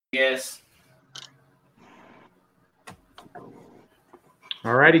Yes.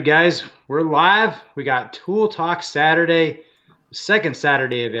 All righty, guys, we're live. We got Tool Talk Saturday, the second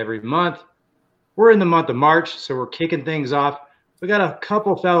Saturday of every month. We're in the month of March, so we're kicking things off. We got a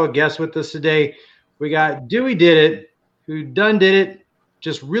couple fellow guests with us today. We got Dewey Did It, who done did it,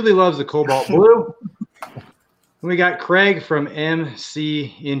 just really loves the cobalt blue. We got Craig from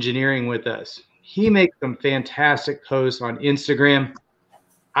MC Engineering with us. He makes some fantastic posts on Instagram.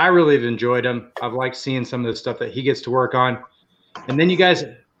 I really have enjoyed them. I've liked seeing some of the stuff that he gets to work on. And then you guys,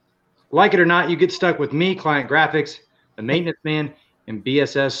 like it or not, you get stuck with me, Client Graphics, the Maintenance Man, and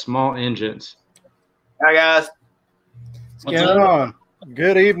BSS Small Engines. Hi, guys. What's going on?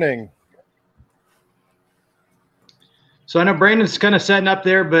 Good evening. So I know Brandon's kind of setting up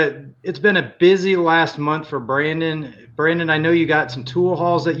there, but it's been a busy last month for Brandon. Brandon, I know you got some tool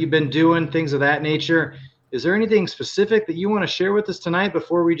hauls that you've been doing, things of that nature. Is there anything specific that you want to share with us tonight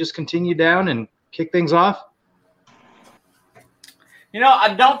before we just continue down and kick things off? You know,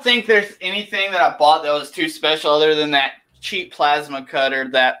 I don't think there's anything that I bought that was too special other than that cheap plasma cutter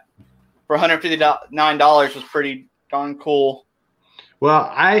that for $159 was pretty darn cool.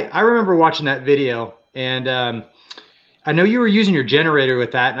 Well, I remember watching that video, and I know you were using your generator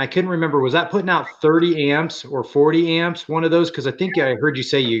with that, and I couldn't remember, was that putting out 30 amps or 40 amps, one of those? Because I think I heard you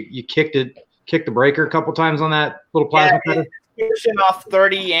say you kicked the breaker a couple times on that little plasma cutter. It's pushing off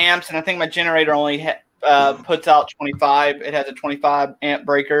 30 amps, and I think my generator only puts out 25. It has a 25 amp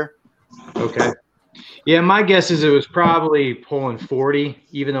breaker. Okay. Yeah, my guess is it was probably pulling 40,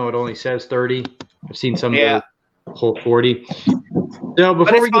 even though it only says 30. I've seen some that pull 40. So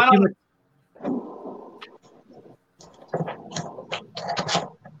before we get too much,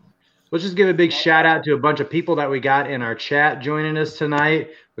 let's just give a big shout out to a bunch of people that we got in our chat joining us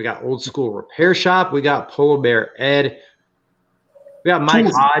tonight. We got Old School Repair Shop. We got Polar Bear Ed. We got Mike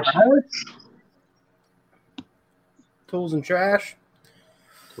Hodge. Tools and Trash.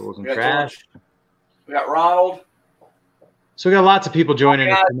 Tools and Trash. We got Ronald. So we got lots of people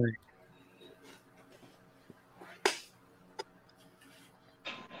joining us tonight.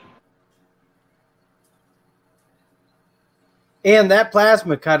 And that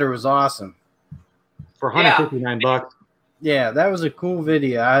plasma cutter was awesome. For $159. Yeah, that was a cool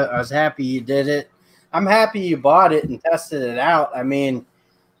video. I was happy you did it. I'm happy you bought it and tested it out. I mean,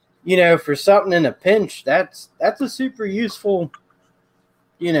 you know, for something in a pinch, that's a super useful,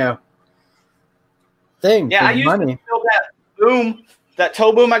 you know, thing. Yeah, I used to build that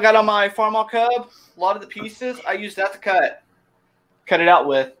toe boom I got on my Farmall Cub. A lot of the pieces, I used that to cut it out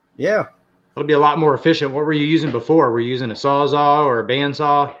with. Yeah. It'll be a lot more efficient. What were you using before? Were you using a Sawzall or a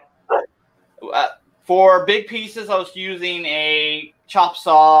bandsaw? For big pieces, I was using a chop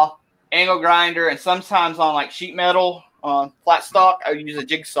saw, angle grinder, and sometimes on like sheet metal, on flat stock, I would use a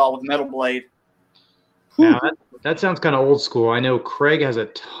jigsaw with a metal blade. Now, that sounds kind of old school. I know Craig has a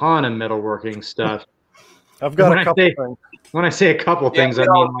ton of metalworking stuff. I've got a couple things. When I say a couple things, I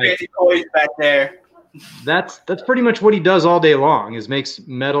mean like toys back there. That's pretty much what he does all day long, is makes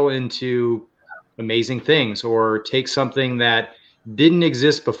metal into amazing things, or take something that didn't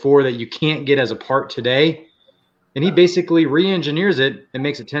exist before that you can't get as a part today, and he basically re-engineers it and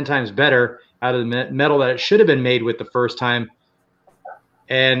makes it 10 times better out of the metal that it should have been made with the first time.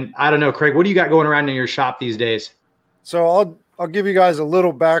 And I don't know, Craig, what do you got going around in your shop these days? So I'll give you guys a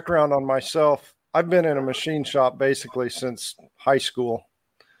little background on myself. I've been in a machine shop basically since high school.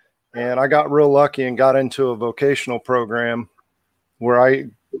 And I got real lucky and got into a vocational program where I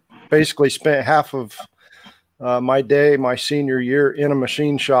basically spent half of my day, my senior year, in a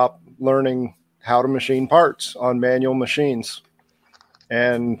machine shop learning how to machine parts on manual machines.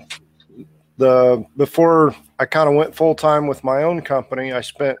 And before I kind of went full time with my own company, I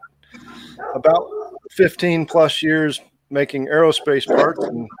spent about 15 plus years making aerospace parts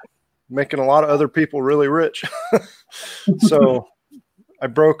and making a lot of other people really rich. So I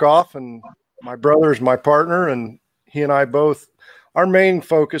broke off, and my brother's my partner, and he and I both, our main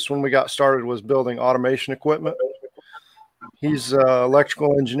focus when we got started was building automation equipment. He's an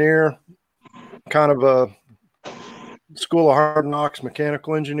electrical engineer, kind of a School of Hard Knocks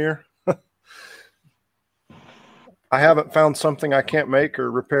mechanical engineer. I haven't found something I can't make or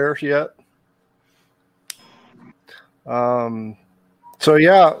repair yet. So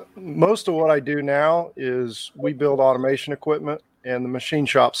yeah, most of what I do now is we build automation equipment, and the machine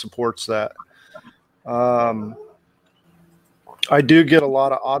shop supports that. I do get a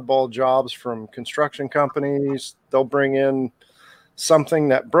lot of oddball jobs from construction companies. They'll bring in something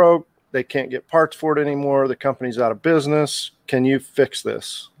that broke. They can't get parts for it anymore. The company's out of business. Can you fix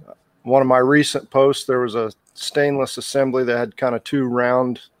this? One of my recent posts, there was a stainless assembly that had kind of two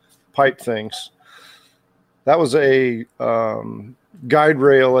round pipe things. That was a guide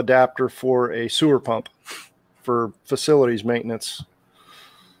rail adapter for a sewer pump for facilities maintenance.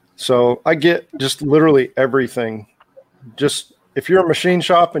 So I get just literally everything. Just if you're a machine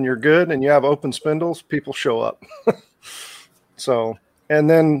shop and you're good and you have open spindles, people show up. So, and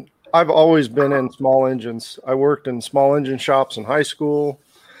then I've always been in small engines. I worked in small engine shops in high school.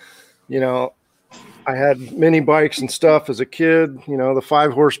 You know, I had mini bikes and stuff as a kid. You know, the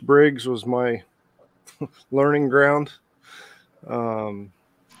 5-horse Briggs was my learning ground. And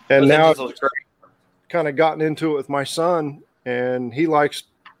now I've kind of gotten into it with my son, and he likes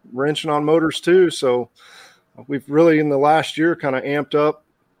wrenching on motors too. So we've really in the last year kind of amped up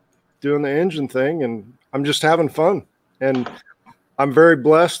doing the engine thing, and I'm just having fun. And I'm very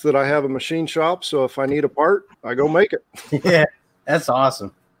blessed that I have a machine shop. So if I need a part, I go make it. Yeah, that's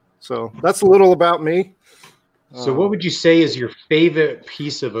awesome. So that's a little about me. So what would you say is your favorite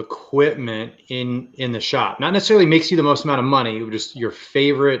piece of equipment in the shop? Not necessarily makes you the most amount of money, just your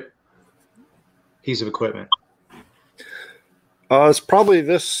favorite piece of equipment. It's probably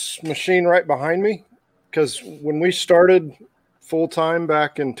this machine right behind me, because when we started full time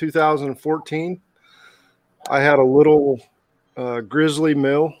back in 2014, I had a little Grizzly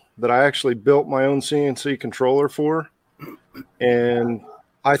mill that I actually built my own CNC controller for, and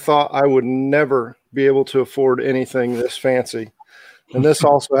I thought I would never be able to afford anything this fancy. And this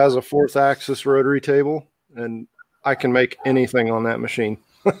also has a 4th-axis rotary table, and I can make anything on that machine.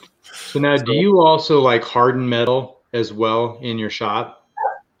 So now, do you also like harden metal as well in your shop?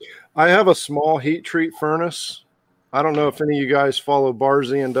 I have a small heat treat furnace. I don't know if any of you guys follow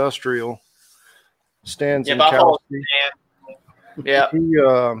Barzy Industrial. Stands in Kowski. Yeah.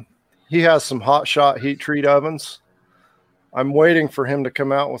 He has some hot shot heat treat ovens. I'm waiting for him to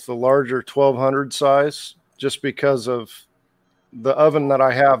come out with the larger 1200 size, just because of the oven that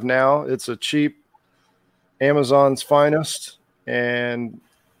I have now. It's a cheap Amazon's Finest, and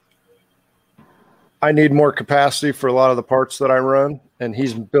I need more capacity for a lot of the parts that I run, and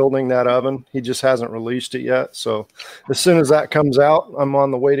he's building that oven. He just hasn't released it yet. So as soon as that comes out, I'm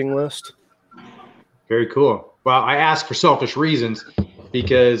on the waiting list. Very cool. Well, I ask for selfish reasons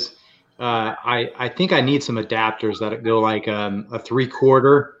because I think I need some adapters that go like a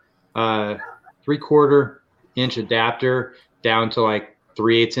 3/4 inch adapter down to like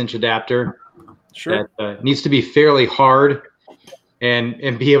 3/8 inch adapter. Sure. That needs to be fairly hard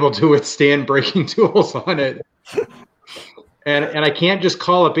and be able to withstand breaking tools on it. And I can't just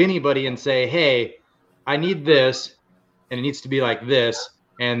call up anybody and say, hey, I need this, and it needs to be like this.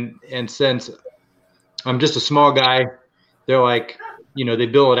 And since I'm just a small guy, they're like, you know, they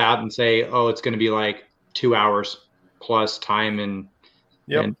bill it out and say, oh, it's going to be like 2 hours plus time and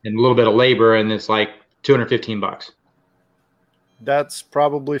a little bit of labor, and it's like $215. That's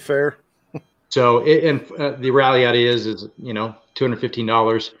probably fair. So, the reality is, you know,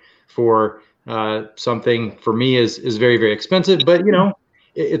 $215 for something for me is very, very expensive. But you know,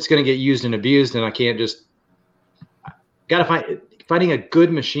 it's going to get used and abused, and I can't just. Got to finding a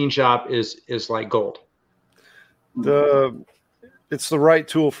good machine shop is like gold. It's the right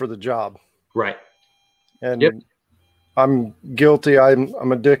tool for the job. Right. And I'm guilty.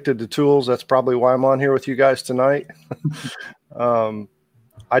 I'm addicted to tools. That's probably why I'm on here with you guys tonight.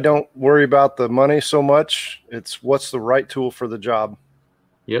 I don't worry about the money so much. It's what's the right tool for the job.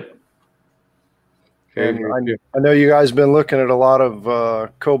 Yep. And I know you guys have been looking at a lot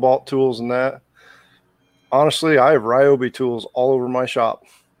of Cobalt tools and that. Honestly, I have Ryobi tools all over my shop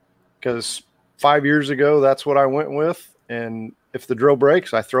because 5 years ago, that's what I went with. And if the drill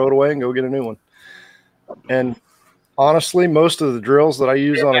breaks, I throw it away and go get a new one. And honestly, most of the drills that I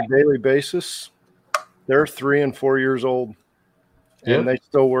use on a daily basis, they're 3 and 4 years old, and they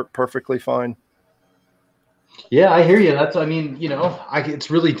still work perfectly fine. Yeah, I hear you. I mean, you know, it's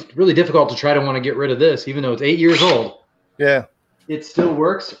really, really difficult to try to want to get rid of this, even though it's 8 years old. Yeah. It still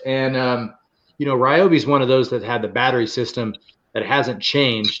works. And, you know, Ryobi is one of those that had the battery system that hasn't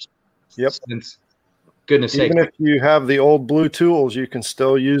changed since, goodness sake. Even if you have the old blue tools, you can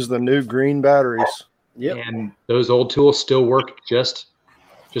still use the new green batteries. Yep. And those old tools still work just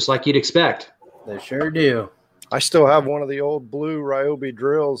like you'd expect. They sure do. I still have one of the old blue Ryobi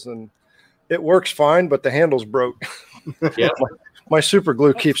drills, and it works fine, but the handle's broke. Yeah. my super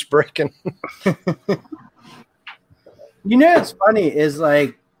glue keeps breaking. You know, it's funny is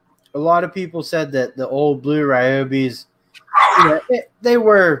like a lot of people said that the old blue Ryobis, you know, they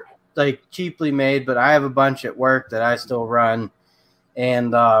were like cheaply made, but I have a bunch at work that I still run.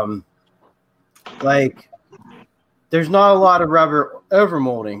 And like there's not a lot of rubber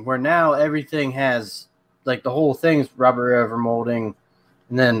overmolding, where now everything has like the whole thing's rubber overmolding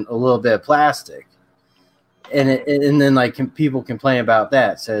and then a little bit of plastic. And then like people complain about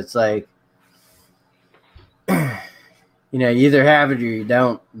that. So it's like, you know, you either have it or you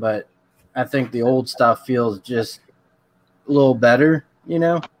don't. But I think the old stuff feels just a little better, you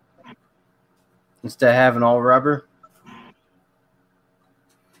know, instead of having all rubber.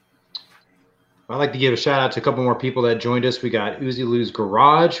 I'd like to give a shout out to a couple more people that joined us. We got Uzi Lou's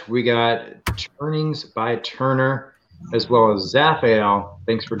Garage. We got Turnings by Turner, as well as Zaphael.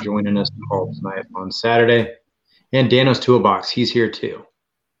 Thanks for joining us tonight on Saturday. And Dano's Toolbox. He's here too.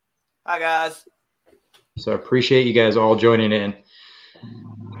 Hi, guys. So I appreciate you guys all joining in.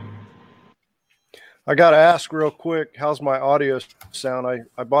 I got to ask real quick, how's my audio sound?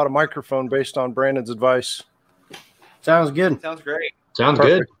 I bought a microphone based on Brandon's advice. Sounds good. Sounds great. Sounds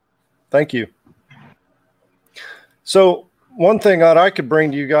Perfect. good. Thank you. So one thing that I could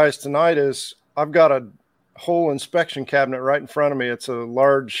bring to you guys tonight is I've got a whole inspection cabinet right in front of me. It's a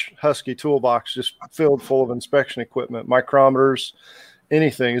large Husky toolbox just filled full of inspection equipment, micrometers,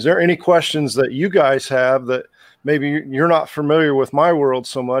 anything. Is there any questions that you guys have that maybe you're not familiar with my world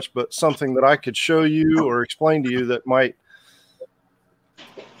so much, but something that I could show you or explain to you that might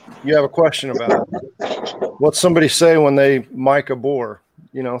you have a question about? What's somebody say when they mic a bore?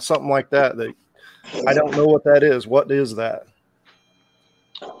 You know, something like that. I don't know what that is. What is that?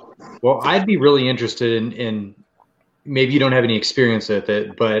 Well, I'd be really interested in maybe you don't have any experience with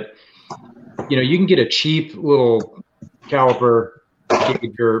it, but you know, you can get a cheap little caliper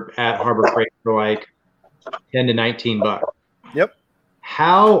gauger at Harbor Freight for like $10 to $19. Yep.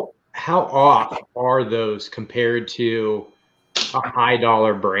 How off are those compared to a high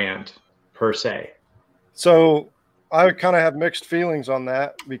dollar brand per se? So I kind of have mixed feelings on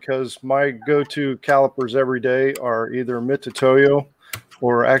that because my go-to calipers every day are either Mitutoyo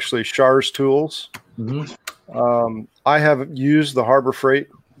or actually Schar's tools. Mm-hmm. I have used the Harbor Freight,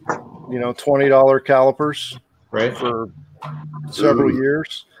 you know, $20 calipers for several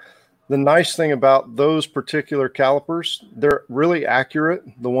years. The nice thing about those particular calipers, they're really accurate.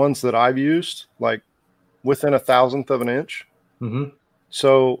 The ones that I've used, like within 1/1000th of an inch. Mm-hmm.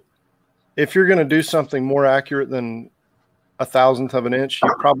 So if you're going to do something more accurate than 1/1000th of an inch,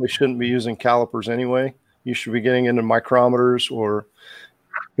 you probably shouldn't be using calipers anyway. You should be getting into micrometers or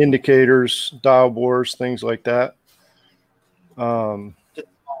indicators, dial bores, things like that. Just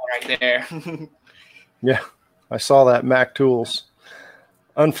right there. Yeah, I saw that Mac Tools.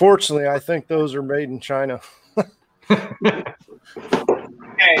 Unfortunately, I think those are made in China. Hey,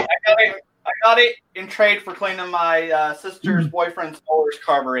 I got it in trade for cleaning my sister's boyfriend's Solar's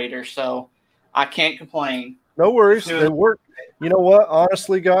carburetor, so I can't complain. No worries. They work. You know what?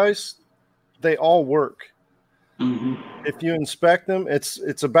 Honestly, guys, they all work. Mm-hmm. If you inspect them,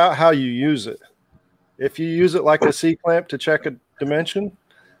 it's about how you use it. If you use it like a C-clamp to check a dimension,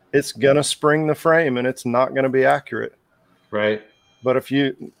 it's going to spring the frame and it's not going to be accurate. Right. But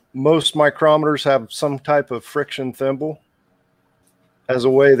most micrometers have some type of friction thimble as a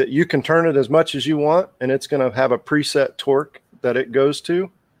way that you can turn it as much as you want, and it's going to have a preset torque that it goes to.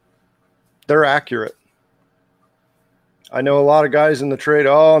 They're accurate. I know a lot of guys in the trade,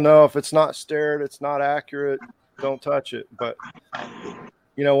 oh, no, if it's not stared, it's not accurate, don't touch it. But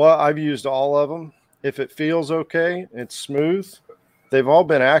you know what? I've used all of them. If it feels okay, it's smooth, they've all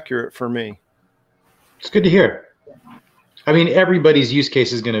been accurate for me. It's good to hear. I mean, everybody's use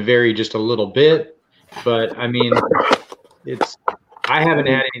case is going to vary just a little bit, but I mean, I haven't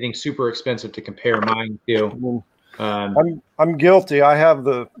had anything super expensive to compare mine to. I'm guilty. I have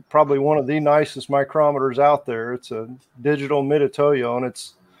probably one of the nicest micrometers out there. It's a digital Mitutoyo, and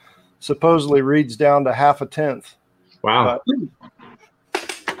it's supposedly reads down to 1/10. Wow.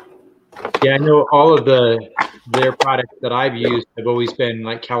 Yeah, I know all of their products that I've used have always been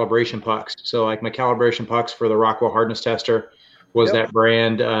like calibration pucks. So like my calibration pucks for the Rockwell hardness tester was that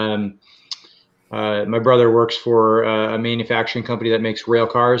brand. My brother works for a manufacturing company that makes rail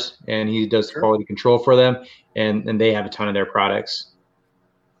cars, and he does quality control for them, and they have a ton of their products.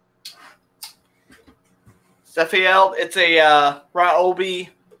 Zaphael, it's a Ryobi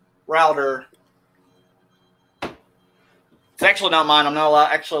router. It's actually not mine. I'm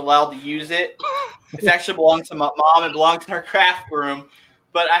not actually allowed to use it. It actually belongs to my mom. It belongs in her craft room.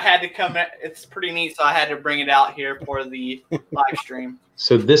 But I had to come. It's pretty neat, so I had to bring it out here for the live stream.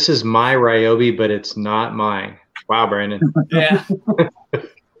 So this is my Ryobi, but it's not mine. Wow, Brandon. Yeah.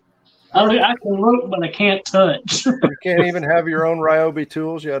 I can look, but I can't touch. You can't even have your own Ryobi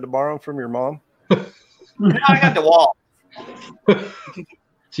tools. You had to borrow them from your mom. No, I got the wall. So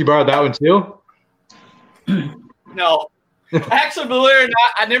you borrowed that one too? No. Actually, believe it or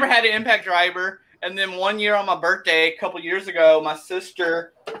not, I never had an impact driver, And then one year on my birthday, a couple years ago, my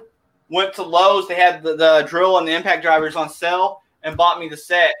sister went to Lowe's. They had the drill and the impact drivers on sale and bought me the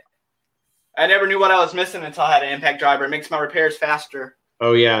set. I never knew what I was missing until I had an impact driver. It makes my repairs faster.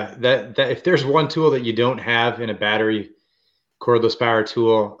 Oh yeah, that if there's one tool that you don't have in a battery cordless power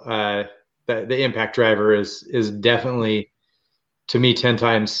tool, the impact driver is definitely, to me, 10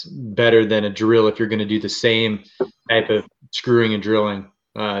 times better than a drill if you're going to do the same type of screwing and drilling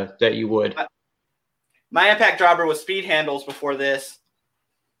that you would. My impact driver was speed handles before this.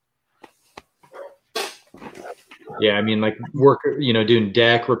 Yeah, I mean, like work, doing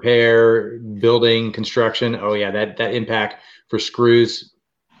deck repair, building, construction. Oh yeah, that impact for screws,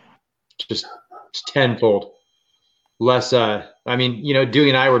 just tenfold less. I mean, Dewey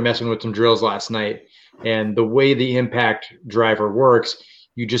and I were messing with some drills last night, and the way the impact driver works,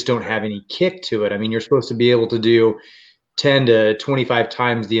 you just don't have any kick to it. I mean, you're supposed to be able to do 10 to 25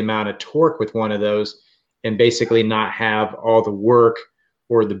 times the amount of torque with one of those, and basically not have all the work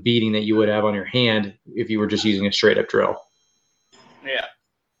or the beating that you would have on your hand if you were just using a straight up drill. Yeah.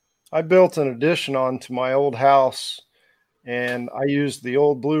 I built an addition onto my old house, and I used the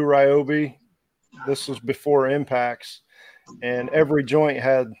old blue Ryobi. This was before impacts, and every joint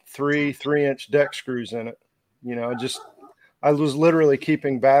had 3-inch deck screws in it. I was literally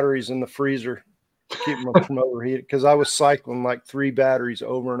keeping batteries in the freezer to keep them from overheating, because I was cycling like 3 batteries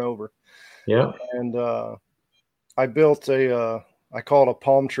over and over. Yeah. And I built I call it a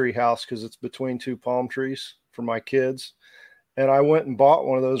palm tree house because it's between 2 palm trees for my kids. And I went and bought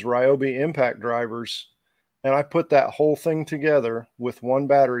one of those Ryobi impact drivers, and I put that whole thing together with 1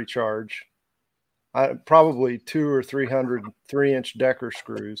 battery charge. Probably 200 or 300 3-inch Decker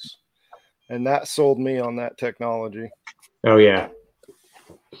screws. And that sold me on that technology. Oh yeah.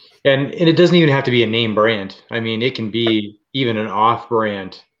 And it doesn't even have to be a name brand. I mean, it can be even an off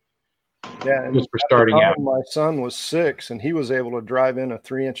brand. Yeah, and just for starting out. My son was 6, and he was able to drive in a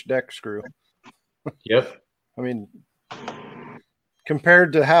 3-inch deck screw. Yep. I mean,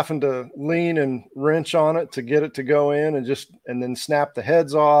 compared to having to lean and wrench on it to get it to go in and then snap the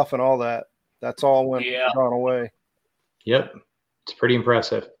heads off and all that, that's all gone away. Yep. It's pretty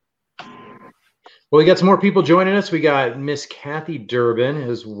impressive. Well, we got some more people joining us. We got Miss Kathy Durbin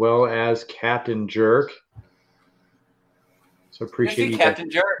as well as Captain Jerk. So appreciate you, Captain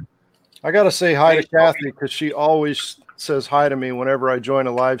Jerk. I got to say hi to Kathy because she always says hi to me whenever I join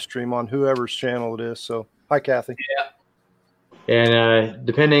a live stream on whoever's channel it is. So hi, Kathy. Yeah. And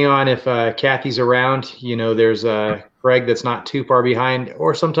depending on if Kathy's around, there's Craig that's not too far behind,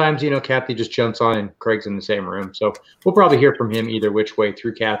 or sometimes, Kathy just jumps on and Craig's in the same room. So we'll probably hear from him either which way,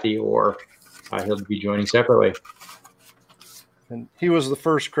 through Kathy, or he'll be joining separately. And he was the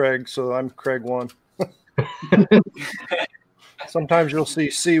first Craig, so I'm Craig 1. Sometimes you'll see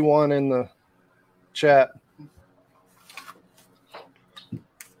C1 in the chat.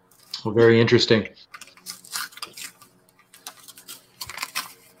 Well, very interesting.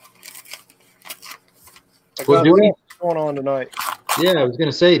 Well, Dewey, what's going on tonight? Yeah, I was going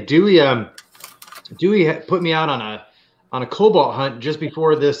to say, Dewey put me out on a cobalt hunt just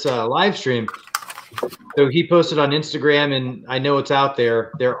before this live stream. So he posted on Instagram, and I know it's out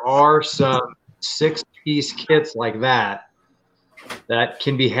there. There are some 6-piece kits like that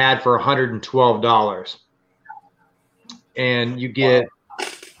can be had for $112. And you get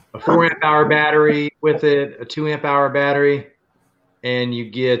a 4-amp-hour battery with it, a 2-amp-hour battery, and you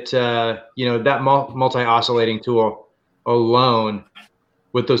get that multi-oscillating tool alone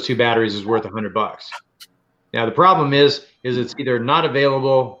with those 2 batteries is worth $100. Now the problem is it's either not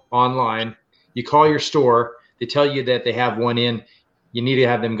available online. You call your store, they tell you that they have one in. You need to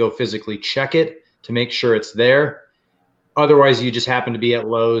have them go physically check it to make sure it's there. Otherwise, you just happen to be at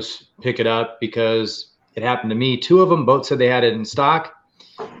Lowe's, pick it up, because it happened to me. 2 of them both said they had it in stock,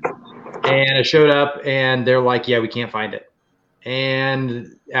 and I showed up and they're like, yeah, we can't find it.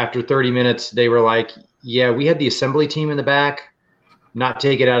 And after 30 minutes, they were like, yeah, we had the assembly team in the back not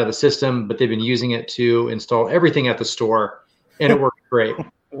take it out of the system, but they've been using it to install everything at the store, and it worked great.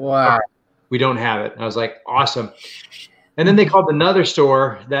 Wow. We don't have it. And I was like, awesome. And then they called another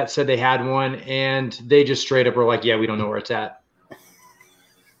store that said they had one, and they just straight up were like, yeah, we don't know where it's at.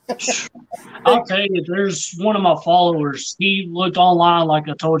 I'll tell you, there's one of my followers. He looked online, like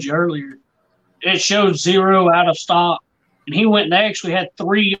I told you earlier. It showed 0 out of stock, and he went and actually had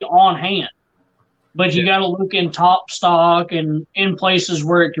 3 on hand. But you got to look in top stock and in places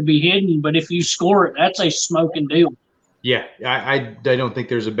where it could be hidden. But if you score it, that's a smoking deal. Yeah, I don't think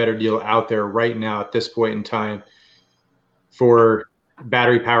there's a better deal out there right now at this point in time for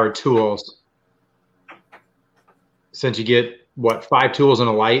battery-powered tools. Since you get, 5 tools and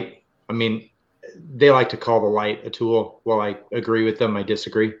a light? I mean, they like to call the light a tool. While I agree with them, I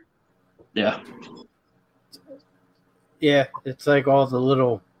disagree. Yeah. Yeah, it's like all the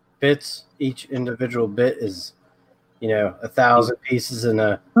little bits. Each individual bit is, 1,000 pieces in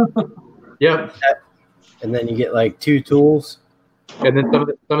a. Yep. And then you get like 2 tools. And then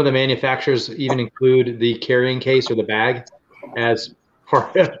some of the manufacturers even include the carrying case or the bag as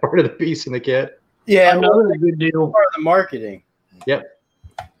part of the piece in the kit. Yeah, Another good deal. Part of the marketing. Yep.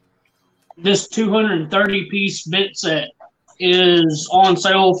 This 230-piece bit set is on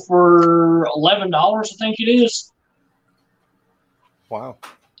sale for $11, I think it is. Wow.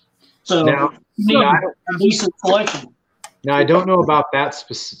 So Now, a decent selection. Now, I don't know about that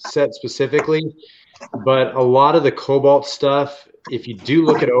set specifically, but a lot of the Cobalt stuff, if you do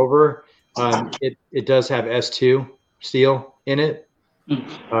look it over, it does have S2 steel in it.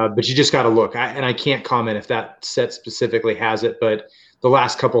 But you just got to look. And I can't comment if that set specifically has it, but the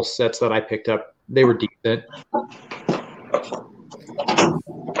last couple sets that I picked up, they were decent.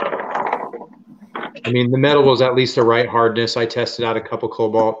 I mean, the metal was at least the right hardness. I tested out a couple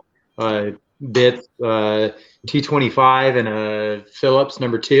Cobalt bits, T25 and a Phillips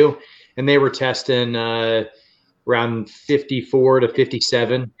 #2, and they were testing around 54 to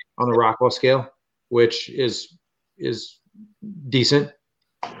 57 on the Rockwell scale, which is decent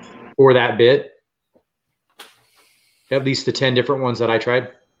for that bit. At least the 10 different ones that I tried.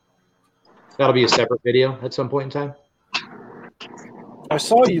 That'll be a separate video at some point in time. I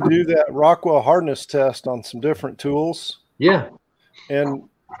saw you do that Rockwell hardness test on some different tools. Yeah. And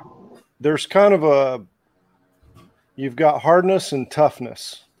there's kind of you've got hardness and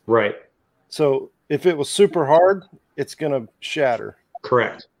toughness. Right. So if it was super hard, it's going to shatter.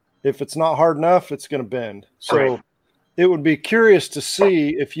 Correct. If it's not hard enough, it's going to bend. So Correct. It would be curious to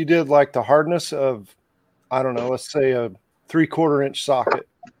see if you did like the hardness of, I don't know, let's say a 3/4 inch socket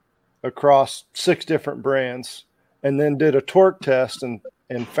across 6 different brands, and then did a torque test and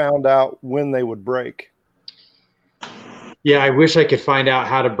found out when they would break. Yeah, I wish I could find out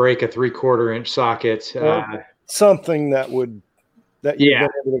how to break a 3/4 inch socket. Something that you Yeah.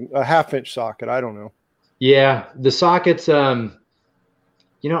 a 1/2 inch socket. I don't know. Yeah, the sockets.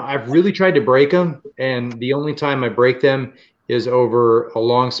 I've really tried to break them, and the only time I break them is over a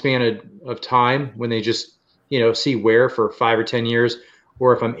long span of time when they just see wear for 5 or 10 years,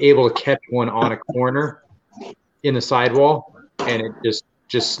 or if I'm able to catch one on a corner in the sidewall and it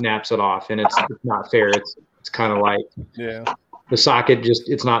just snaps it off, and it's not fair. It's kind of like the socket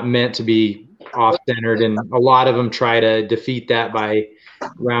it's not meant to be off-centered, and a lot of them try to defeat that by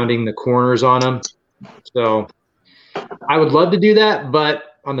rounding the corners on them. So I would love to do that, but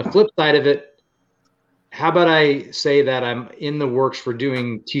on the flip side of it, how about I say that I'm in the works for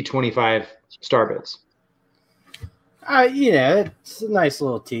doing T25 star bits? It's a nice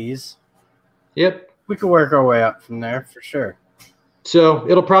little tease. Yep. We could work our way up from there for sure. So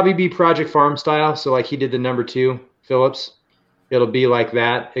it'll probably be Project Farm style. So like he did the #2 Phillips, it'll be like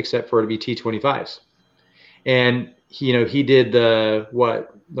that, except for it to be T25s. And he did the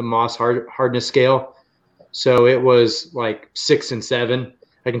Moss hardness scale. So it was like 6 and 7.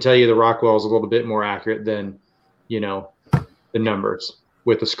 I can tell you the Rockwell is a little bit more accurate than, the numbers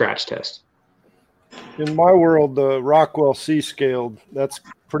with the scratch test. In my world, the Rockwell C scaled, that's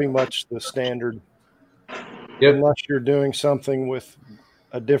pretty much the standard. Yep. Unless you're doing something with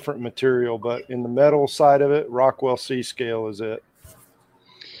a different material, but in the metal side of it, Rockwell C scale is it.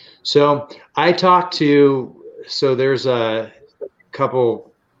 So there's a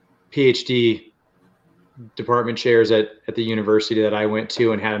couple PhD department chairs at the university that I went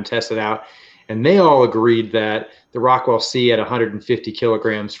to and had them tested out, and they all agreed that the Rockwell C at 150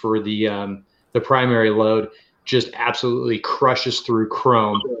 kilograms for the primary load just absolutely crushes through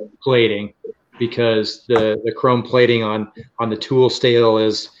chrome plating, because the chrome plating on the tool steel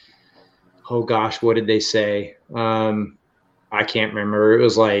is, oh gosh, what did they say? I can't remember. It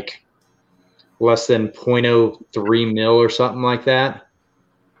was like less than 0.03 mil or something like that.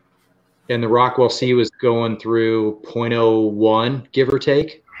 And the Rockwell C was going through 0.01, give or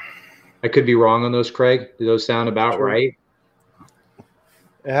take. I could be wrong on those, Craig. Do those sound about right?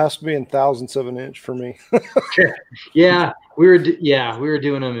 It has to be in thousandths of an inch for me. Yeah, we were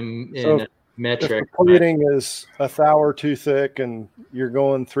doing them in metric. If the plating is a thou or two thick and you're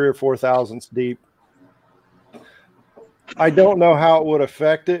going 3 or 4 thousandths deep, I don't know how it would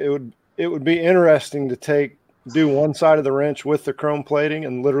affect it. It would be interesting to do one side of the wrench with the chrome plating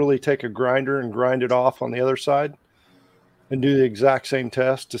and literally take a grinder and grind it off on the other side and do the exact same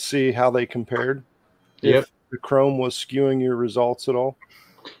test to see how they compared. Yep. If the chrome was skewing your results at all.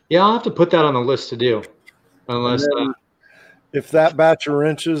 Yeah, I'll have to put that on the list to do. Unless if that batch of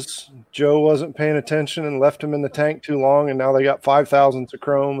wrenches, Joe wasn't paying attention and left them in the tank too long, and now they got 5,000s of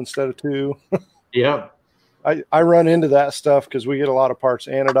chrome instead of 2. Yeah. I run into that stuff because we get a lot of parts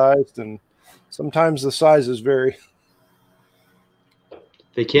anodized, and sometimes the sizes vary.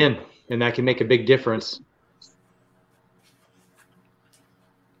 They can, and that can make a big difference.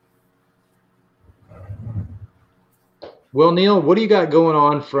 Well, Neil, what do you got going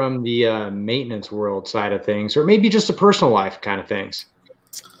on from the maintenance world side of things, or maybe just the personal life kind of things?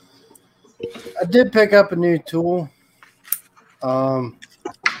 I did pick up a new tool,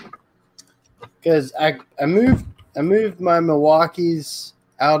 because I moved my Milwaukee's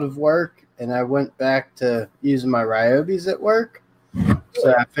out of work, and I went back to using my Ryobi's at work.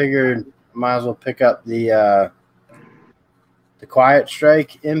 So I figured might as well pick up the Quiet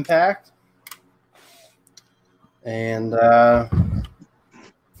Strike Impact. And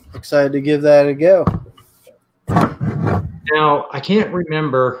excited to give that a go. Now, I can't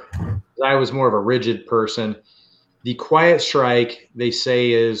remember. I was more of a rigid person. The Quiet Strike, they say,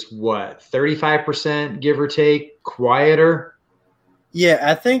 is what, 35%, give or take, quieter? Yeah,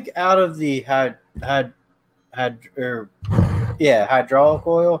 I think out of the hydraulic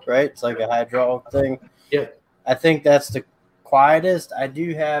oil, right? It's like a hydraulic thing. Yep. I think that's the quietest. I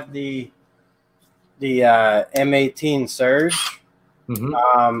do have the M18 Surge.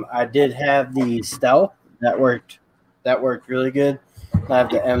 Mm-hmm. I did have the Stealth that worked really good. I have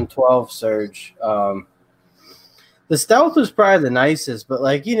the M12 Surge. The Stealth was probably the nicest, but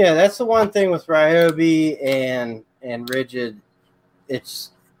that's the one thing with Ryobi and Rigid.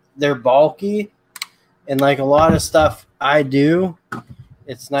 They're bulky, and like a lot of stuff I do,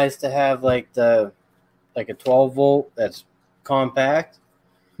 it's nice to have like a 12 volt that's compact.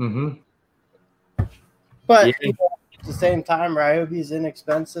 Mm-hmm. But at the same time, Ryobi is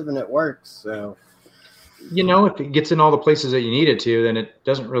inexpensive and it works. So, if it gets in all the places that you need it to, then it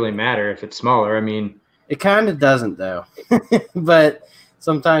doesn't really matter if it's smaller. I mean, it kind of doesn't though. But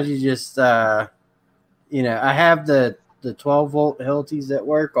sometimes you just, I have the 12 volt Hiltis at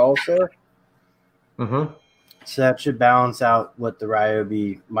work also. Mm-hmm. So that should balance out what the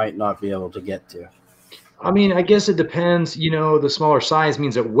Ryobi might not be able to get to. I mean, I guess it depends. The smaller size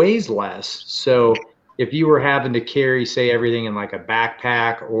means it weighs less. So if you were having to carry, say, everything in like a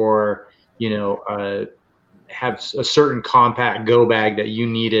backpack or, have a certain compact go bag that you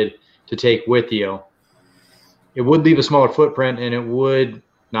needed to take with you, it would leave a smaller footprint and it would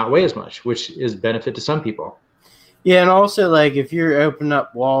not weigh as much, which is benefit to some people. Yeah, and also like if you're opening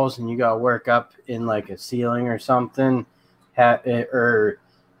up walls and you got to work up in like a ceiling or something, I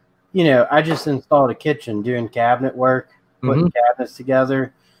just installed a kitchen doing cabinet work, putting cabinets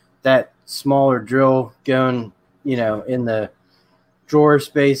together. That smaller drill going, in the drawer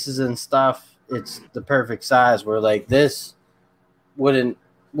spaces and stuff, it's the perfect size where like this wouldn't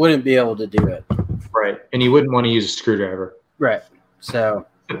be able to do it. Right. And you wouldn't want to use a screwdriver. Right. So,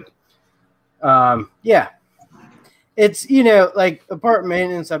 yeah. It's, like apartment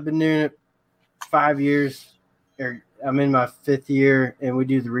maintenance, I've been doing it 5 years. I'm in my 5th year, and we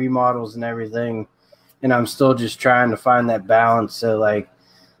do the remodels and everything, and I'm still just trying to find that balance. So, like,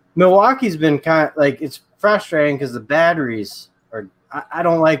 Milwaukee's been kind of, like, it's frustrating because the batteries are – I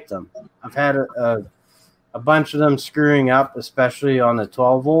don't like them. I've had a bunch of them screwing up, especially on the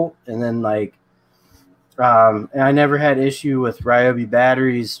 12-volt, and then, like and I never had issue with Ryobi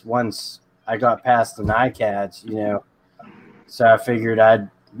batteries once I got past the NiCads, So I figured I'd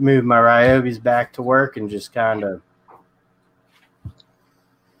move my Ryobis back to work and just kind of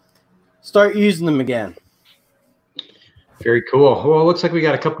start using them again. Very cool. Well, it looks like we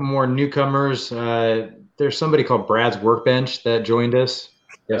got a couple more newcomers. There's somebody called Brad's Workbench that joined us.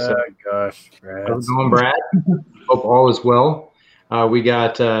 Yes, gosh, Brad. How's it going, Brad? Hope all is well. We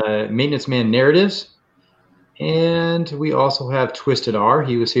got Maintenance Man Narratives, and we also have Twisted R.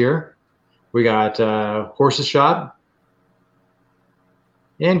 He was here. We got Horses Shop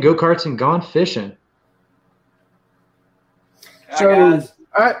and Go-Karts and Gone Fishing. So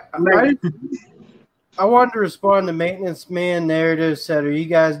I wanted to respond to Maintenance Man Narrative. Said, are you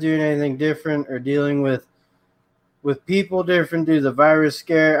guys doing anything different or dealing with people different due to the virus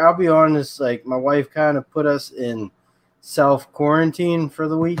scare? I'll be honest, like my wife kind of put us in self-quarantine for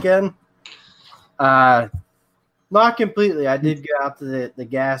the weekend. Not completely. I did go out to the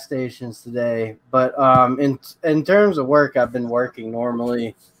gas stations today, but in terms of work, I've been working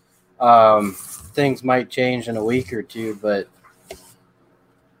normally. Things might change in a week or two, but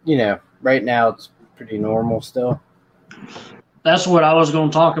right now it's pretty normal still. That's what I was going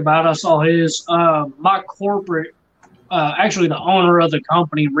to talk about. I saw his my corporate, actually the owner of the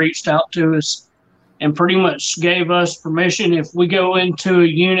company reached out to us and pretty much gave us permission if we go into a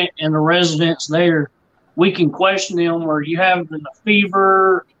unit and the residents there, we can question them, are you having a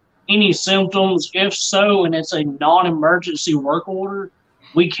fever, any symptoms? If so, and it's a non-emergency work order,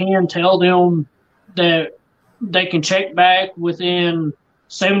 we can tell them that they can check back within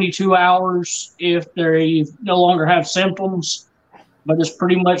 72 hours if they no longer have symptoms. But it's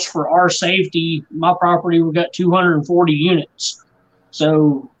pretty much for our safety. My property, we've got 240 units.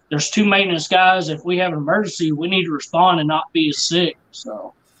 So there's 2 maintenance guys. If we have an emergency, we need to respond and not be as sick.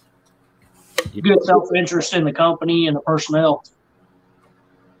 So good self-interest in the company and the personnel.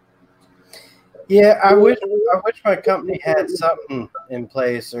 Yeah, I wish my company had something in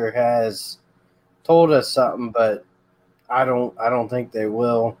place or has told us something, but I don't think they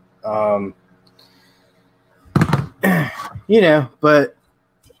will. But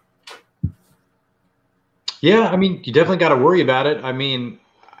yeah, I mean, you definitely got to worry about it. I mean,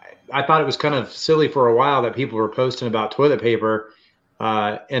 I thought it was kind of silly for a while that people were posting about toilet paper,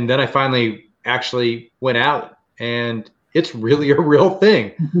 and then I finally actually went out, and it's really a real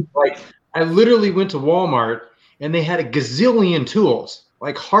thing. Like, I literally went to Walmart, and they had a gazillion tools,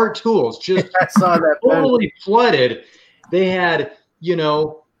 like hard tools, just I saw that totally flooded. They had,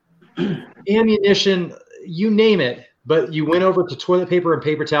 ammunition, you name it. But you went over to toilet paper and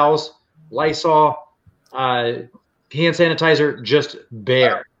paper towels, Lysol, hand sanitizer, just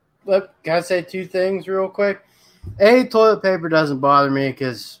bare. Look, can I say 2 things real quick? A, toilet paper doesn't bother me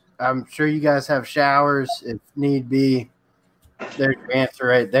because I'm sure you guys have showers if need be. There's your answer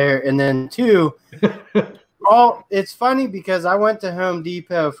right there. And then 2, it's funny because I went to Home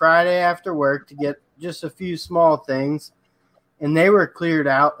Depot Friday after work to get just a few small things, and they were cleared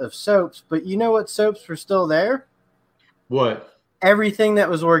out of soaps. But you know what soaps were still there? What? Everything that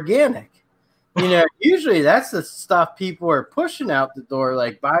was organic. Usually that's the stuff people are pushing out the door,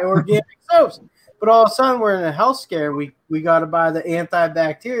 like buy organic soaps. But all of a sudden we're in a health scare. We got to buy the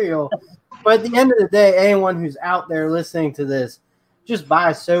antibacterial. But at the end of the day, anyone who's out there listening to this, just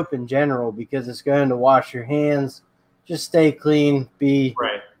buy soap in general because it's going to wash your hands. Just stay clean. Be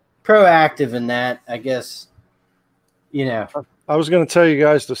proactive in that, I guess. I was going to tell you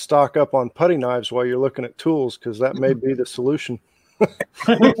guys to stock up on putty knives while you're looking at tools because that may be the solution.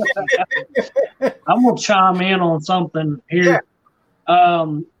 I'm going to chime in on something here. I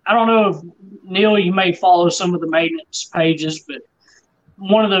don't know if, Neil, you may follow some of the maintenance pages, but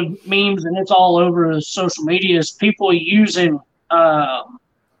one of the memes, and it's all over social media, is people using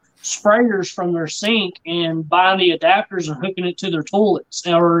sprayers from their sink and buying the adapters and hooking it to their toilets,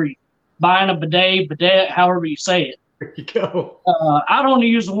 or buying a bidet, however you say it. There you go. I don't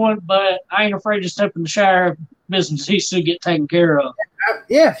use one, but I ain't afraid to step in the shower. Business needs to get taken care of.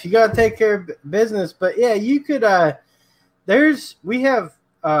 Yeah, you got to take care of business. But yeah, you could. We have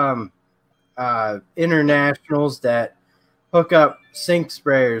internationals that hook up sink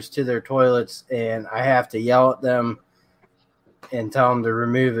sprayers to their toilets, and I have to yell at them and tell them to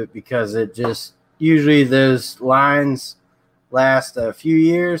remove it because it just usually those lines last a few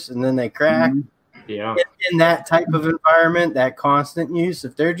years and then they crack. Mm-hmm. Yeah. In that type of environment, that constant use,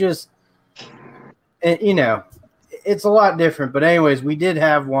 if they're just, it's a lot different. But anyways, we did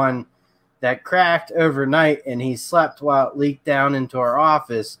have one that cracked overnight, and he slept while it leaked down into our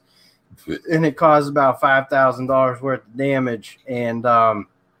office, and it caused about $5,000 worth of damage. And, But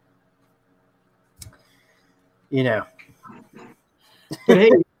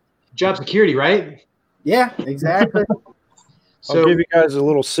hey, job security, right? Yeah, exactly. I'll give you guys a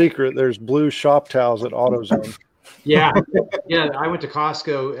little secret. There's blue shop towels at AutoZone. Yeah. I went to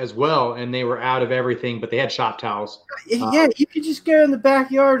Costco as well, and they were out of everything, but they had shop towels. Yeah, you could just go in the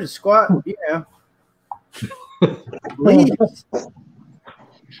backyard and squat, Please.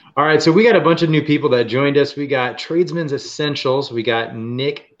 All right, so we got a bunch of new people that joined us. We got Tradesman's Essentials. We got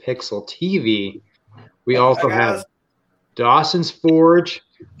Nick Pixel TV. We also have Dawson's Forge.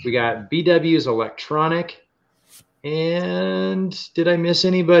 We got BW's Electronic. And did I miss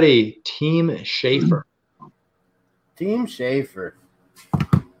anybody? Team Schaefer. Team Schaefer.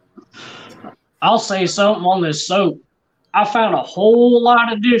 I'll say something on this soap. I found a whole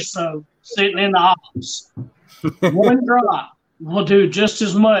lot of dish soap sitting in the office. One drop will do just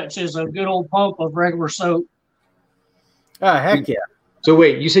as much as a good old pump of regular soap. Oh, heck yeah. So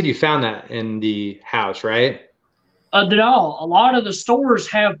wait, you said you found that in the house, right? No, a lot of the stores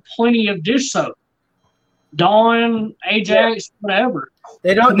have plenty of dish soap. Dawn, Ajax, whatever.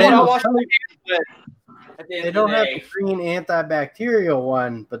 They don't have the green antibacterial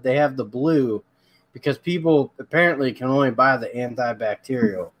one, but they have the blue because people apparently can only buy the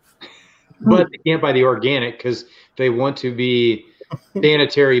antibacterial. But they can't buy the organic because they want to be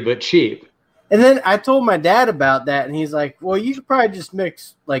sanitary but cheap. And then I told my dad about that, and he's like, well, you could probably just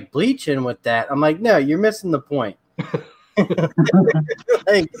mix like bleach in with that. I'm like, no, you're missing the point.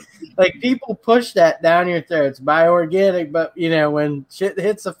 like people push that down your throats, buy organic, but when shit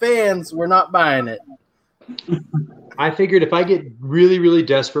hits the fans, we're not buying it. I figured if I get really, really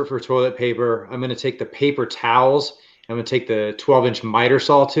desperate for toilet paper, I'm going to take the paper towels. I'm going to take the 12-inch miter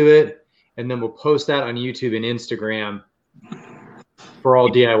saw to it, and then we'll post that on YouTube and Instagram for all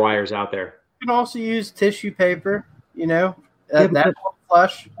DIYers out there. You can also use tissue paper, that will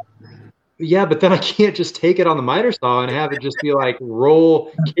flush. Yeah, but then I can't just take it on the miter saw and have it just be like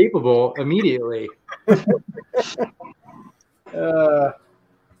roll capable immediately.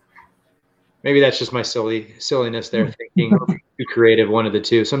 Maybe that's just my silliness there, thinking too creative, one of the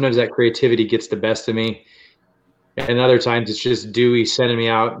two. Sometimes that creativity gets the best of me, and other times it's just Dewey sending me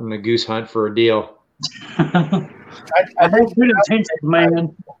out on a goose hunt for a deal. I think good intentions,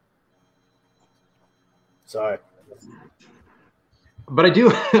 man. Sorry. But I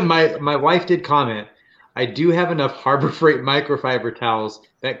do, my wife did comment, I do have enough Harbor Freight microfiber towels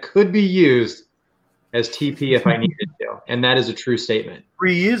that could be used as TP if I needed to. And that is a true statement.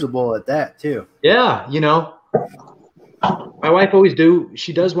 Reusable at that, too. Yeah, my wife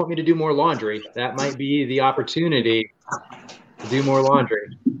she does want me to do more laundry. That might be the opportunity to do more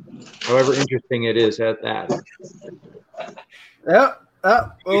laundry. However interesting it is at that. Yep.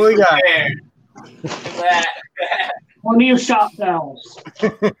 What we got? Plenty of shop towels.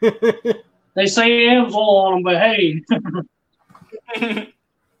 They say Amsoil on them, but hey.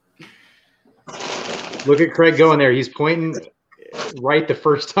 Look at Craig going there. He's pointing right the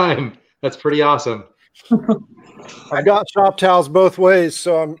first time. That's pretty awesome. I got shop towels both ways,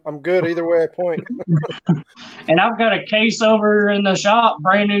 so I'm good either way I point. And I've got a case over in the shop,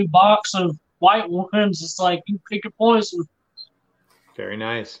 brand new box of white ones. It's like you pick a poison. Very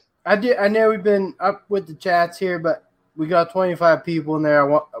nice. I know we've been up with the chats here, but we got 25 people in there. I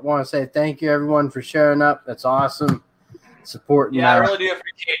want to say thank you, everyone, for showing up. That's awesome. Supporting. Yeah, I really do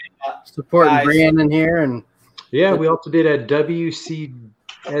appreciate it. Supporting Brandon here, and yeah, we also did a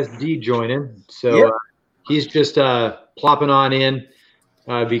WCSD joining. So he's just plopping on in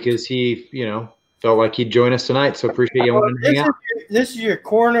because he, felt like he'd join us tonight. So appreciate you wanting to hang out. This is your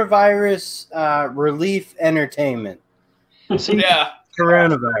coronavirus relief entertainment. Yeah.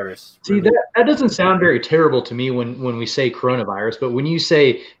 Coronavirus. See, that doesn't sound very terrible to me when we say coronavirus, but when you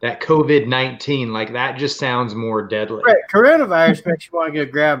say that COVID-19, like that just sounds more deadly. Right. Coronavirus makes you want to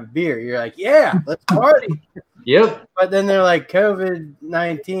go grab a beer. You're like, yeah, let's party. Yep. But then they're like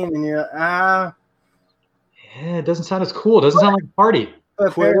COVID-19, and you're like, Yeah, it doesn't sound as cool. It doesn't sound like a party.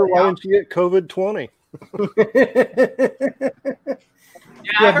 Twitter, why don't you get COVID-20?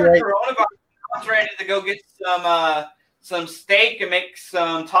 Yeah, I heard coronavirus is ready to go get some steak and make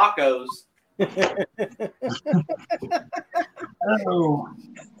some tacos. Oh,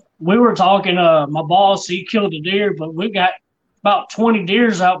 we were talking. My boss, he killed a deer, but we got about 20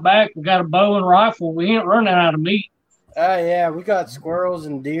 deers out back. We got a bow and rifle. We ain't running out of meat. Yeah, we got squirrels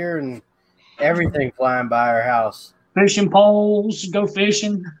and deer and everything flying by our house. Fishing poles, go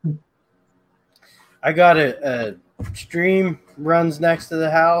fishing. I got a stream runs next to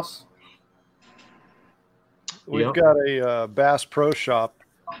the house. We've got a Bass Pro Shop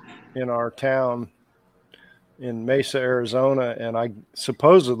in our town in Mesa, Arizona, and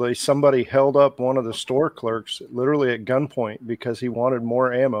supposedly somebody held up one of the store clerks literally at gunpoint because he wanted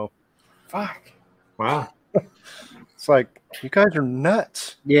more ammo. Fuck. Wow. It's like, you guys are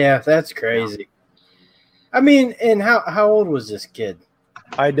nuts. Yeah, that's crazy. I mean, and how old was this kid?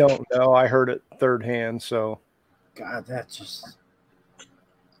 I don't know. I heard it third hand, so. God, that's just.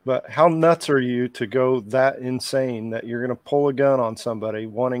 But how nuts are you to go that insane that you're going to pull a gun on somebody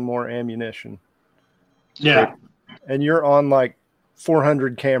wanting more ammunition? Yeah. And you're on like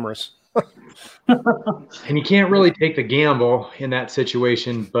 400 cameras. And you can't really take the gamble in that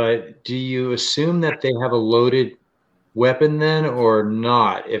situation, but do you assume that they have a loaded weapon then or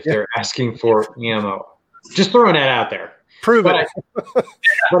not if they're asking for ammo? Just throwing that out there. Prove it.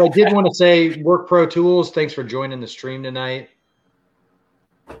 But I did want to say, Work Pro Tools, thanks for joining the stream tonight.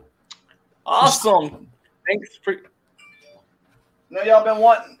 Awesome. Thanks for.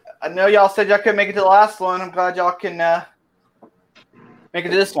 I know y'all said y'all couldn't make it to the last one. I'm glad y'all can make it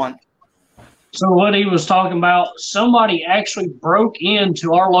to this one. So what he was talking about, somebody actually broke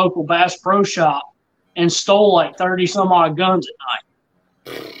into our local Bass Pro Shop and stole like 30 some odd guns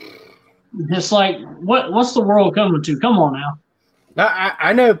at night. It's like, what's the world coming to? Come on now.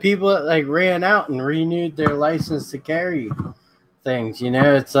 I know people that like ran out and renewed their license to carry things.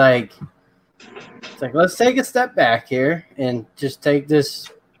 It's like let's take a step back here and just take this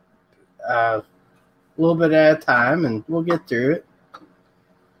a little bit at a time, and we'll get through it.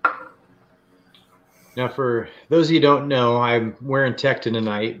 Now, for those of you who don't know, I'm wearing Tecton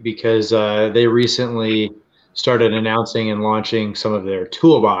tonight because they recently started announcing and launching some of their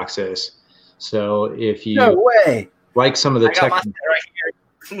toolboxes. So if you No way. like some of the I got my Tecton,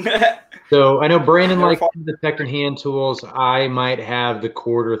 set right here. so I know Brandon They're likes fun. the Tecton hand tools. I might have the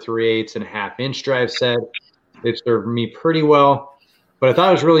 1/4, 3/8, and a 1/2 inch drive set. They've served me pretty well. But I thought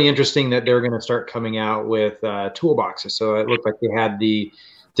it was really interesting that they're going to start coming out with toolboxes. So it looked like they had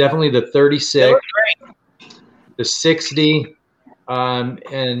definitely the 36, They look great. the 60,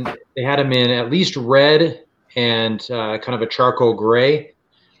 and they had them in at least red and kind of a charcoal gray.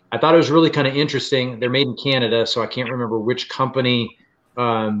 I thought it was really kind of interesting. They're made in Canada, so I can't remember which company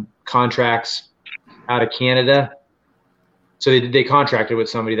contracts out of Canada. So they contracted with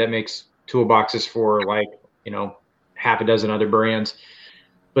somebody that makes toolboxes for, like, you know, 6 other brands.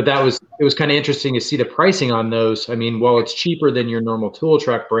 But it was kind of interesting to see the pricing on those. I mean, while it's cheaper than your normal tool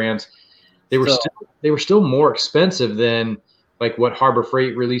truck brands, they were still more expensive than like what Harbor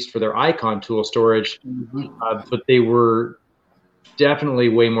Freight released for their Icon tool storage. But they were definitely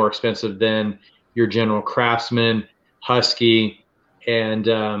way more expensive than your general Craftsman, Husky, and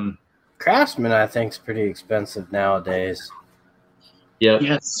Craftsman, I think, is pretty expensive nowadays. yeah.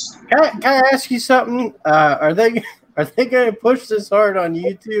 Yes. Can I ask you something? Are they going to push this hard on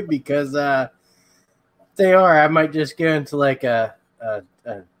YouTube? Because if they are, I might just go into like a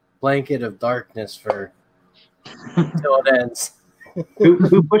blanket of darkness for till it ends.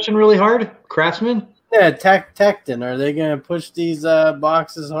 Who pushing really hard? Craftsman? Yeah, Tecton. Are they going to push these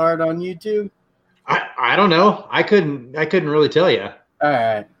boxes hard on YouTube? I don't know. I couldn't really tell you. All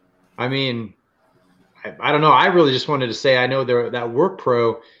right. I mean, I don't know. I really just wanted to say I know that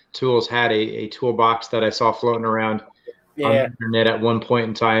WorkPro tools had a toolbox that I saw floating around on the internet at one point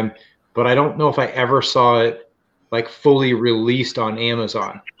in time, but I don't know if I ever saw it like fully released on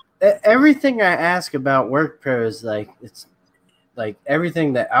Amazon. Everything I ask about WorkPro is like, it's like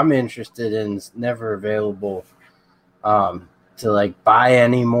everything that I'm interested in is never available to like buy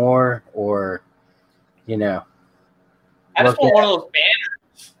anymore, or, you know. I just want one of those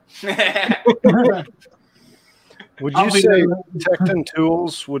banners. Would you say Tecton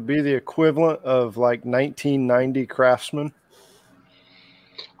tools would be the equivalent of like 1990 Craftsman?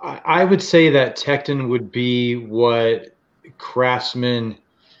 I would say that Tecton would be what Craftsman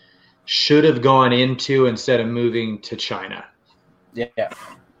should have gone into instead of moving to China. Yeah.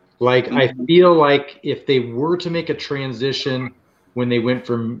 Like, I feel like if they were to make a transition when they went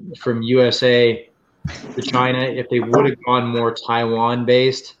from USA to China, if they would have gone more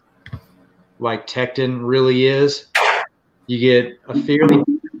Taiwan-based, like Tecton really is, you get a fairly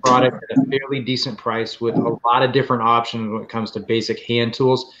decent product at a fairly decent price with a lot of different options when it comes to basic hand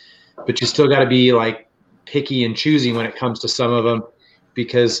tools. But you still got to be like picky and choosy when it comes to some of them,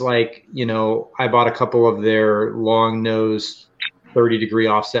 because, like, you know, I bought a couple of their long nose 30-degree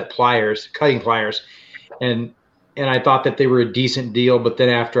offset pliers, cutting pliers, and I thought that they were a decent deal. But then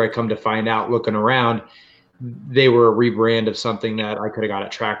after I come to find out, looking around, they were a rebrand of something that I could have got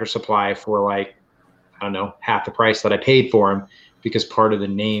at Tractor Supply for, like, I don't know, half the price that I paid for them, because part of the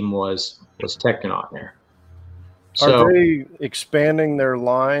name was Tecton on there. So, are they expanding their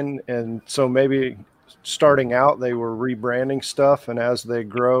line, and so maybe starting out they were rebranding stuff, and as they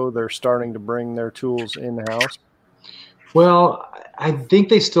grow, they're starting to bring their tools in-house? well, I think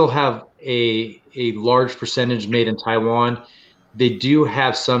they still have a large percentage made in Taiwan. They do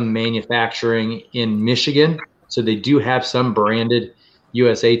have some manufacturing in Michigan, so they do have some branded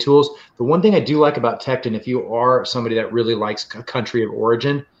USA tools. The one thing I do like about Tecton, if you are somebody that really likes a country of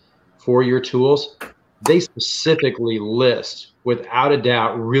origin for your tools, they specifically list, without a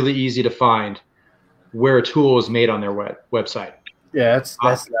doubt, really easy to find, where a tool is made on their website. Yeah,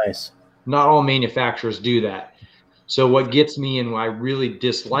 that's nice. Not all manufacturers do that. So what gets me and why I really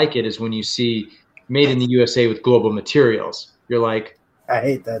dislike it is when you see made in the USA with global materials. You're like, I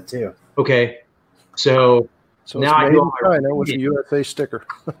hate that too. okay, so now I it's made know in China with a USA sticker.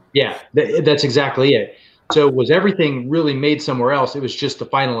 yeah, that's exactly it. So was everything really made somewhere else? It was just the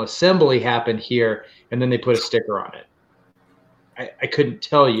final assembly happened here, and then they put a sticker on it. I couldn't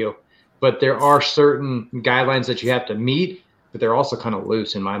tell you, but there are certain guidelines that you have to meet, but they're also kind of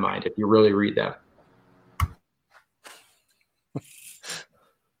loose in my mind if you really read them.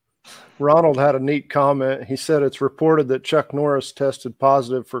 Ronald had a neat comment. He said it's reported that Chuck Norris tested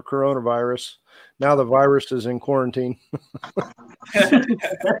positive for coronavirus. Now the virus is in quarantine.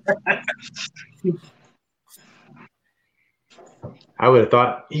 I would have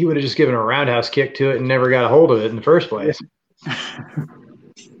thought he would have just given a roundhouse kick to it and never got a hold of it in the first place.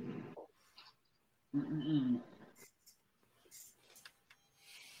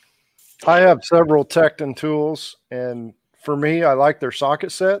 I have several Tekton tools, and for me, I like their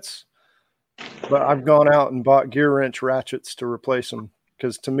socket sets, but I've gone out and bought gear wrench ratchets to replace them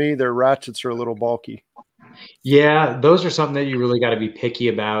because to me, their ratchets are a little bulky. Yeah, those are something that you really got to be picky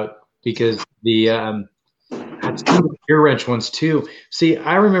about because the gear wrench ones too. See,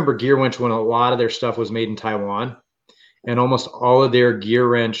 I remember gear wrench when a lot of their stuff was made in Taiwan, and almost all of their gear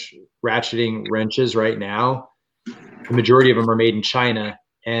wrench ratcheting wrenches right now, the majority of them are made in China.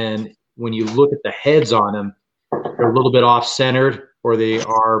 And when you look at the heads on them, they're a little bit off-centered or they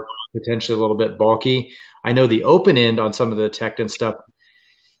are potentially a little bit bulky. I know the open end on some of the Tekton stuff,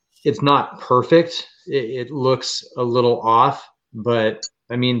 it's not perfect. It looks a little off, but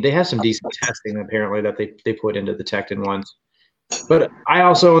I mean, they have some decent testing apparently that they put into the Tekton ones. But I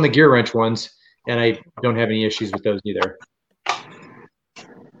also own the gear wrench ones, and I don't have any issues with those either.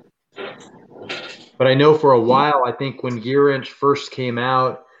 But I know for a while, I think when gear wrench first came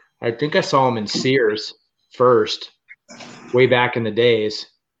out, I think I saw them in Sears first, way back in the days.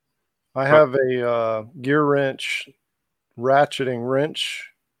 I have a gear wrench ratcheting wrench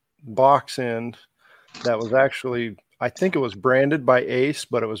box end that was actually, I think it was branded by Ace,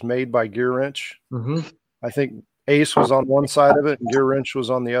 but it was made by Gear Wrench. Mm-hmm. I think Ace was on one side of it and Gear Wrench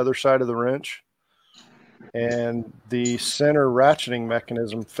was on the other side of the wrench. And the center ratcheting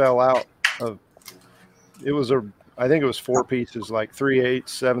mechanism fell out of, it was I think it was 4 pieces, like 3/8,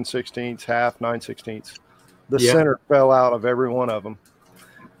 7/16, half, 9/16. The center fell out of every one of them.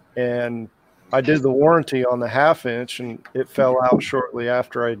 And I did the warranty on the 1/2 inch and it fell out shortly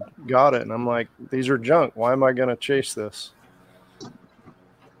after I got it. And I'm like, these are junk. Why am I going to chase this?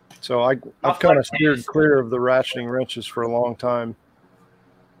 So I've kind of steered clear of the ratcheting wrenches for a long time.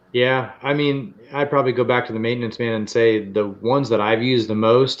 Yeah. I mean, I'd probably go back to the maintenance man and say the ones that I've used the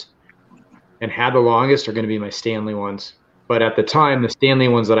most and had the longest are going to be my Stanley ones. But at the time, the Stanley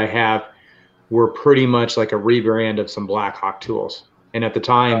ones that I have were pretty much like a rebrand of some Blackhawk tools. And at the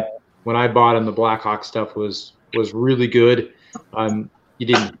time, when I bought them, the Blackhawk stuff was really good. You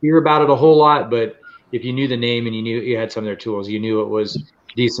didn't hear about it a whole lot, but if you knew the name and you knew you had some of their tools, you knew it was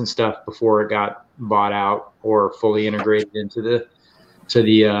decent stuff before it got bought out or fully integrated into the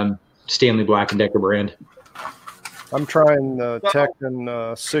Stanley Black & Decker brand. I'm trying the Tekton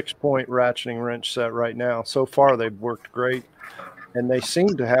 6-point ratcheting wrench set right now. So far, they've worked great, and they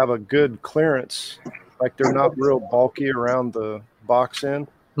seem to have a good clearance. Like they're not real bulky around the box end.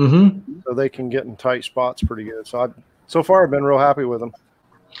 Mm-hmm. So they can get in tight spots pretty good. So far I've been real happy with them.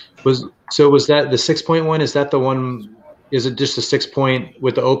 Was that the 6-point one? Is that the one? Is it just a 6-point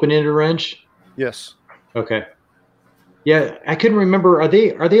with the open-ended wrench? Yes. Okay. Yeah, I couldn't remember. Are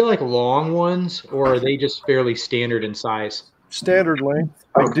they like long ones or are they just fairly standard in size? Standard length.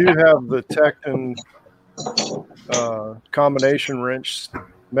 I do have the Tekton combination wrench,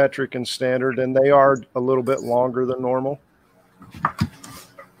 metric and standard, and they are a little bit longer than normal.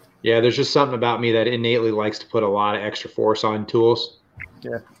 Yeah, there's just something about me that innately likes to put a lot of extra force on tools.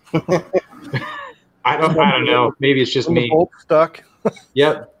 Yeah. I don't know. Maybe it's just me. Bolt stuck.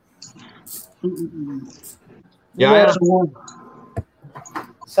 Yep. Yeah.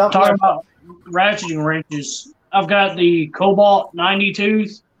 Talking about ratcheting wrenches, I've got the Cobalt 90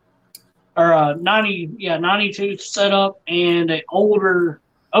 tooth or 90 tooth setup and an older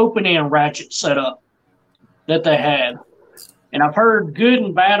open end ratchet setup that they had. And I've heard good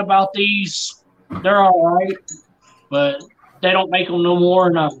and bad about these. They're all right, but they don't make them no more.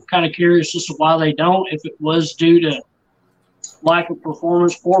 And I'm kind of curious as to why they don't, if it was due to lack of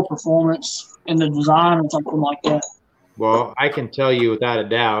performance, poor performance in the design or something like that. Well, I can tell you without a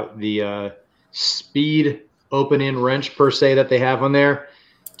doubt, the speed open-end wrench per se that they have on there,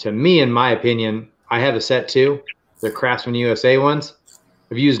 to me, in my opinion, I have a set too. They're Craftsman USA ones.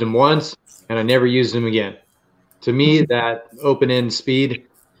 I've used them once, and I never used them again. To me, that open-end speed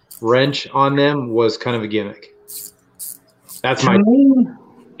wrench on them was kind of a gimmick. That's my. To me,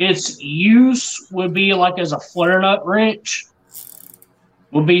 its use would be like as a flare nut wrench.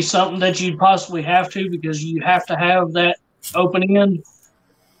 Would be something that you'd possibly have to because you have to have that open end.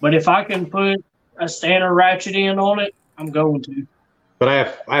 But if I can put a standard ratchet end on it, I'm going to. But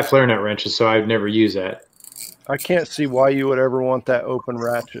I have flare nut wrenches, so I've never used that. I can't see why you would ever want that open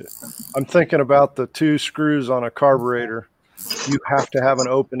ratchet. I'm thinking about the 2 screws on a carburetor. You have to have an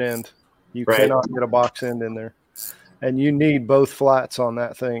open end. You cannot get a box end in there. And you need both flats on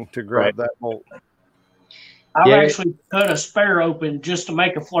that thing to grab that bolt. I've actually cut a spare open just to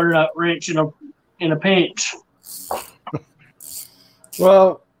make a flare nut wrench in a pinch.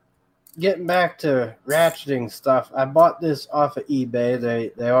 Well, getting back to ratcheting stuff, I bought this off of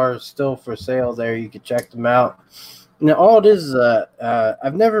eBay. They are still for sale there. You can check them out. Now, all it is,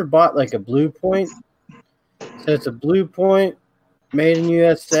 I've never bought like a Blue Point. So it's a Blue Point, made in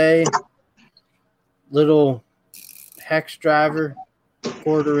USA, little hex driver,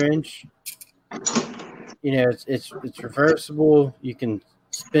 1/4 inch. You know, it's reversible. You can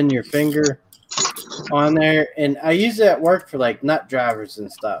spin your finger on there, and I use it at work for like nut drivers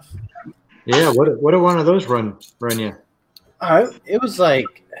and stuff. Yeah, what do one of those run you? It was like,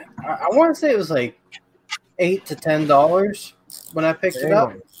 I want to say it was like $8 to $10 when I picked it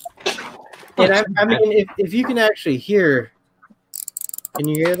up. And I mean, if you can actually hear, can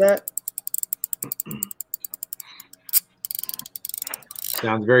you hear that?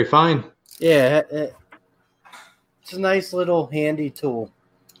 Sounds very fine. Yeah, it's a nice little handy tool.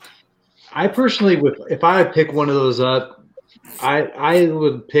 I personally, if I would pick one of those up, I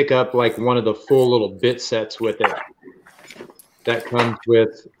would pick up like one of the full little bit sets with it. That comes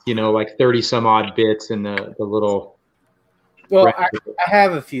with, you know, like 30 some odd bits and the little. Well, I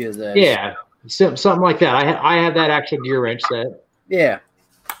have a few of those. Yeah, something like that. I have that actual gear wrench set. Yeah.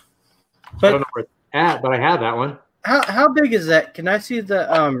 But I don't know where it's at, but I have that one. How big is that? Can I see the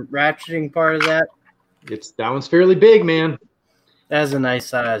ratcheting part of that? That one's fairly big, man. That's a nice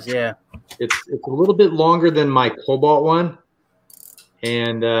size, yeah. It's a little bit longer than my Cobalt one,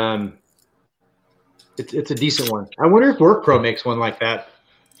 and it's a decent one. I wonder if WorkPro makes one like that.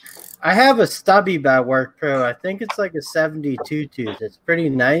 I have a stubby by WorkPro. I think it's like a 72 tooth. It's pretty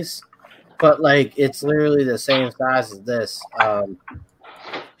nice, but like it's literally the same size as this.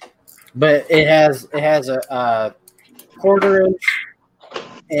 But it has a 1/4 inch,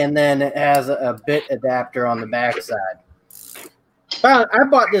 and then it has a bit adapter on the back side. I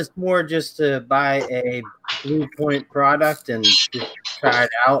bought this more just to buy a Blue Point product and just try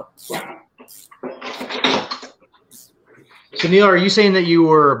it out. So Neil, are you saying that you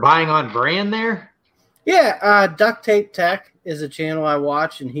were buying on brand there? Yeah, Duct Tape Tech is a channel I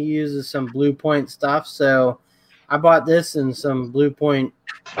watch, and he uses some Blue Point stuff. So I bought this and some Blue Point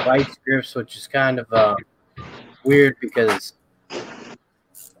vice grips, which is kind of weird because,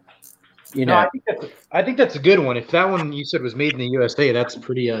 you know. No, I think that's a good one. If that one you said was made in the USA, that's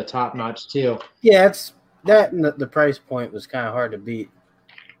pretty top notch too. Yeah, it's that, and the price point was kind of hard to beat.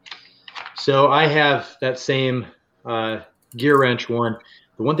 So I have that same gear wrench one.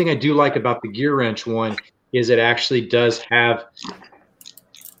 The one thing I do like about the gear wrench one is it actually does have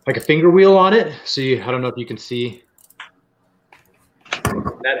like a finger wheel on it. So I don't know if you can see.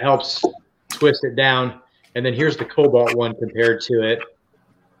 That helps twist it down. And then here's the Cobalt one compared to it.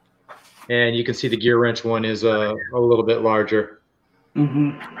 And you can see the gear wrench one is a little bit larger.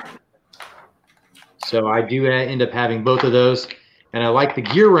 Mm-hmm. So I do end up having both of those. And I like the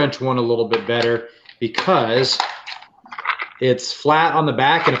gear wrench one a little bit better because it's flat on the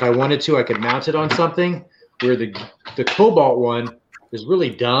back. And if I wanted to, I could mount it on something, where the Cobalt one is really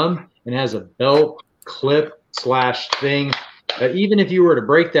dumb and has a belt clip / thing. Even if you were to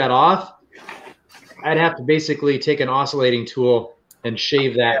break that off, I'd have to basically take an oscillating tool and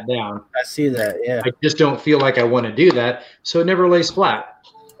shave that down. I see that, yeah. I just don't feel like I want to do that, so it never lays flat.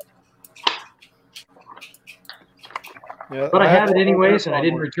 Yeah, But I have it anyways, and I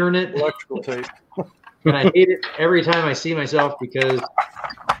didn't return it. Electrical tape. And I hate it every time I see myself because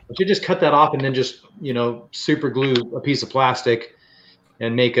I should just cut that off and then just, you know, super glue a piece of plastic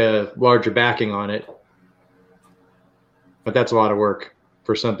and make a larger backing on it. But that's a lot of work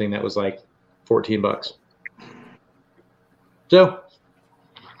for something that was like $14. So,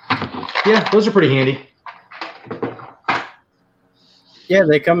 yeah, those are pretty handy. Yeah,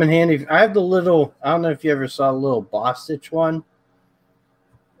 they come in handy. I have the little, I don't know if you ever saw a little Boss Stitch one.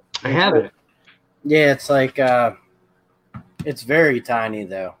 I have it. Yeah, it's like, it's very tiny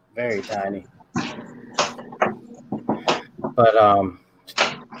though. Very tiny. But,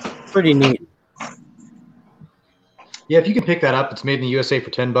 pretty neat. Yeah, if you can pick that up, it's made in the USA for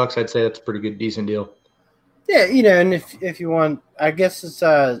 $10. I'd say that's a pretty good, decent deal. Yeah, you know, and if you want, I guess it's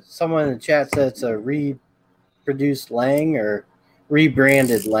someone in the chat said it's a reproduced Lang or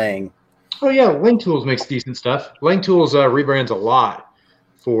rebranded Lang. Oh yeah, Lang Tools makes decent stuff. Lang Tools rebrands a lot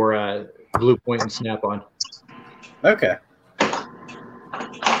for Blue Point and Snap-on. Okay.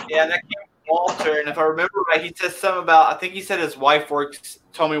 Yeah, that came from Walter, and if I remember right, he said something about, I think he said his wife works,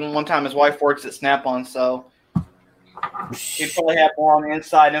 told me one time his wife works at Snap-on, so he'd probably have more on the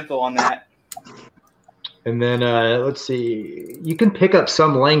inside info on that. And then let's see, you can pick up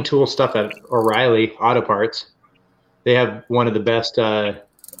some Lang Tool stuff at O'Reilly Auto Parts. They have one of the best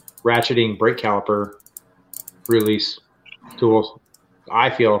ratcheting brake caliper release tools,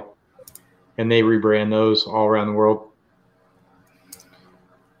 I feel. and they rebrand those all around the world.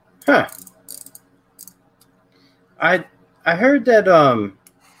 Huh. I heard that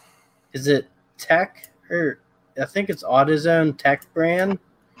is it Tech, or I think it's AutoZone Tech brand?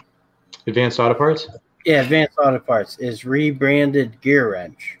 Advanced Auto Parts? Yeah, Advanced Auto Parts is rebranded Gear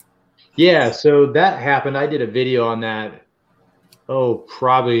Wrench. Yeah, so that happened. I did a video on that,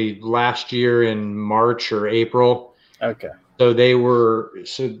 probably last year in March or April. Okay. So they were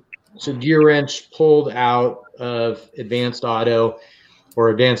so Gear Wrench pulled out of Advanced Auto, or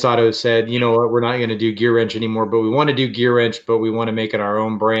Advanced Auto said, you know what, we're not going to do Gear Wrench anymore, but we want to do Gear Wrench, but we want to make it our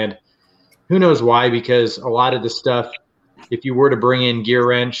own brand. Who knows why? Because a lot of the stuff, if you were to bring in Gear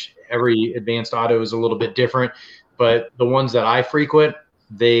Wrench, every Advanced Auto is a little bit different, but the ones that I frequent,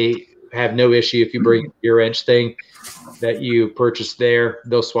 they have no issue if you bring a Gear Wrench thing that you purchase there,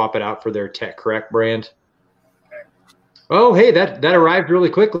 they'll swap it out for their Tech Correct brand. Oh, hey, that arrived really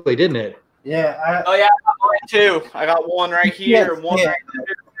quickly, didn't it? Yeah. I got mine too. I got one right here, Yes, one yeah. right there,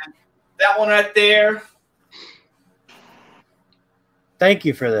 that one right there. Thank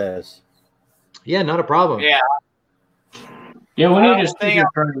you for this. Yeah, not a problem. Yeah. Yeah, we need a Thing sticker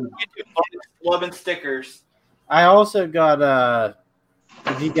trade. Loving stickers. I also got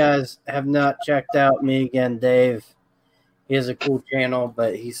if you guys have not checked out Me Again Dave, he has a cool channel,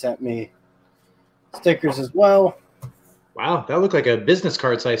 but he sent me stickers as well. Wow, that looked like a business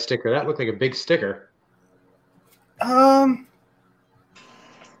card size sticker. That looked like a big sticker.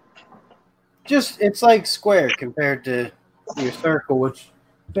 Just it's like square compared to your circle, which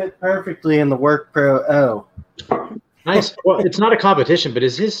fit perfectly in the Work Pro O. Nice. Well, it's not a competition, but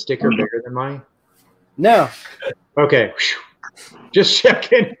is his sticker bigger than mine? No. Okay. Just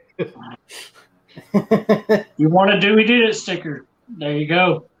checking. You want a Dewey Did It sticker? There you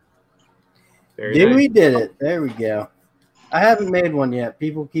go. Very Dewey nice. did it. There we go. I haven't made one yet.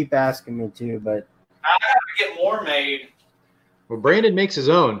 People keep asking me to, but I have to get more made. Well, Brandon makes his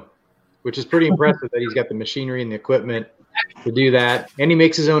own, which is pretty impressive that he's got the machinery and the equipment to do that. And he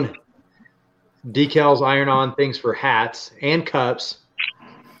makes his own decals, iron-on things for hats and cups.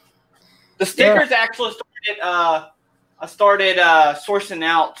 The stickers actually started. I started sourcing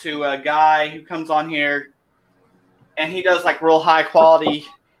out to a guy who comes on here, and he does like real high quality.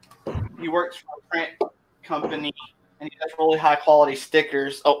 He works for a print company, and he does really high quality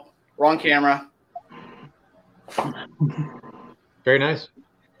stickers. Oh, wrong camera. Very nice.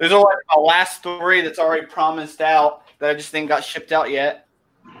 There's only a last story that's already promised out that I just think got shipped out yet.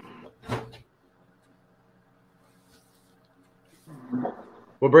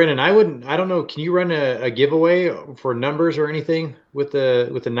 Well, Brandon, I don't know. Can you run a giveaway for numbers or anything with the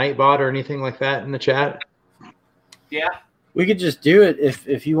Nightbot or anything like that in the chat? Yeah. we could just do it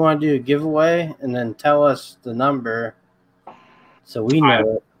if you want to do a giveaway and then tell us the number so we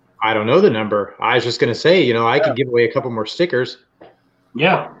know it. I don't know the number. I was just going to say, I could give away a couple more stickers.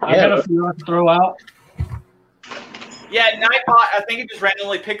 Yeah, I got a few I can throw out. Yeah, Nightbot, I think it just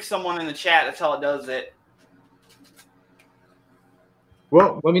randomly picks someone in the chat. That's how it does it.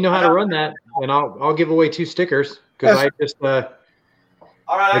 Well, let me know how to run that, and I'll give away 2 stickers because I just All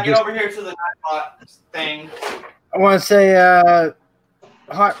right, I'll get over here to the Nightbot thing. I want to say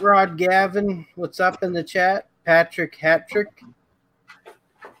Hot Rod Gavin, what's up in the chat? Patrick Hattrick,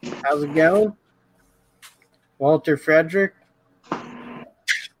 how's it going? Walter Frederick.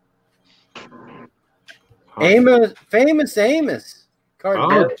 Famous Amos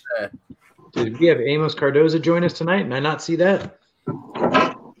Cardoza. Did we have Amos Cardoza join us tonight? And I not see that?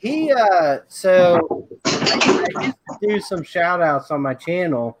 He so I used to do some shout outs on my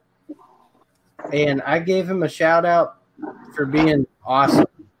channel, and I gave him a shout out for being awesome.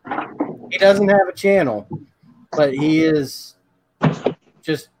 He doesn't have a channel, but he is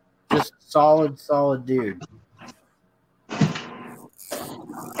just solid dude.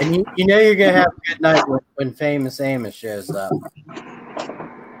 And you know you're gonna have a good night when Famous Amos shows up.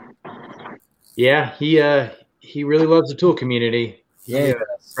 Yeah, he really loves the tool community. Yeah, He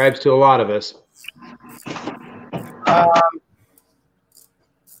subscribes to a lot of us.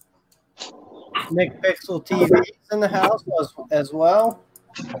 Nick Pixel TV is in the house as well.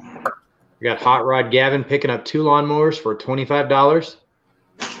 We got Hot Rod Gavin picking up 2 lawnmowers for $25.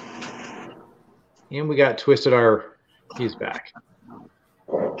 And we got Twisted R. He's back.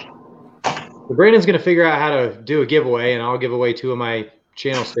 So Brandon's going to figure out how to do a giveaway, and I'll give away 2 of my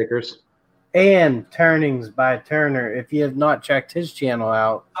channel stickers. And Turnings by Turner. If you have not checked his channel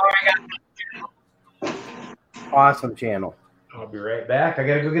out, awesome channel. I'll be right back. I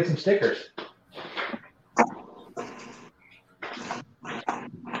got to go get some stickers.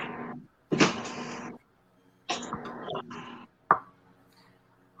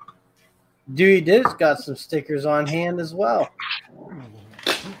 Dewey Diz got some stickers on hand as well.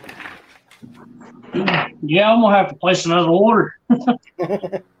 Yeah, I'm gonna have to place another order.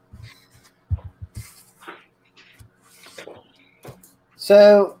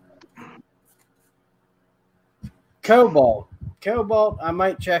 So, Cobalt, I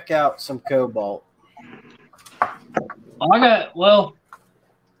might check out some Cobalt.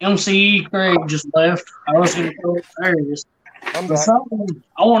 MCE Craig just left. I was going to go upstairs. I'm back. Something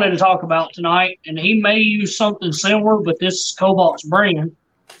I wanted to talk about tonight, and he may use something similar, but this is Cobalt's brand.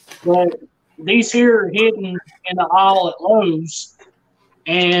 But these here are hidden in the aisle at Lowe's,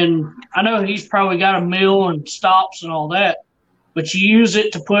 and I know he's probably got a mill and stops and all that, but you use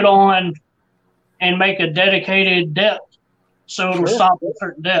it to put on and make a dedicated depth, so it'll stop at a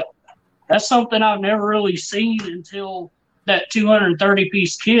certain depth. That's something I've never really seen until that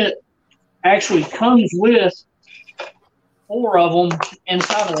 230-piece kit actually comes with 4 of them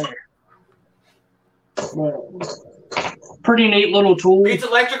inside of there. Pretty neat little tool. It's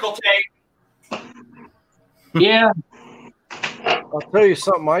electrical tape. Yeah. I'll tell you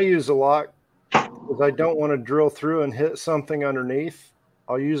something I use a lot because I don't want to drill through and hit something underneath.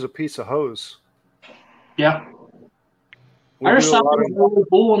 I'll use a piece of hose. Yeah. We There's do a lot something really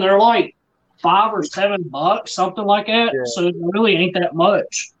cool, and they're like $5 or $7, something like that. Yeah. So it really ain't that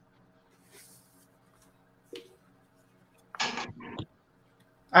much.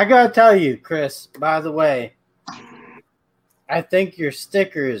 I gotta tell you, Chris, by the way, I think your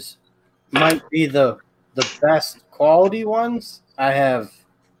stickers might be the best quality ones I have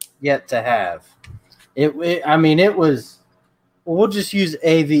yet to have. It was, we'll just use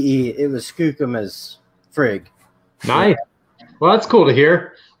AVE. It was Skookuma's frig. Nice. Well, that's cool to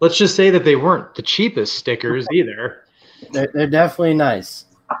hear. Let's just say that they weren't the cheapest stickers either. They're definitely nice.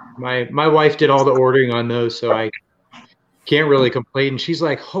 My wife did all the ordering on those, so I can't really complain. She's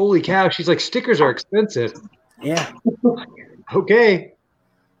like, holy cow. She's like, stickers are expensive. Yeah. Okay.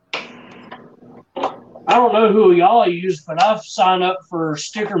 I don't know who y'all use, but I've signed up for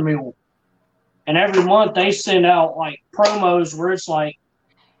Sticker Mill. And every month they send out like promos where it's like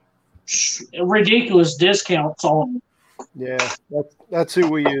ridiculous discounts on them. Yeah, that's who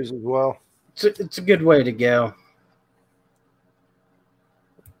we use as well. It's a good way to go.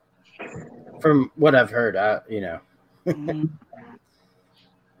 From what I've heard, And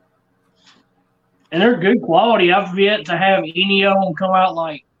they're good quality. I've yet to have any of them come out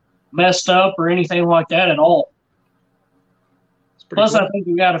like messed up or anything like that at all. Plus, cool. I think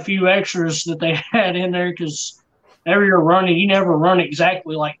we got a few extras that they had in there because whenever you're running, you never run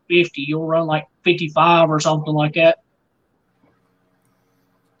exactly like 50. You'll run like 55 or something like that.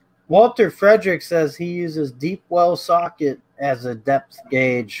 Walter Frederick says he uses deep well socket as a depth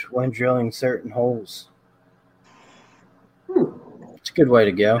gauge when drilling certain holes. It's a good way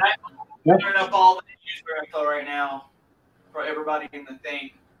to go. I'm turning up all the user info right now for everybody in the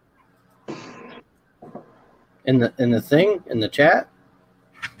thing. In the thing, in the chat.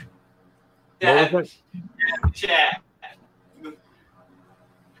 Yeah, chat.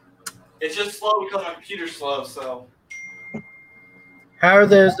 It's just slow because my computer's slow, so. How are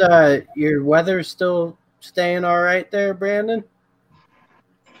those? Your weather still staying all right there, Brandon?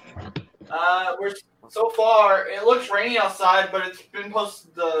 We're so far. It looks rainy outside, but it's been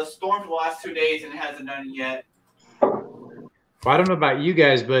posted the storm for the last 2 days, and it hasn't done it yet. Well, I don't know about you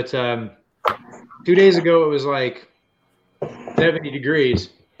guys, but 2 days ago it was like 70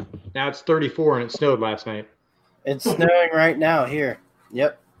 degrees. Now it's 34, and it snowed last night. It's snowing right now here.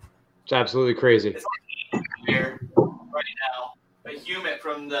 Yep. It's absolutely crazy. It's like here right now, but humid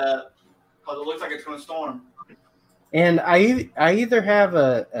from because it looks like it's going to storm. And I either have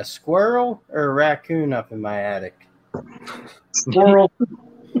a squirrel or a raccoon up in my attic. Squirrel.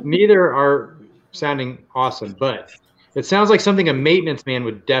 Neither are sounding awesome, but it sounds like something a maintenance man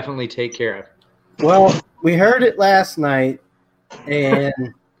would definitely take care of. Well, we heard it last night,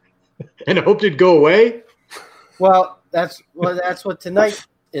 and And hoped it'd go away. well, that's what tonight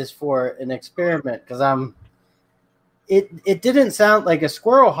is for, an experiment, because it didn't sound like a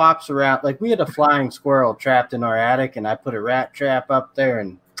squirrel hops around. Like, we had a flying squirrel trapped in our attic, and I put a rat trap up there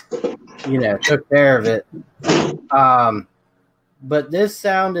and took care of it. But this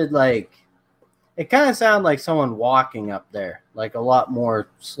sounded like, it kind of sounded like someone walking up there, like a lot more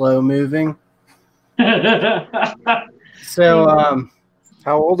slow moving. So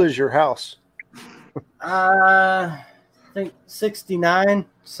How old is your house? I think 69.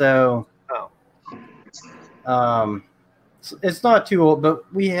 So it's not too old,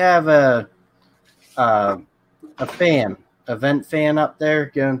 but we have a vent fan up there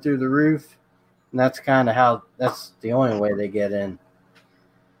going through the roof, and that's kind of that's the only way they get in.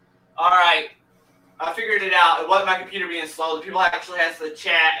 All right. I figured it out. It wasn't my computer being slow. The people actually has the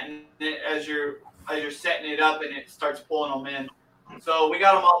chat, and as you're setting it up, and it starts pulling them in. So we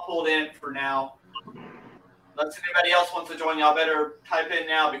got them all pulled in for now. Unless anybody else wants to join, y'all better type in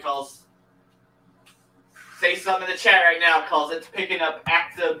now, because say something in the chat right now, because it's picking up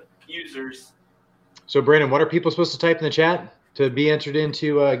active users. So Brandon, what are people supposed to type in the chat to be entered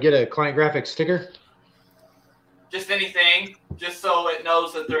into get a Client Graphics sticker? Just anything, just so it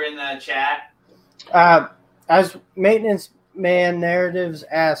knows that they're in the chat. As Maintenance Man Narratives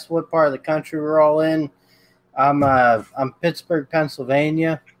asked what part of the country we're all in, I'm Pittsburgh,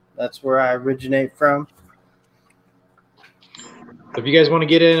 Pennsylvania. That's where I originate from. If you guys want to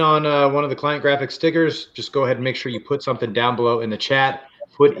get in on one of the Client Graphics stickers, just go ahead and make sure you put something down below in the chat.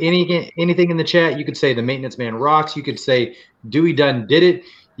 Put anything in the chat. You could say the Maintenance Man rocks. You could say Dewey Dunn did it.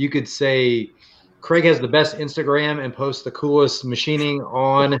 You could say Craig has the best Instagram and posts the coolest machining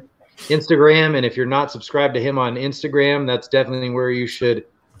on Instagram. And if you're not subscribed to him on Instagram, that's definitely where you should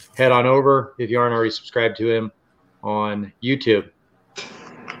head on over if you aren't already subscribed to him on YouTube.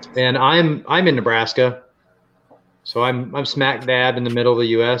 And I'm in Nebraska, so I'm smack dab in the middle of the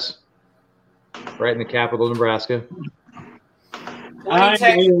U.S., right in the capital of Nebraska. I'm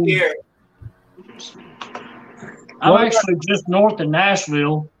actually just north of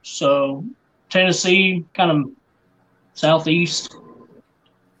Nashville, so Tennessee, kind of southeast.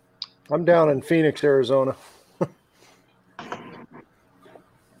 I'm down in Phoenix, Arizona.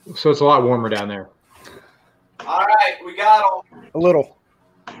 So it's a lot warmer down there. All right, we got them. A little.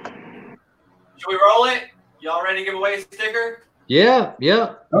 Should we roll it? Y'all ready to give away a sticker? Yeah,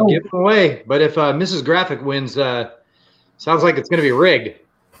 Oh. give them away. But if Mrs. Graphic wins, sounds like it's going to be rigged.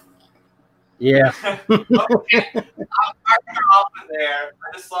 Yeah. Okay. I'm marking her off of there. I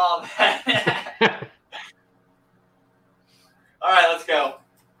just saw that. All right, let's go.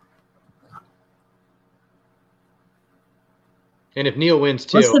 And if Neil wins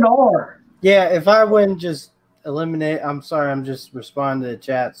too. What's the door? Yeah, if I win, just eliminate. I'm sorry, I'm just responding to the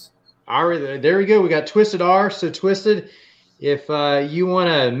chats. All right, there we go. We got Twisted R. So Twisted, if you want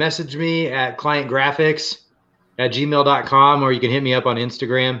to message me at clientgraphics@gmail.com, or you can hit me up on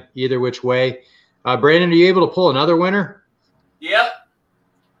Instagram, either which way. Brandon, are you able to pull another winner? Yep.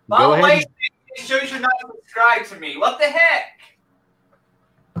 By Go the ahead. way, it shows you're not subscribed to me. What the heck?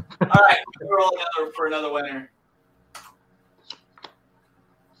 All right, we'll roll for another winner.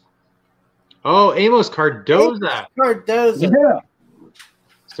 Oh, Amos Cardoza. Cardoza. Yeah.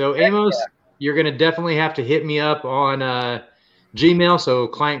 So Amos, you're going to definitely have to hit me up on Gmail. So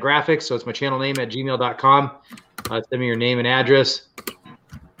Client Graphics. So it's my channel name at gmail.com. Send me your name and address.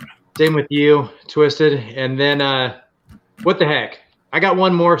 Same with you, Twisted. And then what the heck? I got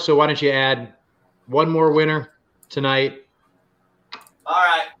one more. So why don't you add one more winner tonight? All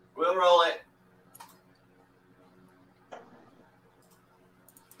right, we'll roll it.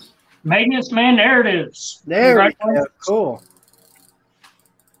 Maintenance Man Narratives. There we go. Congratulations. Cool.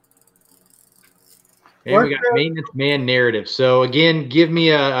 And we got Maintenance Man Narrative. So again, give me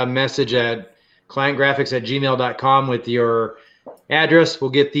a message at clientgraphics@gmail.com with your address.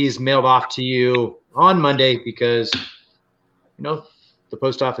 We'll get these mailed off to you on Monday because, the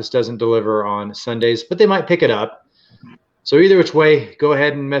post office doesn't deliver on Sundays, but they might pick it up. So either which way, go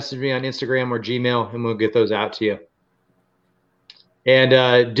ahead and message me on Instagram or Gmail, and we'll get those out to you.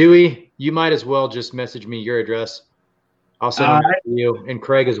 And Dewey, you might as well just message me your address. I'll send them to you. And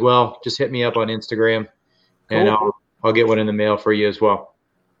Craig as well. Just hit me up on Instagram, and I'll get one in the mail for you as well.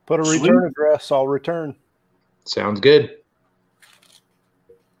 Put a return address. I'll return. Sounds good.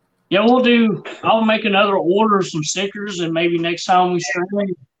 Yeah, I'll make another order of some stickers, and maybe next time we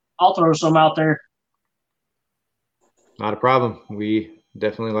stream, I'll throw some out there. Not a problem. We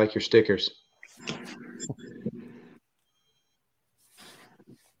definitely like your stickers.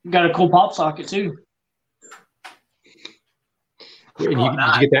 Got a cool pop socket too. Did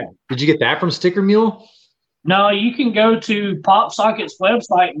you get that from Sticker Mule? No, you can go to Pop Socket's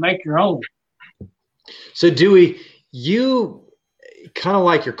website and make your own. So Dewey, you kind of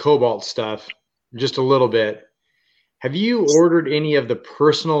like your Cobalt stuff just a little bit. Have you ordered any of the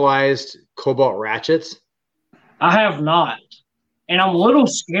personalized Cobalt ratchets? I have not. And I'm a little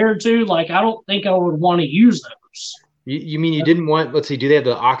scared too. Like, I don't think I would want to use those. You mean you didn't want, let's see, do they have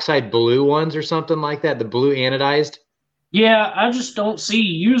the oxide blue ones or something like that? The blue anodized? Yeah, I just don't see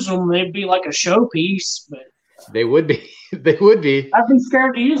you use them. They'd be like a showpiece, but They would be. They would be. I'd be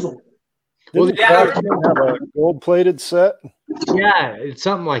scared to use them. Well, Didn't Craftsman have a gold-plated set? yeah, it's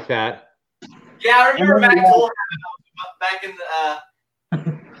something like that. Yeah, I remember Matt Cole back in the long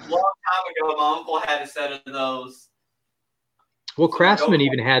time ago. My uncle had a set of those. Well, Craftsman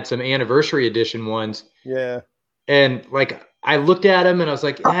even had some anniversary edition ones. Yeah. And like I looked at them and I was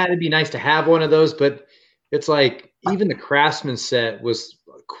like, it'd be nice to have one of those, but it's like even the Craftsman set was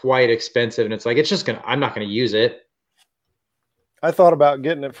quite expensive, and it's like I'm not gonna use it. I thought about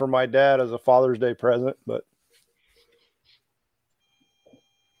getting it for my dad as a Father's Day present, but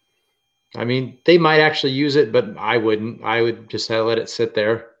I mean, they might actually use it, but I wouldn't. I would just let it sit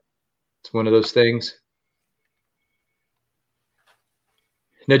there. It's one of those things.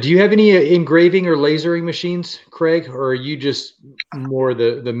 Now, do you have any engraving or lasering machines, Craig, or are you just more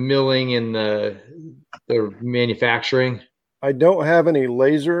the milling and the manufacturing? I don't have any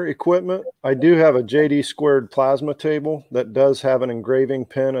laser equipment. I do have a JD squared plasma table that does have an engraving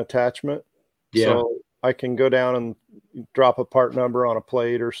pin attachment. Yeah. So I can go down and drop a part number on a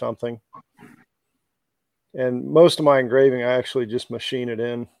plate or something. And most of my engraving, I actually just machine it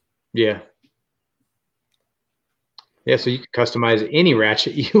in. Yeah. Yeah, so you can customize any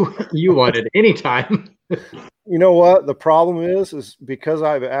ratchet you want at any time. You know what? The problem is because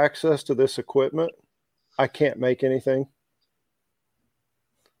I have access to this equipment, I can't make anything.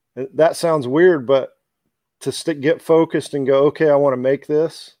 That sounds weird, but to get focused and go, okay, I want to make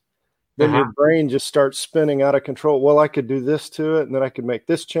this, then your brain just starts spinning out of control. Well, I could do this to it, and then I could make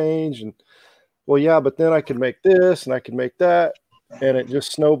this change, and well, yeah, but then I could make this, and I could make that, and it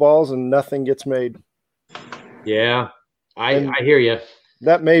just snowballs, and nothing gets made. Yeah, I hear you.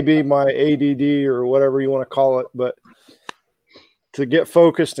 That may be my ADD or whatever you want to call it, but to get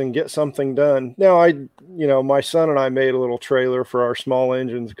focused and get something done. Now, my son and I made a little trailer for our small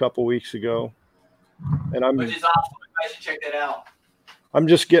engines a couple weeks ago, and which is awesome. I should check that out. I'm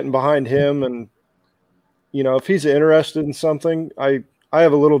just getting behind him, and if he's interested in something, I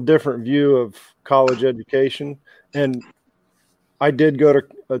have a little different view of college education, and I did go to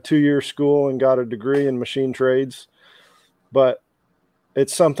a 2-year school and got a degree in machine trades, but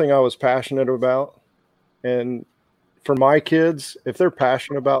it's something I was passionate about. And for my kids, if they're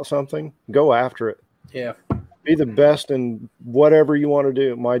passionate about something, go after it. Yeah. Be the best in whatever you want to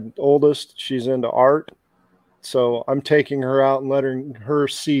do. My oldest, she's into art. So I'm taking her out and letting her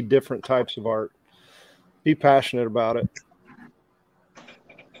see different types of art. Be passionate about it.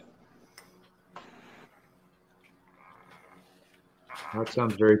 That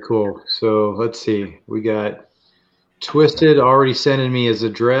sounds very cool. So let's see. We got Twisted already sending me his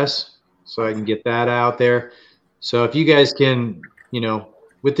address so I can get that out there. So if you guys can,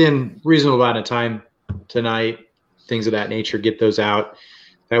 within reasonable amount of time tonight, things of that nature, get those out.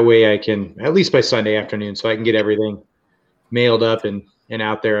 That way I can, at least by Sunday afternoon, so I can get everything mailed up and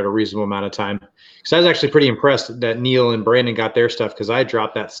out there at a reasonable amount of time. Because I was actually pretty impressed that Neil and Brandon got their stuff, because I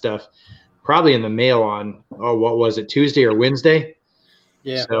dropped that stuff probably in the mail on, what was it, Tuesday or Wednesday?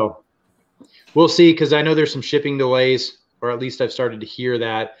 Yeah. So we'll see, because I know there's some shipping delays, or at least I've started to hear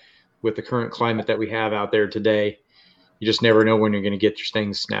that with the current climate that we have out there today. You just never know when you're going to get your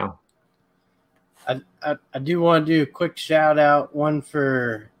things now. I do want to do a quick shout out, one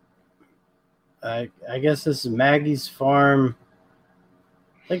for, I guess this is Maggie's Farm.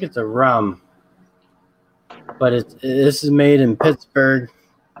 I think it's a rum, but this is made in Pittsburgh.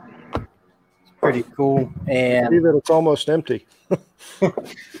 It's pretty cool. And see that it's almost empty.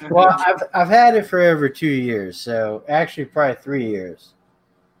 Well, I've had it for over 2 years, so actually probably 3 years.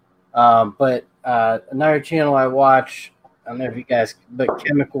 But another channel I watch, I don't know if you guys, but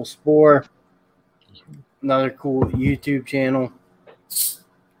Chemical Spore, another cool YouTube channel.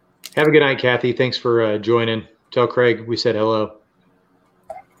 Have a good night, Kathy. Thanks for joining. Tell Craig we said hello.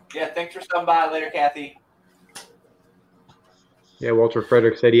 Yeah, thanks for stopping by. Later, Kathy. Yeah, Walter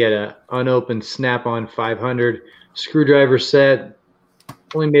Frederick said he had an unopened Snap-on 500 screwdriver set.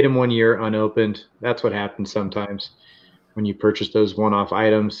 Only made him 1 year unopened. That's what happens sometimes when you purchase those one-off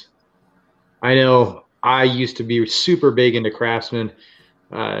items. I know I used to be super big into Craftsman.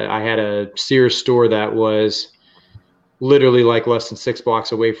 I had a Sears store that was literally like less than 6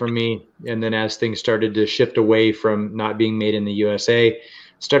 blocks away from me. And then as things started to shift away from not being made in the USA,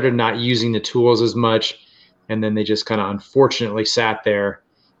 started not using the tools as much. And then they just kind of unfortunately sat there.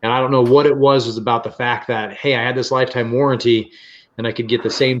 And I don't know what it was about the fact that, hey, I had this lifetime warranty and I could get the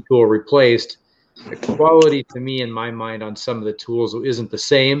same tool replaced. The quality to me in my mind on some of the tools isn't the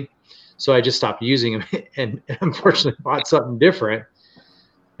same. So I just stopped using them and unfortunately bought something different.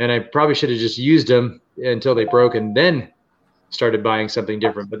 And I probably should have just used them until they broke and then started buying something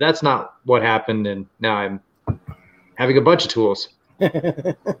different. But that's not what happened. And now I'm having a bunch of tools.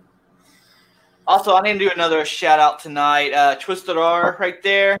 Also, I need to do another shout out tonight. Twisted R right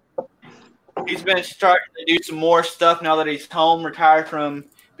there. He's been starting to do some more stuff now that he's home, retired from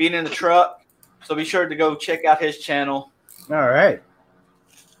being in the truck. So be sure to go check out his channel. All right.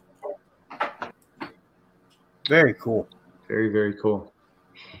 Very cool. Very, very cool.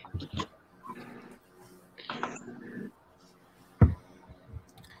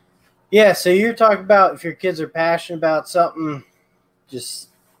 Yeah, so you're talking about if your kids are passionate about something,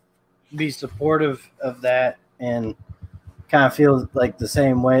 just be supportive of that and kind of feel like the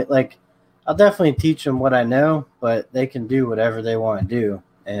same way. Like, I'll definitely teach them what I know, but they can do whatever they want to do,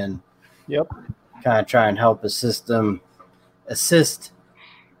 and kind of try and help assist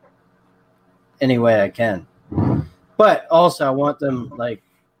any way I can. But also, I want them like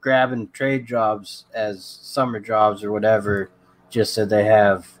grabbing trade jobs as summer jobs or whatever, just so they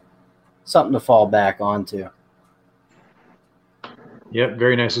have something to fall back onto. Yep,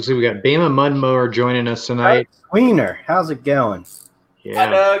 very nice. Looks like we got Bama Mudmower joining us tonight. Wiener, how's it going? Hi,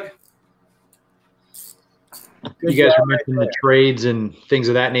 Doug. You guys were mentioning the trades and things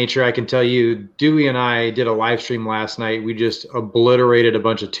of that nature. I can tell you, Dewey and I did a live stream last night. We just obliterated a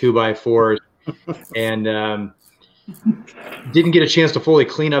bunch of 2x4s and didn't get a chance to fully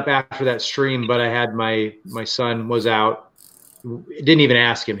clean up after that stream, but I had my son was out. Didn't even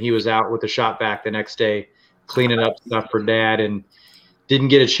ask him. He was out with a shop vac the next day, cleaning up stuff for Dad, and didn't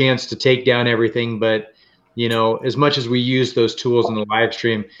get a chance to take down everything. But, you know, as much as we use those tools in the live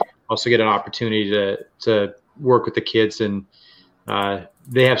stream, also get an opportunity to work with the kids. And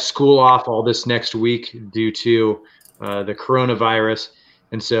they have school off all this next week due to the coronavirus.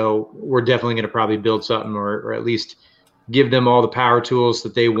 And so we're definitely going to probably build something or at least give them all the power tools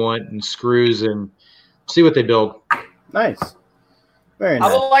that they want and screws and see what they build. Nice. Very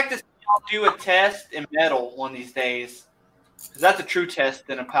nice. I would like to see y'all do a test in metal one of these days, because that's a true test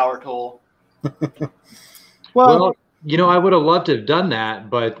in a power tool. Well, you know, I would have loved to have done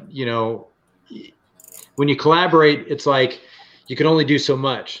that, but, you know, when you collaborate, it's like you can only do so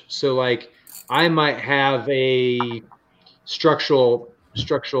much. So, like, I might have a structural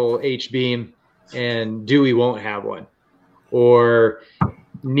H-beam and Dewey won't have one. Or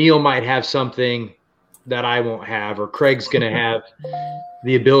Neil might have something that I won't have, or Craig's going to have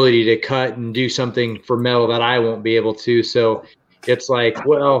the ability to cut and do something for metal that I won't be able to. So it's like,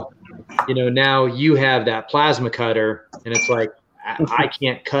 well, you know, now you have that plasma cutter, and it's like, I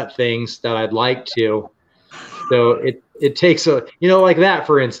can't cut things that I'd like to. So it takes a, you know, like that,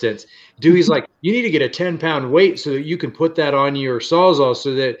 for instance, Dewey's like, you need to get a 10-pound weight so that you can put that on your Sawzall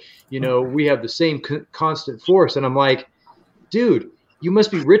so that, you know, we have the same constant force. And I'm like, dude, you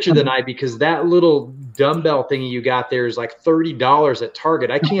must be richer than I, because that little dumbbell thingy you got there is like $30 at Target.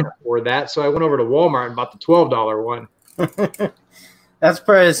 I can't afford that. So I went over to Walmart and bought the $12 one. That's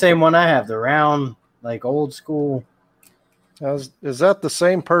probably the same one I have, the round, like old school. Is that the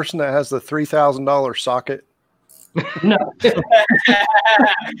same person that has the $3,000 socket? No. That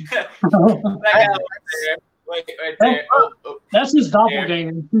guy right there. Oh. That's his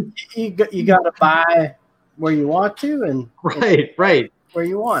doppelganger. You got to buy where you want to and Right. where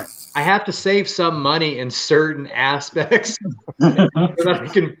you want. I have to save some money in certain aspects so that I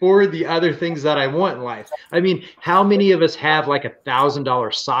can afford the other things that I want in life. I mean, how many of us have like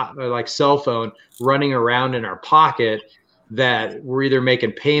 $1,000 like cell phone running around in our pocket that we're either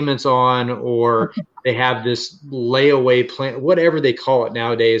making payments on, or they have this layaway plan, whatever they call it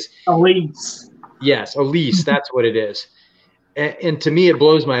nowadays. A lease. Yes, a lease. That's what it is. And to me, it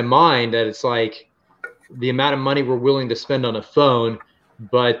blows my mind that it's like the amount of money we're willing to spend on a phone,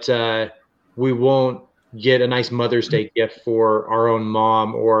 but we won't get a nice Mother's Day gift for our own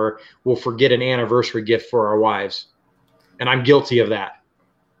mom, or we'll forget an anniversary gift for our wives. And I'm guilty of that.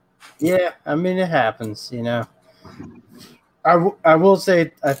 Yeah, I mean, it happens, you know. I will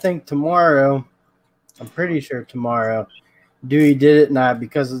say, I think tomorrow, I'm pretty sure tomorrow, Dewey did it not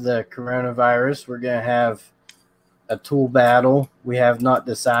because of the coronavirus. We're going to have a tool battle. We have not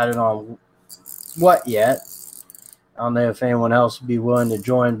decided on what yet. I don't know if anyone else would be willing to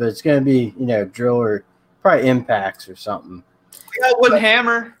join, but it's going to be, you know, drill or probably impacts or something. We got a wooden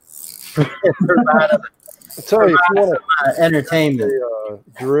hammer. I tell you, if you want entertainment a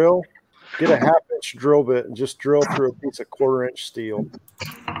drill, get a 1/2-inch drill bit and just drill through a piece of 1/4-inch steel.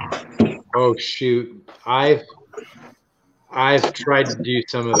 Oh shoot. I've tried to do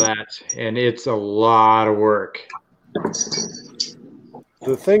some of that, and it's a lot of work.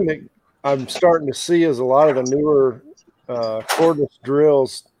 The thing that I'm starting to see is a lot of the newer cordless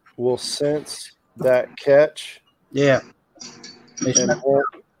drills will sense that catch. Yeah. And won't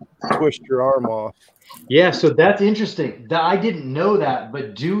twist your arm off. Yeah, so that's interesting. I didn't know that,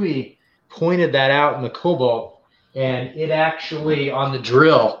 but Dewey pointed that out in the Cobalt, and it actually, on the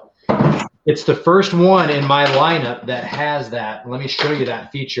drill, it's the first one in my lineup that has that. Let me show you that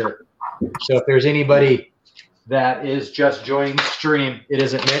feature. So if there's anybody that is just joining the stream, it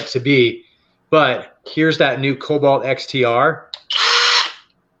isn't meant to be. But here's that new Cobalt XTR.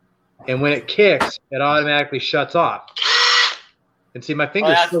 And when it kicks, it automatically shuts off. And see, my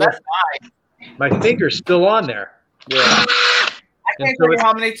finger's my finger's still on there. Yeah. I can't tell you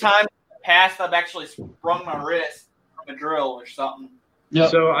how many times in the past I've actually sprung my wrist from a drill or something.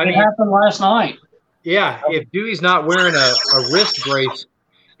 Yep. So I it mean, happened last night. yeah, if Dewey's not wearing a wrist brace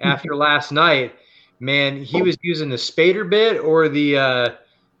after last night, man, he was using the spader bit or the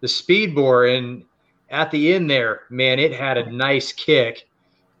speed bore, and at the end there, man, it had a nice kick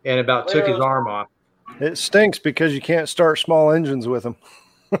and about took his arm off. It stinks because you can't start small engines with them.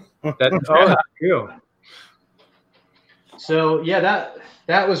 That's true. So yeah,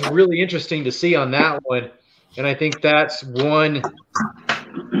 that was really interesting to see on that one, and I think that's one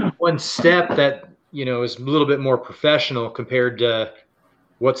step that is a little bit more professional compared to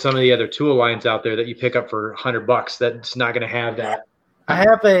what some of the other tool lines out there that you pick up for $100 that's not going to have that. I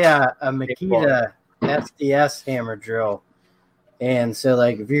have a Makita SDS hammer drill. And so,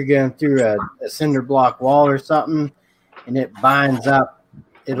 like, if you're going through a cinder block wall or something and it binds up,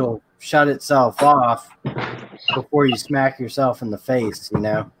 it'll shut itself off before you smack yourself in the face,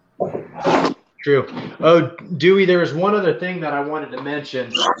 True. Oh, Dewey, there was one other thing that I wanted to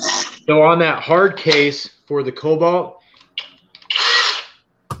mention. So on that hard case for the Cobalt,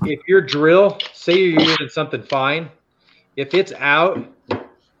 if your drill, say you're using something fine, if it's out,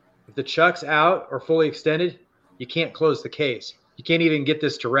 if the chuck's out or fully extended, you can't close the case. You can't even get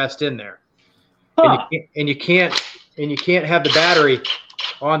this to rest in there. Huh. And you can't have the battery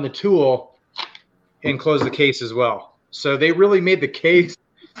on the tool and close the case as well. So they really made the case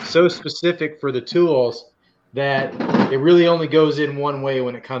so specific for the tools that it really only goes in one way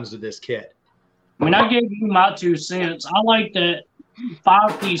when it comes to this kit. I mean, I gave you my 2 cents. I like that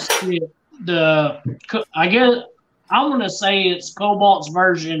 5-piece kit. I guess I'm going to say it's Cobalt's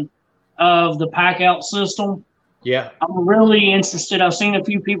version of the pack out system. Yeah. I'm really interested. I've seen a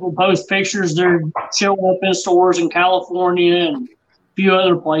few people post pictures. They're showing up in stores in California and a few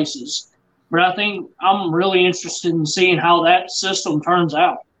other places. But I think I'm really interested in seeing how that system turns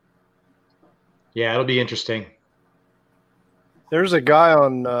out. Yeah, it'll be interesting. There's a guy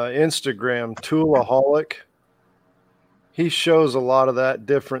on Instagram, Toolaholic. He shows a lot of that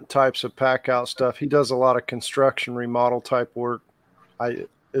different types of pack out stuff. He does a lot of construction remodel type work.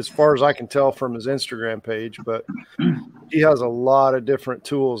 As far as I can tell from his Instagram page, but he has a lot of different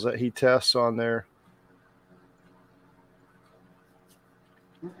tools that he tests on there.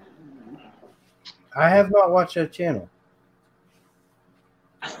 I have not watched that channel.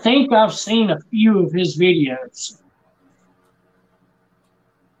 I think I've seen a few of his videos.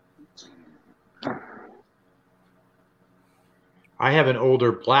 I have an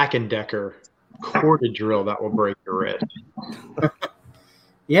older Black & Decker corded drill that will break your wrist.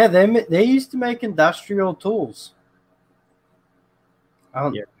 Yeah, they used to make industrial tools.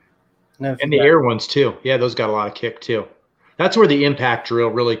 Yeah. And the air ones too. Yeah, those got a lot of kick too. That's where the impact drill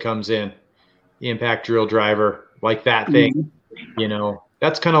really comes in. The impact drill driver, like that thing,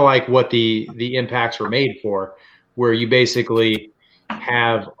 that's kind of like what the impacts were made for, where you basically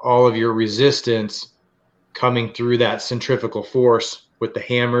have all of your resistance coming through that centrifugal force with the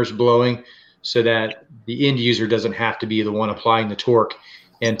hammers blowing, so that the end user doesn't have to be the one applying the torque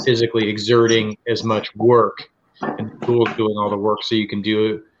and physically exerting as much work, and the tool's doing all the work, so you can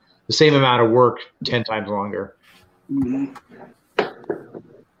do the same amount of work 10 times longer. Mm-hmm.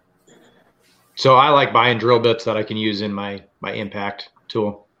 So I like buying drill bits that I can use in my impact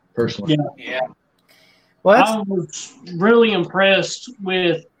tool personally. Yeah. Well, I was really impressed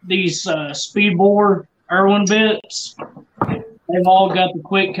with these Speedbore Irwin bits. They've all got the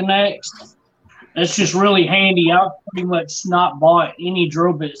quick connects. That's just really handy. I've pretty much not bought any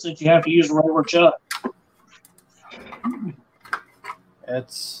drill bits that you have to use a rubber chuck.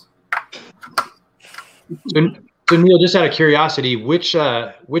 it's So Neil, just out of curiosity, which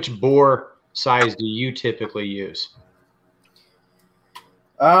bore size do you typically use?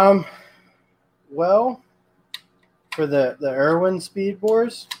 well, for the Irwin speed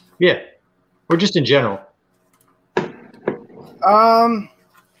bores. Yeah, or just in general. To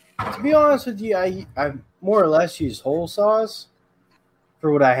be honest with you, I more or less use hole saws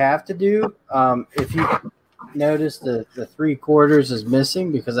for what I have to do. If you notice, the 3/4 is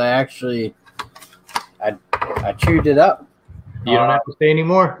missing because I chewed it up. You don't have to say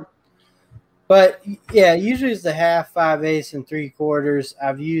anymore. But yeah, usually it's the 1/2, 5/8, and 3/4.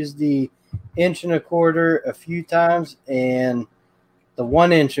 I've used the 1 1/4 a few times and the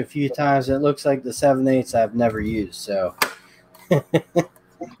 1 inch a few times. It looks like the 7/8 I've never used. So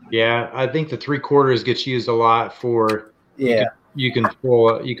Yeah, I think the 3/4 gets used a lot for. Yeah. You can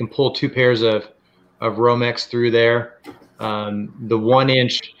pull 2 pairs of Romex through there. The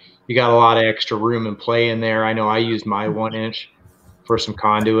 1-inch, you got a lot of extra room and play in there. I know I used my 1-inch for some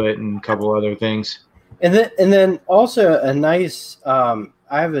conduit and a couple other things. And then also a nice I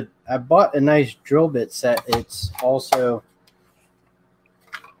bought a nice drill bit set. It's also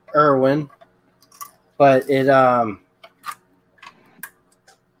Irwin, but it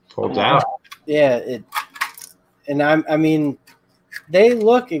folds out. Yeah, I mean they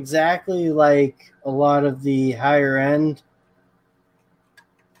look exactly like a lot of the higher end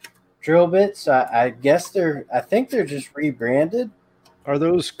drill bits. I guess I think they're just rebranded. Are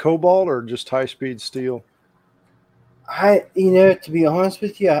those Cobalt or just high speed steel? To be honest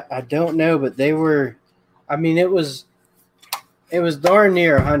with you, I don't know, but they were. I mean, it was darn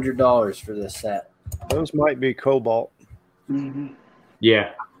near $100 for this set. Those might be Cobalt. Mm-hmm.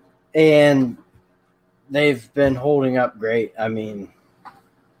 Yeah, and they've been holding up great. I mean,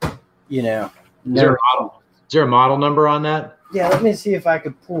 Is there a model number on that? Yeah, let me see if I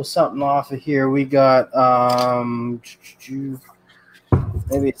could pull something off of here. We got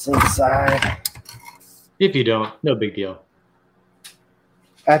maybe it's inside. If you don't, no big deal.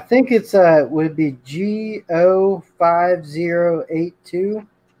 I think it's would be GO5082.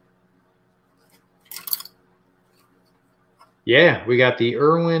 Yeah, we got the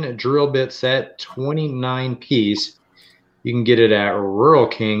Irwin drill bit set, 29 piece. You can get it at Rural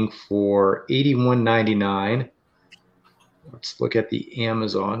King for $81.99. Let's look at the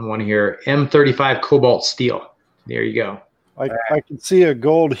Amazon one here. M35 Cobalt Steel. There you go. I can see a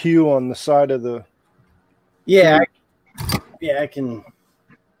gold hue on the side of the. Yeah, I can.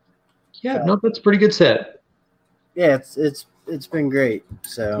 Yeah, no, that's a pretty good set. Yeah, it's been great.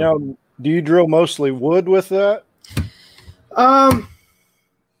 So Now, do you drill mostly wood with that?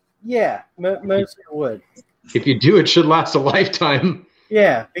 Yeah, mostly wood. If you do, it should last a lifetime.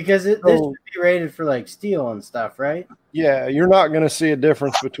 Yeah, because this should be rated for like steel and stuff, right? Yeah, you're not going to see a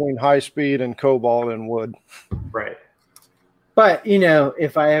difference between high speed and Cobalt and wood. Right. But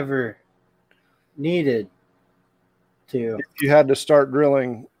if I ever needed to, If you had to start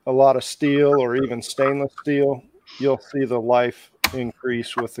drilling a lot of steel or even stainless steel, you'll see the life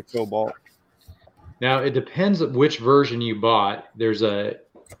increase with the Cobalt. Now, it depends on which version you bought. There's a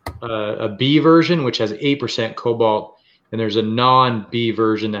B version, which has 8% cobalt, and there's a non-B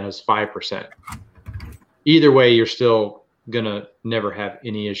version that has 5%. Either way, you're still going to never have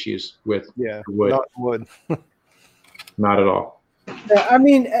any issues with wood. Not wood. Not at all. I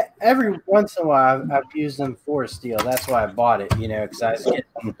mean, every once in a while, I've used them for steel. That's why I bought it, because I get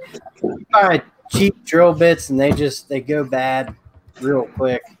buy cheap drill bits, and they go bad real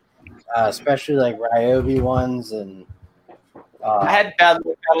quick, especially like Ryobi ones. And I had bad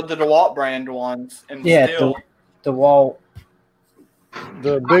luck out of the DeWalt brand ones. And yeah, DeWalt.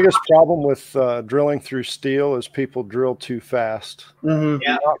 The biggest problem with drilling through steel is people drill too fast. Mm-hmm.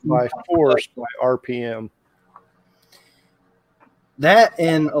 Yeah. Not by force, by RPM. That,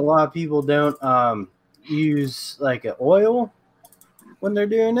 and a lot of people don't use like an oil when they're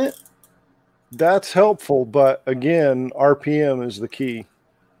doing it. That's helpful, but again, RPM is the key.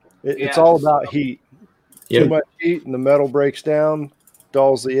 It's all about heat. Yep. Too much heat and the metal breaks down,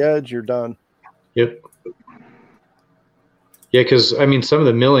 dulls the edge, you're done. Yep. Yeah, because I mean, some of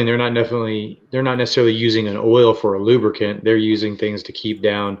the milling, they're not necessarily using an oil for a lubricant. They're using things to keep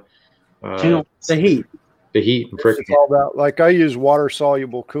down the heat. The heat and friction. It's all about, like, I use water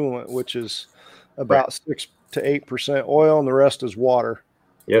soluble coolant, which is about 6 to 8% oil, and the rest is water.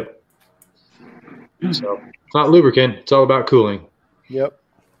 Yep. So it's not lubricant; it's all about cooling. Yep.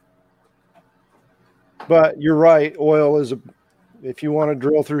 But you're right. Oil is if you want to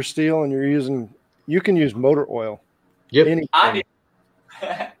drill through steel and you can use motor oil. Yep. Anything. I did.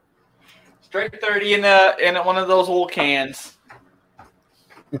 Straight 30 in one of those old cans.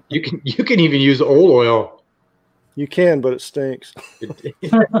 You can even use old oil. You can, but it stinks. And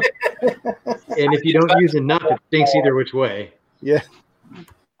if you don't use enough, it stinks either which way. Yeah.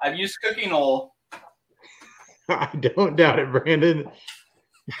 I've used cooking oil. I don't doubt it, Brandon.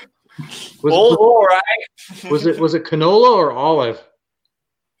 Old oil, right? Was it canola or olive?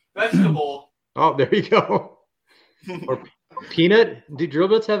 Vegetable. Oh, there you go. Or peanut? Do drill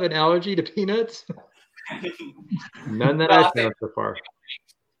bits have an allergy to peanuts? None that I've found so far.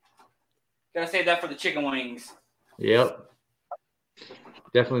 Gotta save that for the chicken wings. Yep.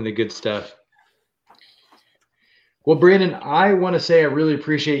 Definitely the good stuff. Well, Brandon, I want to say I really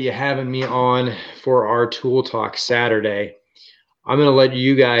appreciate you having me on for our Tool Talk Saturday. I'm going to let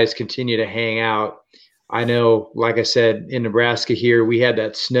you guys continue to hang out. I know, like I said, in Nebraska here, we had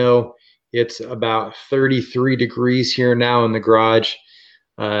that snow. It's about 33 degrees here now in the garage.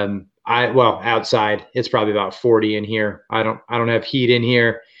 Outside, it's probably about 40 in here. I don't have heat in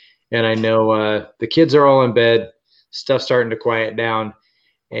here. And I know the kids are all in bed, stuff's starting to quiet down.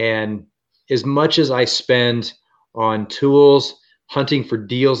 And as much as I spend on tools, hunting for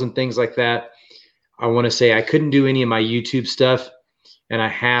deals and things like that, I want to say I couldn't do any of my YouTube stuff. And I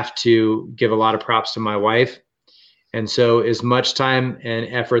have to give a lot of props to my wife. And so as much time and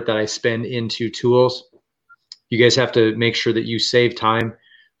effort that I spend into tools, you guys have to make sure that you save time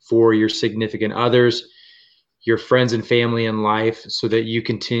for your significant others, your friends and family in life, so that you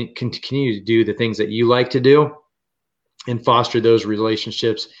continue to do the things that you like to do and foster those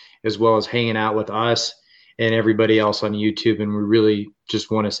relationships, as well as hanging out with us and everybody else on YouTube. And we really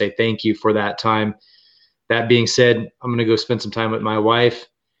just want to say thank you for that time. That being said, I'm going to go spend some time with my wife,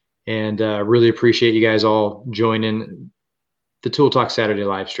 and really appreciate you guys all joining the Tool Talk Saturday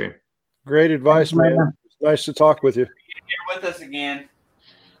live stream. Great advice, man. It's nice to talk with you. You're with us again.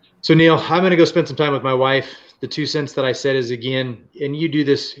 So Neil, I'm going to go spend some time with my wife. The 2 cents that I said is, again, and you do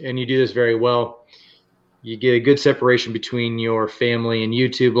this very well. You get a good separation between your family and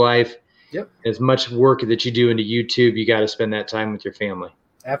YouTube life. Yep. As much work that you do into YouTube, you got to spend that time with your family.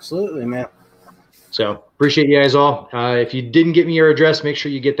 Absolutely, man. So appreciate you guys all. If you didn't get me your address, make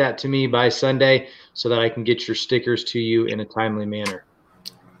sure you get that to me by Sunday so that I can get your stickers to you in a timely manner.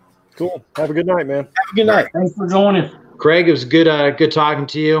 Cool. Have a good night, man. Have a good night. Thanks for joining. Craig, it was good talking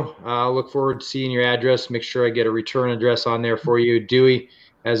to you. I'll look forward to seeing your address. Make sure I get a return address on there for you. Dewey,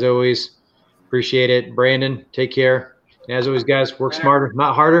 as always, appreciate it. Brandon, take care. And as always, guys, work smarter,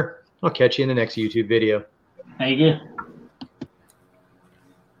 not harder. I'll catch you in the next YouTube video. Thank you.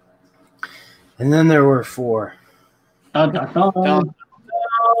 And then there were 4. Dun, dun,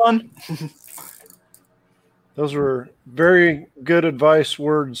 dun. Those were very good advice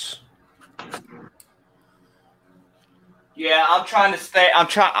words. Yeah, I'm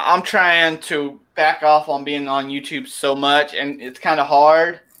trying to back off on being on YouTube so much, and it's kind of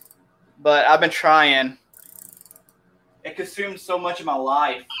hard, but I've been trying. It consumes so much of my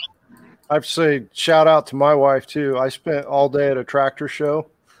life. I have to say shout out to my wife too. I spent all day at a tractor show.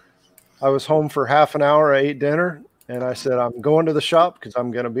 I was home for half an hour. I ate dinner, and I said, I'm going to the shop because I'm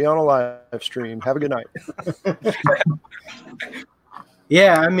going to be on a live stream. Have a good night.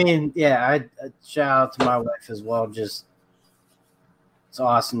 Yeah, I mean, I shout out to my wife as well. Just, it's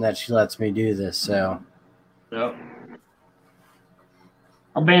awesome that she lets me do this. So, Yep.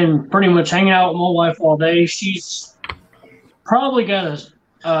 I've been pretty much hanging out with my wife all day. She's probably got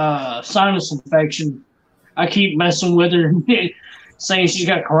a sinus infection. I keep messing with her, saying she's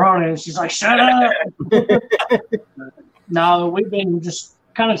got corona, and she's like, shut up. No, we've been just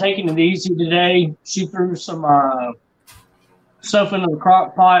kind of taking it easy today. She threw some stuff into the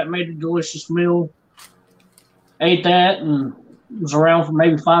crock pot, made a delicious meal, ate that, and was around for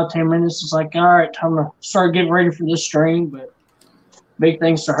maybe 5-10 minutes. It's like, all right, time to start getting ready for this stream. But big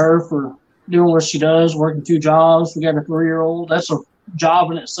thanks to her for doing what she does, working 2 jobs. We got a 3-year-old. That's a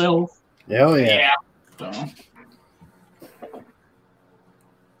job in itself. hell yeah. So.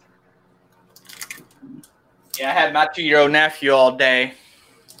 Yeah, I had my 2-year-old nephew all day.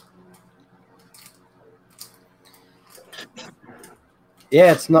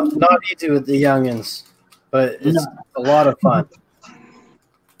 Yeah, it's not easy with the youngins, but it's a lot of fun.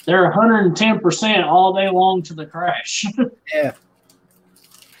 They're 110% all day long to the crash. Yeah.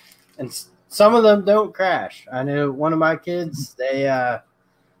 And some of them don't crash. I know one of my kids, they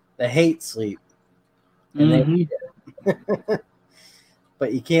hate sleep. And they need it.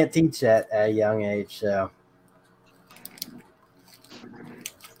 But you can't teach that at a young age, so.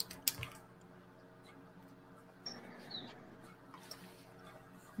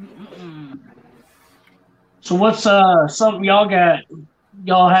 So what's something y'all got?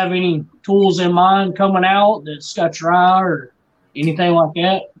 Y'all have any tools in mind coming out that's got your eye or anything like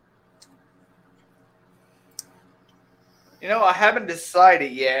that? You know, I haven't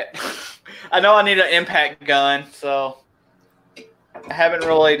decided yet. I know I need an impact gun, so I haven't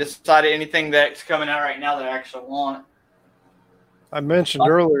really decided anything that's coming out right now that I actually want. I mentioned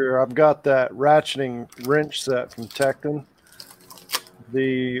earlier, I've got that ratcheting wrench set from Tekton.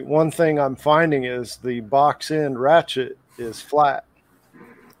 The one thing I'm finding is the box end ratchet is flat.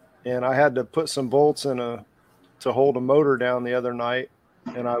 And I had to put some bolts in to hold a motor down the other night.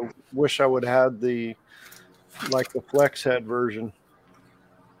 And I wish I would have had the flex head version.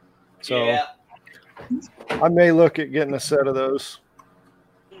 So yeah. I may look at getting a set of those.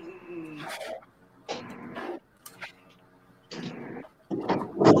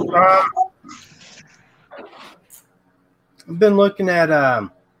 I've been looking at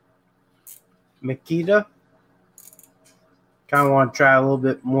Makita. Kind of want to try a little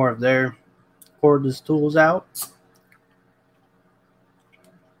bit more of their cordless tools out.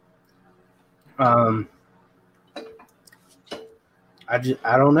 I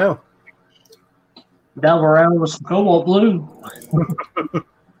don't know. Delve around with some cobalt blue.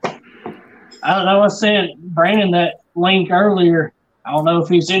 I don't know. I sent Brandon that link earlier. I don't know if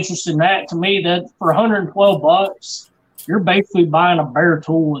he's interested in that. To me, that for $112, you're basically buying a bare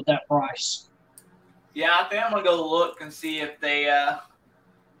tool at that price. Yeah, I think I'm gonna go look and see if they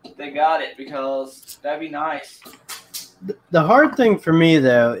got it, because that'd be nice. The hard thing for me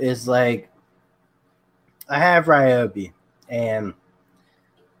though is like I have Ryobi, and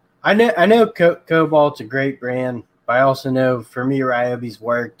I know Cobalt's a great brand, but I also know for me Ryobi's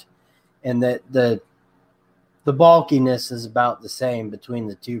worked, and that the bulkiness is about the same between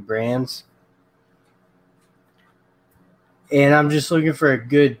the two brands. And I'm just looking for a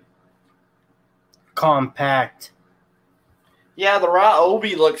good compact. Yeah, the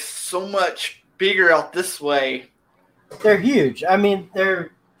Ryobi looks so much bigger out this way. They're huge. I mean,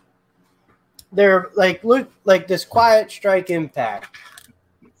 they're like, look like this Quiet Strike Impact.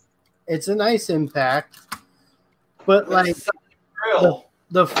 It's a nice impact, but like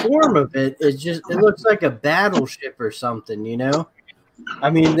the form of it is just, it looks like a battleship or something, you know? I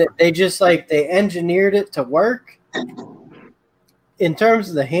mean, they just like, they engineered it to work. In terms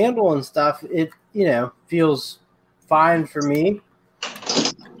of the handle and stuff, it, you know, feels fine for me.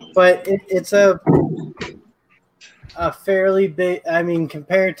 But it's a fairly big, I mean,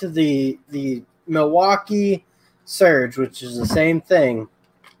 compared to the Milwaukee Surge, which is the same thing,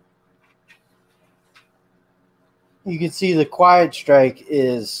 you can see the Quiet Strike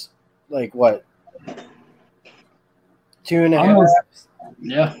is like what? 2.5.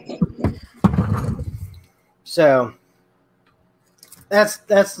 Yeah. So that's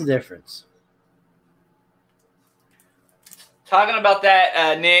the difference. Talking about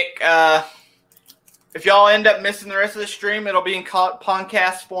that, Nick, if y'all end up missing the rest of the stream, it'll be in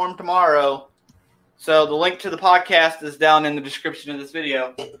podcast form tomorrow. So the link to the podcast is down in the description of this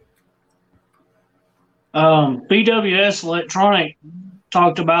video. BWS Electronic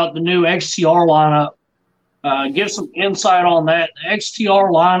talked about the new XTR lineup. Give some insight on that. The XTR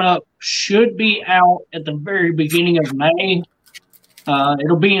lineup should be out at the very beginning of May.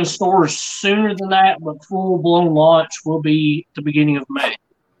 It'll be in stores sooner than that, but full-blown launch will be the beginning of May.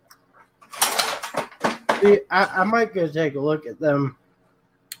 I might go take a look at them.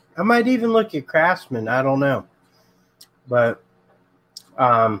 I might even look at Craftsman. I don't know. But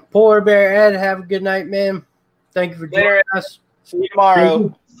Polar Bear Ed, have a good night, man. Thank you for joining us. See you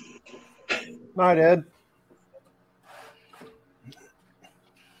tomorrow. Night, Ed.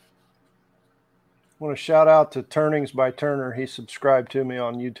 I want to shout out to Turnings by Turner. He subscribed to me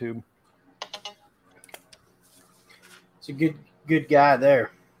on YouTube. It's a good guy there.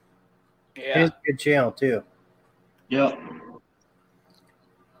 Yeah. He's a good channel too. Yep.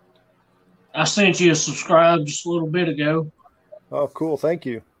 I sent you a subscribe just a little bit ago. Oh, cool. Thank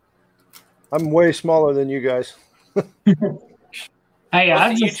you. I'm way smaller than you guys. Hey,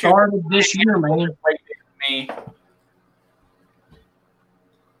 I just started this year, man. Me.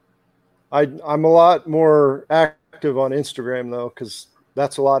 I'm a lot more active on Instagram, though, because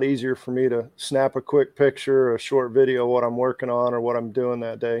that's a lot easier for me to snap a quick picture, a short video, what I'm working on or what I'm doing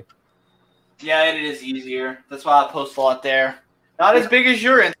that day. Yeah, it is easier. That's why I post a lot there. Not as big as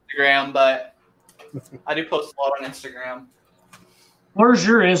your Instagram, but I do post a lot on Instagram. Where's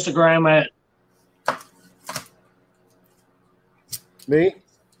your Instagram at? Me?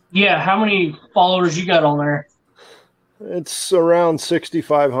 Yeah, how many followers you got on there? It's around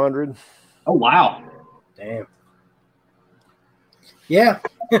 6,500. Oh, wow. Damn. Yeah.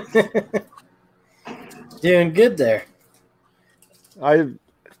 Doing good there.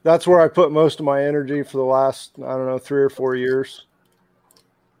 That's where I put most of my energy for the last, 3 or 4 years.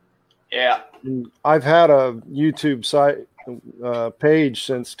 Yeah. And I've had a YouTube site page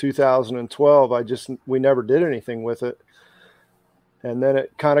since 2012. We never did anything with it. And then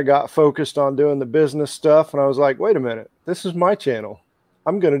it kind of got focused on doing the business stuff. And I was like, wait a minute, this is my channel.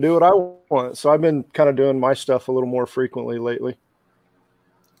 I'm going to do what I want. So I've been kind of doing my stuff a little more frequently lately.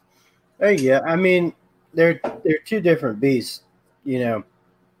 There you go. I mean, they're two different beasts, you know,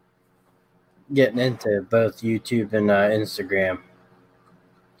 getting into both YouTube and Instagram.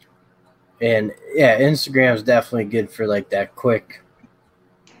 And yeah, Instagram is definitely good for like that quick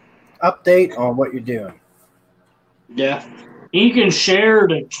update on what you're doing. Yeah. You can share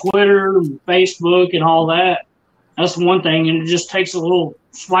to Twitter, Facebook, and all that. That's one thing, and it just takes a little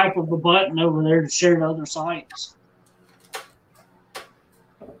swipe of the button over there to share to other sites.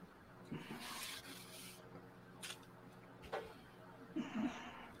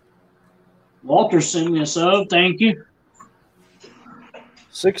 Walter sent me a sub. Thank you.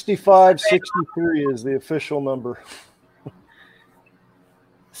 6563 is the official number.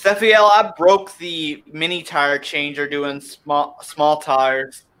 Stephiel, I broke the mini tire changer doing small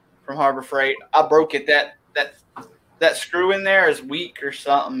tires from Harbor Freight. I broke it. That screw in there is weak or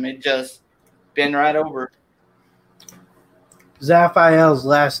something. It just bent right over. Zaphiel's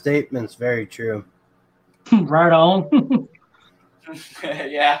last statement's very true. Right on.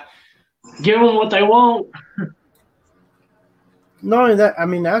 Yeah. Give them what they want. Not only that, I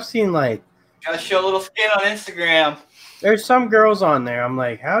mean, I've seen like Gotta show a little skin on Instagram. there's some girls on there. I'm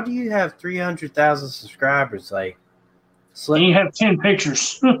like, how do you have 300,000 subscribers? Like, And you have 10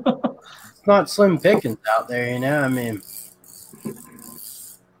 pictures. it's not slim pickings out there, you know. I mean,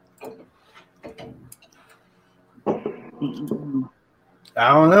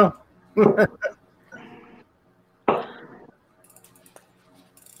 I don't know.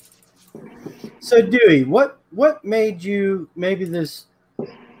 So Dewey, what made you, maybe this,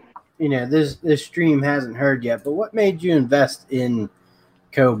 you know, this stream hasn't heard yet, but what made you invest in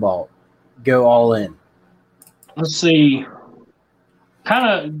Cobalt, go all in? Let's see. Kind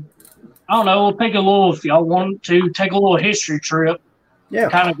of, I don't know. We'll take a little, if y'all want to, take a little history trip. Yeah.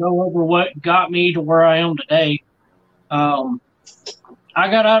 Kind of go over what got me to where I am today. I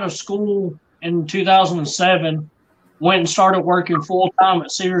got out of school in 2007, went and started working full-time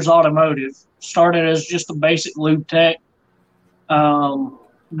at Sears Automotive. Started as just a basic lube tech.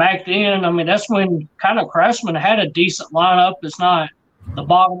 Back then, I mean, that's when kind of Craftsman had a decent lineup. It's not the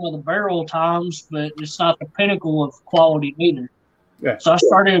bottom of the barrel times, but it's not the pinnacle of quality either. Yeah. So I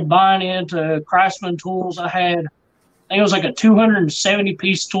started buying into Craftsman tools. I think it was like a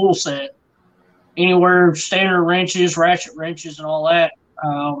 270-piece tool set, anywhere standard wrenches, ratchet wrenches, and all that.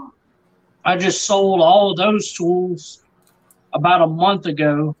 I just sold all of those tools about a month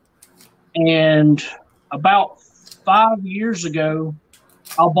ago, and about 5 years ago,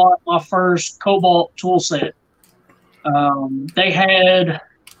 I bought my first Cobalt tool set. They had, it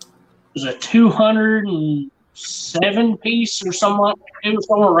was a 207-piece or something. It was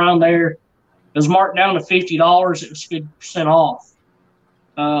somewhere around there. It was marked down to $50. It was 50% off.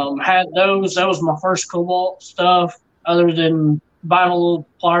 Had those. That was my first Cobalt stuff, other than buying a little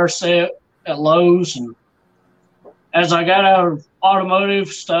plier set at Lowe's. And as I got out of automotive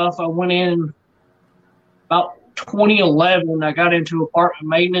stuff, I went in about 2011. I got into apartment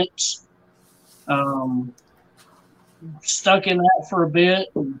maintenance. Stuck in that for a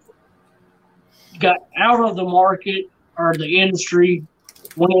bit. Got out of the market or the industry.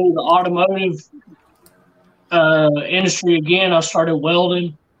 Went into the automotive industry again. I started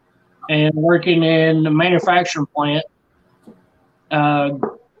welding and working in the manufacturing plant.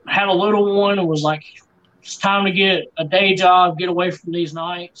 Had a little one. It was like, it's time to get a day job, get away from these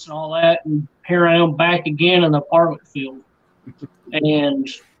nights and all that. And here I am back again in the apartment field. And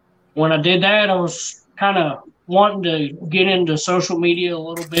when I did that, I was kind of wanting to get into social media a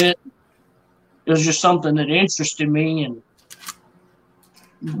little bit. It was just something that interested me, and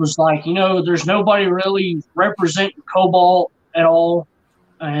it was like, you know, there's nobody really representing Cobalt at all.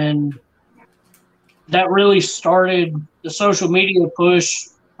 And that really started the social media push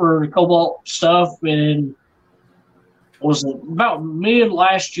for Cobalt stuff, and was about mid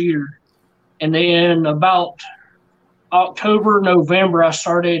last year. And then about October, November, I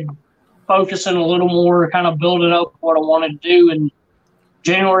started focusing a little more, kind of building up what I wanted to do. And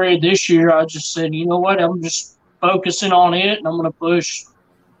January of this year, I just said, you know what, I'm just focusing on it, and I'm going to push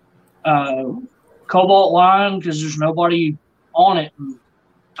Cobalt line because there's nobody on it. And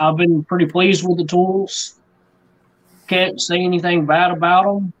I've been pretty pleased with the tools. Can't say anything bad about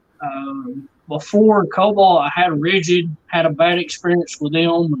them. Before Cobalt, I had Rigid, had a bad experience with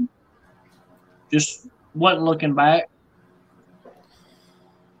them, and just wasn't looking back.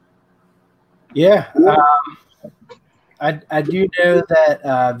 Yeah. I do know that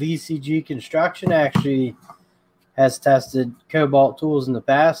VCG Construction actually has tested Cobalt tools in the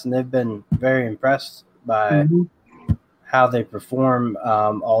past, and they've been very impressed by how they perform,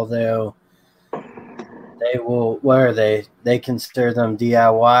 although they will, they consider them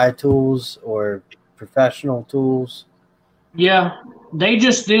DIY tools or professional tools. Yeah, they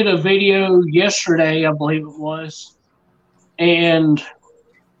just did a video yesterday, I believe it was, and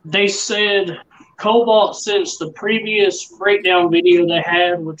they said Cobalt, since the previous breakdown video they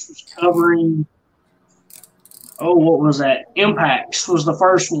had, which was covering, what was that? Impacts was the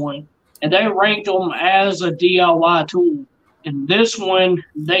first one, and they ranked them as a DIY tool. And this one,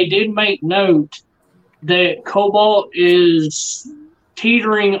 they did make note that Cobalt is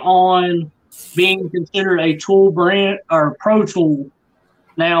teetering on being considered a tool brand or pro tool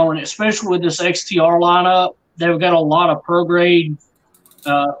now, and especially with this XTR lineup, they've got a lot of pro grade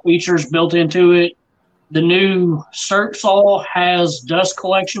features built into it. The new Circ Saw has dust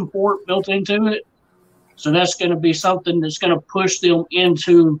collection port built into it. So that's going to be something that's going to push them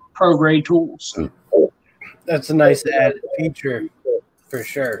into pro grade tools. That's a nice added feature for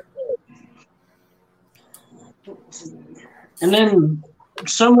sure. And then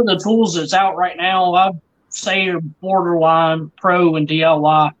some of the tools that's out right now, I'd say are borderline pro and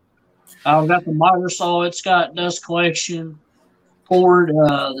DIY. I've got the miter saw. It's got dust collection port.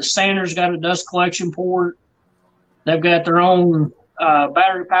 The sander's got a dust collection port. They've got their own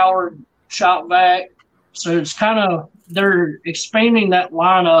battery-powered shop vac. So it's kind of – they're expanding that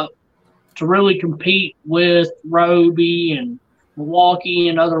lineup to really compete with Ryobi and Milwaukee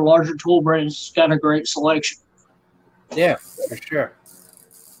and other larger tool brands. It's got a great selection. Yeah, for sure.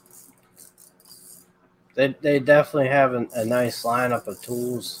 They definitely have a nice lineup of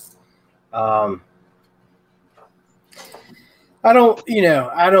tools. I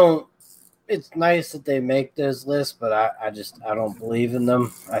don't. It's nice that they make those lists, but I don't believe in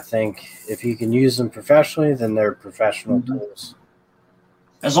them. I think if you can use them professionally, then they're professional tools.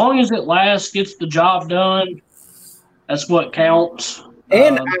 As long as it lasts, gets the job done, that's what counts.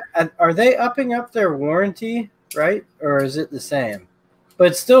 And are they upping up their warranty, right? Or is it the same? But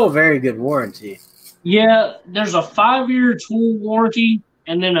it's still a very good warranty. Yeah, there's a 5-year tool warranty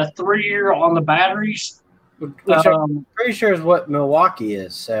and then a 3-year on the batteries. Which I'm pretty sure is what Milwaukee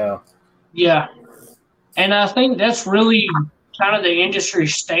is. So yeah. And I think that's really kind of the industry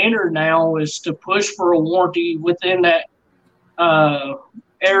standard now is to push for a warranty within that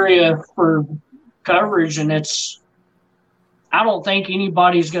area for coverage. And I don't think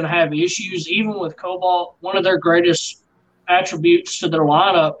anybody's going to have issues. Even with Cobalt, one of their greatest attributes to their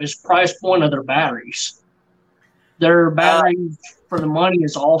lineup is price point of their batteries. Their batteries for the money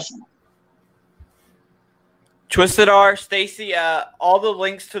is awesome. Twisted R, Stacy, all the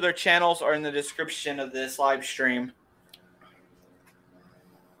links to their channels are in the description of this live stream.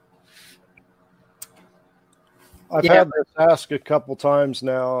 I've had this asked a couple times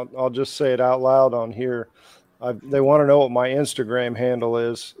now. I'll just say it out loud on here. They want to know what my Instagram handle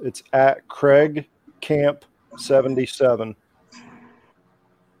is. It's at Craig Camp 77.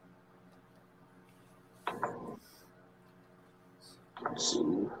 Let's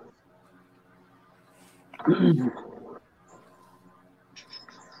see.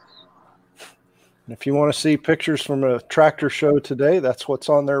 If you want to see pictures from a tractor show today, that's what's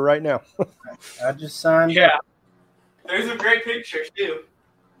on there right now. I just signed Yeah. up. There's some great pictures, too.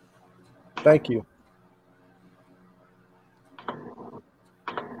 Thank you.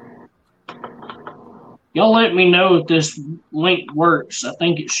 Y'all let me know if this link works. I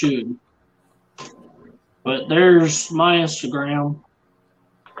think it should. But there's my Instagram.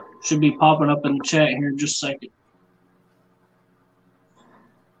 Should be popping up in the chat here in just a second.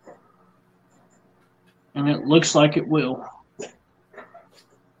 And it looks like it will.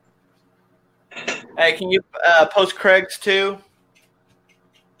 Hey, can you post Craig's too?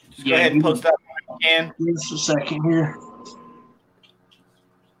 Just go ahead and post that when you can. Just a second here.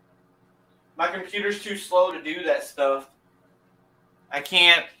 My computer's too slow to do that stuff. I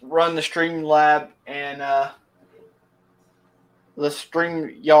can't run the Streamlab and the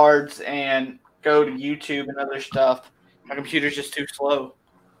StreamYards and go to YouTube and other stuff. My computer's just too slow.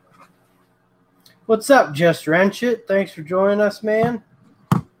 What's up, Just Wrench It? Thanks for joining us, man.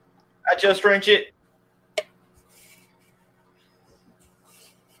 I just wrench it.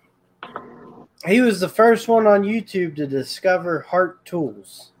 He was the first one on YouTube to discover Hart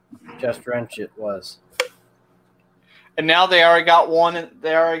Tools. Just Wrench It was. And now they already got one. And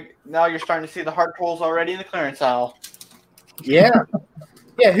now you're starting to see the Hart Tools already in the clearance aisle. Yeah.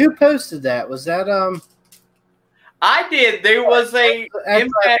 Yeah, who posted that? Was that I did. There was a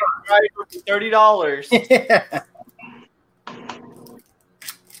impact driver for $30. Yeah.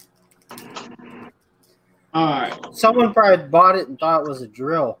 All right. Someone probably bought it and thought it was a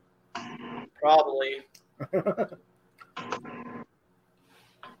drill. Probably.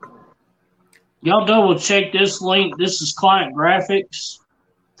 Y'all double check this link. This is Client Graphics.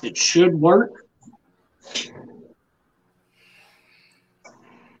 It should work.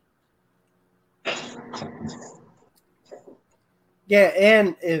 Yeah,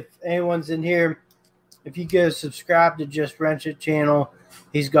 and if anyone's in here, if you go subscribe to Just Wrench It channel,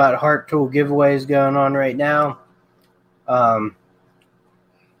 he's got Hart Tool giveaways going on right now.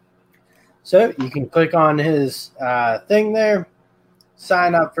 So you can click on his thing there,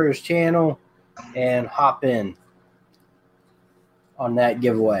 sign up for his channel, and hop in on that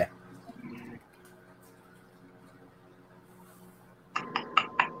giveaway.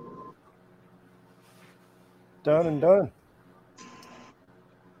 Done and done.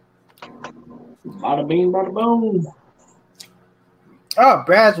 Bada bing, bada boom. Oh,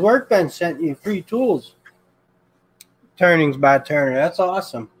 Brad's Workbench sent you free tools. Turnings by Turner. That's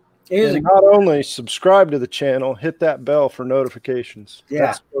awesome. And not only subscribe to the channel, hit that bell for notifications. Yeah.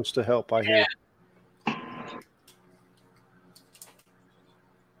 That's supposed to help, I hear.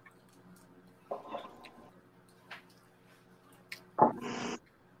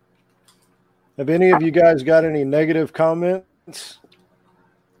 Have any of you guys got any negative comments?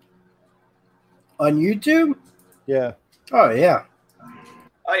 On YouTube? Yeah. Oh, yeah.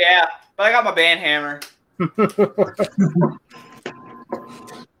 Oh yeah, but I got my band hammer.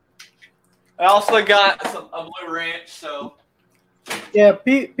 I also got a blue wrench, so Yeah,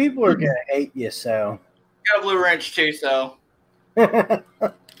 people are going to hate you, so. got a blue wrench too. So If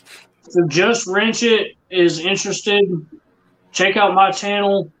Just Wrench It is interested, check out my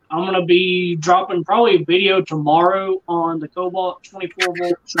channel. I'm going to be dropping probably a video tomorrow on the Cobalt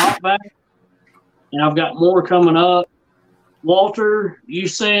 24-volt shop vac, and I've got more coming up. Walter, you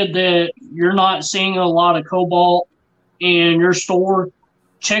said that you're not seeing a lot of Cobalt in your store.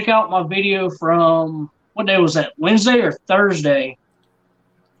 Check out my video from, what day was that, Wednesday or Thursday?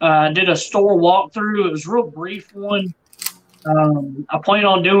 I did a store walkthrough. It was a real brief one. I plan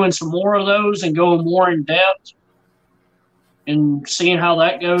on doing some more of those and going more in depth and seeing how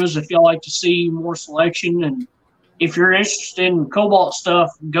that goes. If y'all like to see more selection, and if you're interested in Cobalt stuff,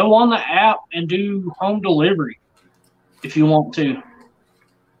 go on the app and do home delivery if you want to.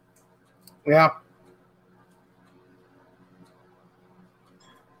 Yeah.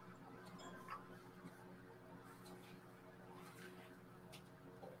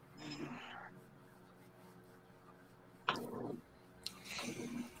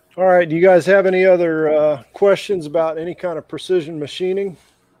 All right. Do you guys have any other questions about any kind of precision machining?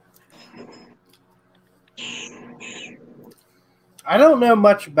 I don't know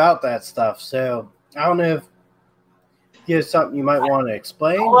much about that stuff, so I don't know if there's something you might want to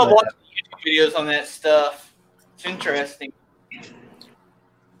explain. I love but- watching YouTube videos on that stuff. It's interesting.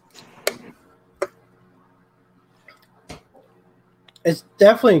 It's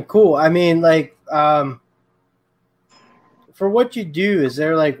definitely cool. I mean, like, for what you do, is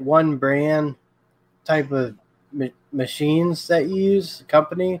there like one brand type of machines that you use,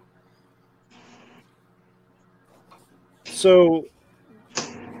 company? So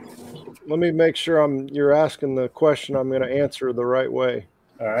let me make sure you're asking the question I'm going to answer the right way.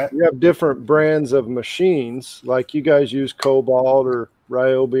 All right. You have different brands of machines, like you guys use Cobalt or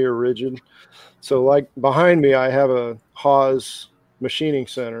Ryobi or Rigid. So like behind me, I have a Haas machining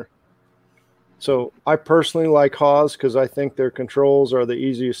center. So I personally like Haas because I think their controls are the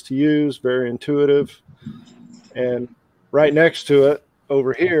easiest to use, very intuitive. And right next to it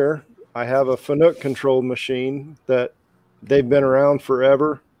over here, I have a Fanuc controlled machine that they've been around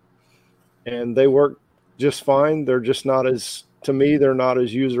forever and they work just fine. They're just not as, to me, they're not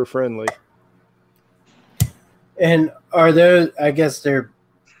as user friendly. And are those, I guess they're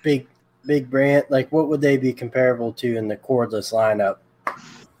big brand, like what would they be comparable to in the cordless lineup?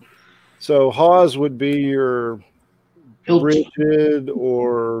 So Haas would be your Hilti. Rigid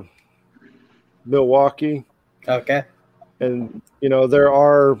or Milwaukee. Okay. And, you know, there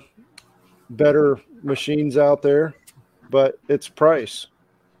are better machines out there, but it's price.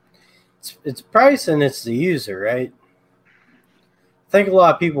 It's price and it's the user, right? I think a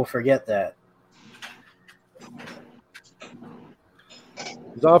lot of people forget that.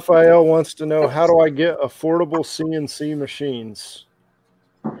 Zaphael wants to know, how do I get affordable CNC machines?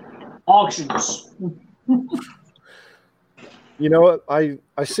 Auctions. You know what? I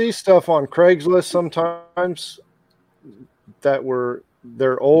see stuff on Craigslist sometimes that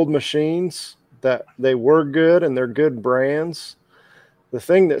they're old machines that they were good and they're good brands. The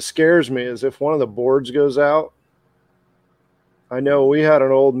thing that scares me is if one of the boards goes out. I know we had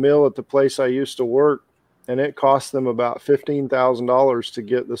an old mill at the place I used to work, and it cost them about $15,000 to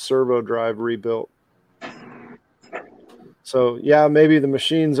get the servo drive rebuilt. So yeah, maybe the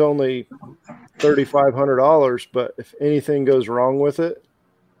machine's only $3,500, but if anything goes wrong with it,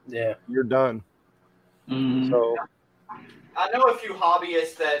 Yeah. you're done. Mm. So I know a few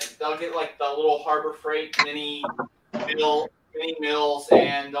hobbyists that they'll get like the little Harbor Freight mini mills,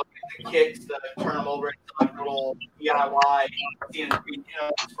 and they'll get the kits to turn them over into like little DIY CNC,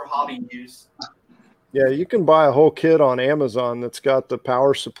 for hobby use. yeah, you can buy a whole kit on Amazon that's got the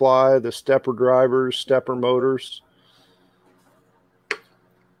power supply, the stepper drivers, stepper motors.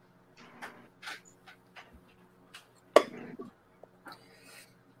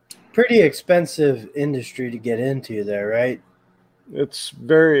 Pretty expensive industry to get into there, right? It's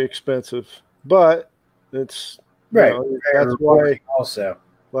very expensive, but It's Right. that's why. Also,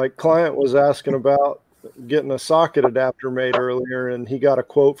 Like client was asking about getting a socket adapter made earlier, and he got a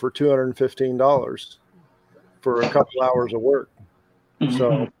quote for $215 for a couple hours of work.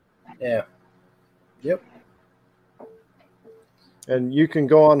 So yeah. Yep. And you can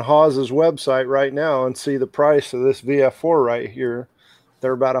go on Hawes's website right now and see the price of this VF4 right here.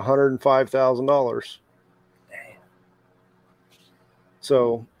 They're about $105,000.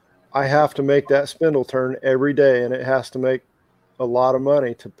 So I have to make that spindle turn every day, and it has to make a lot of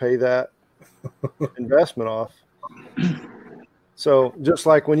money to pay that investment off. So just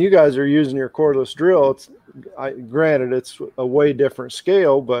like when you guys are using your cordless drill, granted it's a way different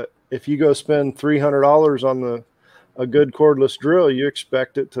scale, but if you go spend $300 on a good cordless drill, you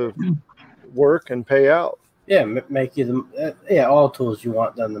expect it to work and pay out. Yeah, make you all tools you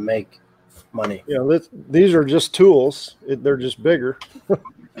want them to make money. These are just tools. They're just bigger.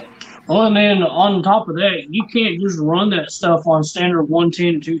 Well, and then on top of that, you can't just run that stuff on standard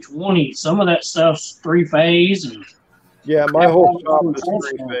 110 and 220. Some of that stuff's 3-phase. And yeah, my whole shop is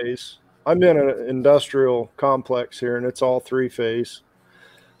 3-phase. I'm in an industrial complex here, and it's all 3-phase.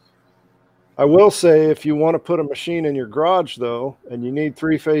 I will say, if you want to put a machine in your garage, though, and you need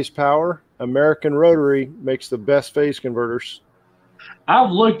 3-phase power, American Rotary makes the best phase converters.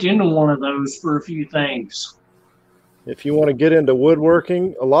 I've looked into one of those for a few things. If you want to get into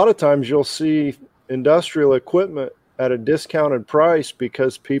woodworking, a lot of times you'll see industrial equipment at a discounted price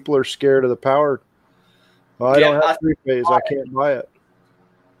because people are scared of the power. Well, I don't have 3-phase. I can't buy it.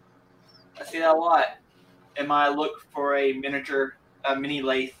 I see that a lot. And I look for a mini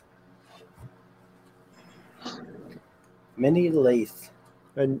lathe. Mini lathe.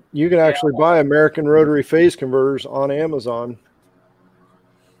 And you can actually buy American Rotary phase converters on Amazon.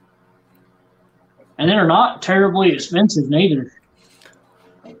 And they're not terribly expensive neither.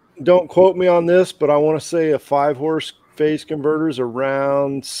 Don't quote me on this, but I want to say a 5-horse phase converter is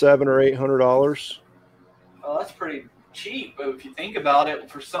around $700 or $800. Oh, that's pretty cheap if you think about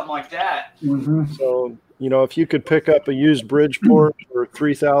it for something like that. Mm-hmm. So, if you could pick up a used Bridgeport for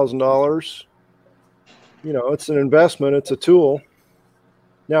 $3,000, it's an investment. It's a tool.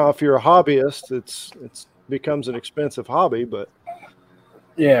 Now, if you're a hobbyist, it's becomes an expensive hobby, but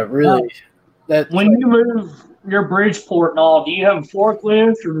yeah, really. When you move your Bridgeport and all, do you have a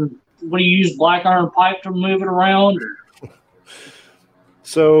forklift, or what do you use, black iron pipe to move it around?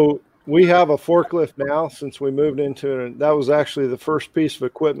 So we have a forklift now since we moved into it. That was actually the first piece of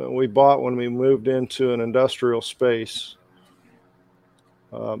equipment we bought when we moved into an industrial space.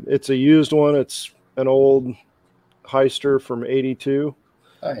 It's a used one. It's an old Heister from '82.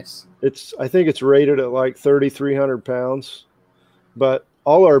 Nice. I think it's rated at like 3,300 pounds, but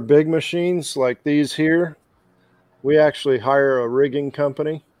all our big machines like these here, we actually hire a rigging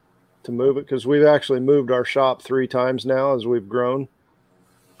company to move it because we've actually moved our shop 3 times now as we've grown.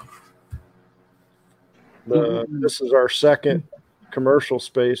 This is our second commercial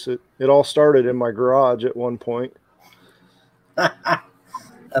space. It all started in my garage at one point.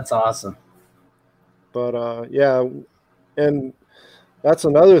 That's awesome. But yeah, and that's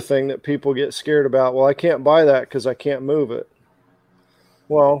another thing that people get scared about. Well, I can't buy that because I can't move it.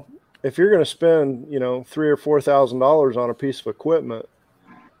 Well, if you're going to spend, $3,000 or $4,000 on a piece of equipment,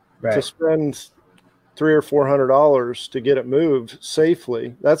 right, to spend $300 or $400 to get it moved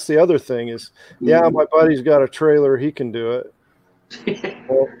safely, that's the other thing is, yeah, my buddy's got a trailer, he can do it.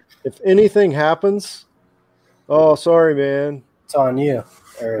 Well, if anything happens, oh, sorry, man, it's on you.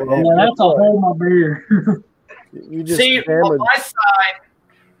 That's a whole my beer. You just see, on my side,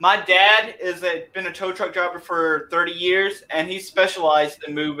 my dad been a tow truck driver for 30 years, and he's specialized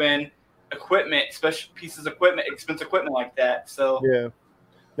in moving equipment, special pieces of equipment, expensive equipment like that. So yeah.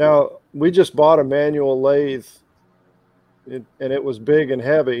 Now we just bought a manual lathe, and it was big and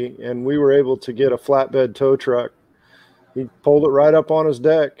heavy, and we were able to get a flatbed tow truck. He pulled it right up on his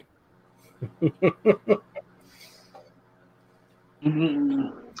deck. Mm-hmm.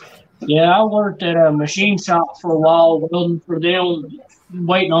 Yeah, I worked at a machine shop for a while, welding for them,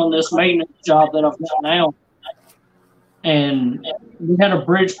 waiting on this maintenance job that I've got now. And we had a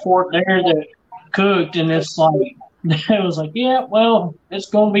Bridgeport there that cooked, and it's like, it was like, yeah, well, it's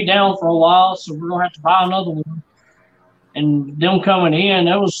going to be down for a while, so we're going to have to buy another one. And them coming in,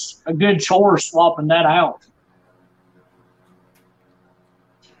 that was a good chore swapping that out.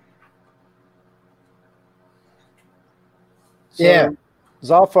 So, yeah.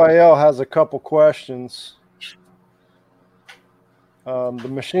 Zaphael has a couple questions. The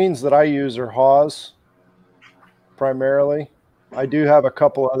machines that I use are Haws primarily. I do have a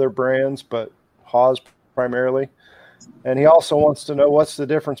couple other brands, but Haws primarily. And he also wants to know what's the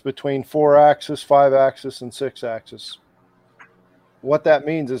difference between 4-axis, 5-axis, and 6-axis. What that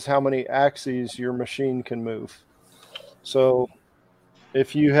means is how many axes your machine can move. So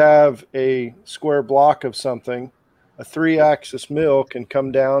if you have a square block of something, a 3-axis mill can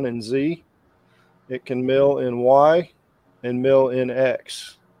come down in Z, it can mill in Y, and mill in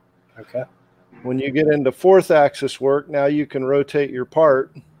X. Okay. When you get into 4th-axis work, now you can rotate your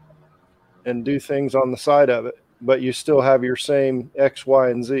part and do things on the side of it, but you still have your same X, Y,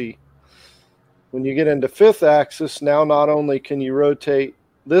 and Z. When you get into 5th-axis, now not only can you rotate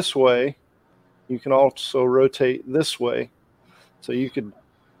this way, you can also rotate this way. So you could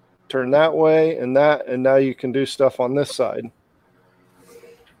turn that way and that, and now you can do stuff on this side.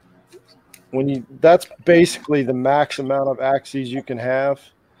 That's basically the max amount of axes you can have.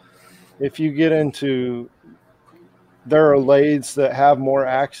 If you get into, there are lathes that have more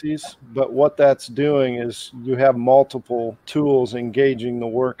axes, but what that's doing is you have multiple tools engaging the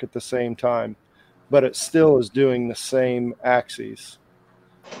work at the same time, but it still is doing the same axes.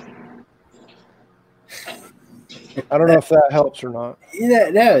 I don't know if that helps or not. Yeah,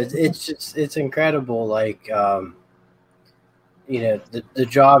 no, it's incredible. Like, the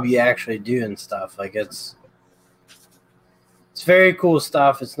job you actually do and stuff. Like, it's very cool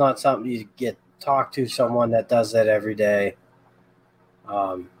stuff. It's not something you get talk to someone that does that every day.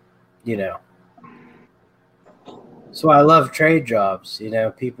 So I love trade jobs.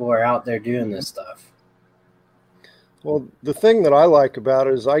 People are out there doing this stuff. Well, the thing that I like about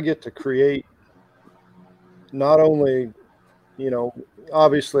it is I get to create not only,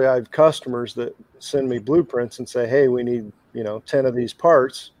 obviously I have customers that send me blueprints and say, hey, we need, 10 of these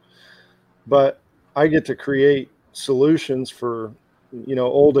parts, but I get to create solutions for,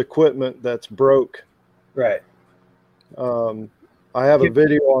 old equipment that's broke. Right. I have a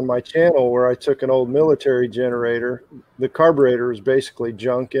video on my channel where I took an old military generator. The carburetor was basically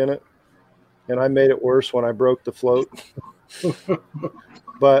junk in it, and I made it worse when I broke the float.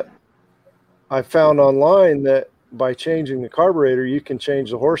 But I found online that by changing the carburetor, you can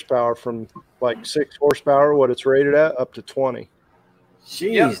change the horsepower from like 6 horsepower, what it's rated at, up to 20.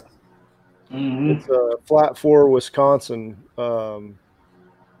 Jeez. Yep. Mm-hmm. It's a flat 4 Wisconsin.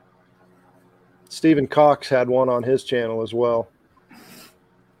 Stephen Cox had one on his channel as well.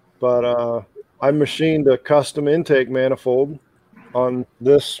 But I machined a custom intake manifold on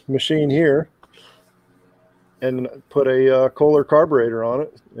this machine here and put a Kohler carburetor on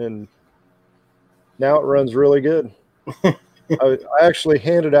it, and now it runs really good. I actually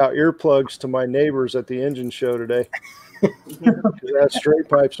handed out earplugs to my neighbors at the engine show today because it has straight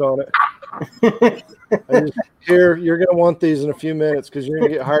pipes on it. Here, you're going to want these in a few minutes because you're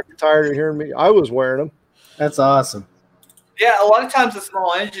going to get tired of hearing me. I was wearing them. That's awesome. Yeah, a lot of times the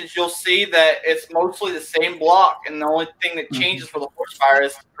small engines, you'll see that it's mostly the same block, and the only thing that changes for the horsepower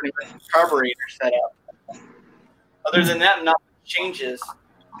is pretty much the carburetor setup. Other than that, nothing changes.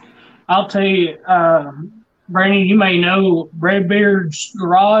 I'll tell you, Brandon, you may know Redbeard's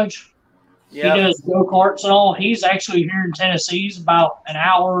Garage. Yeah. He does go-karts and all. He's actually here in Tennessee. He's about an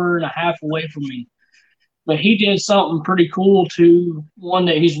hour and a half away from me. But he did something pretty cool, too. One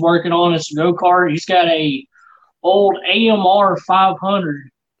that he's working on is a go-kart. He's got a old AMR 500.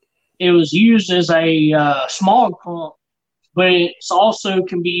 It was used as a smog pump, but it also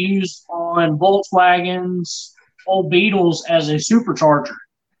can be used on Volkswagens, old Beetles as a supercharger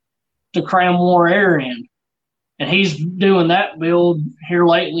to cram more air in. And he's doing that build here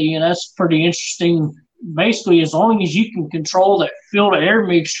lately, and that's pretty interesting. Basically, as long as you can control that fuel-to-air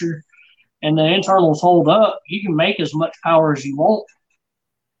mixture and the internals hold up, you can make as much power as you want.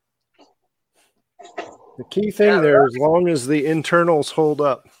 The key thing there, as long as the internals hold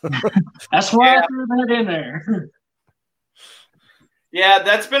up. That's why I threw that in there. Yeah,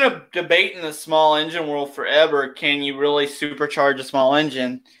 that's been a debate in the small engine world forever. Can you really supercharge a small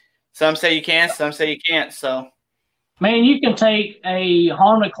engine? Some say you can, some say you can't. So, man, you can take a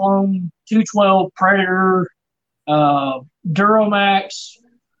Honda Clone 212 Predator, Duramax.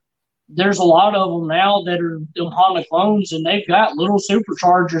 There's a lot of them now that are them Honda Clones, and they've got little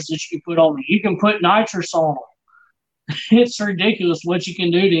superchargers that you can put on them. You can put nitrous on them. It's ridiculous what you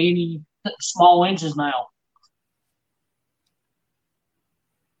can do to any small engines now.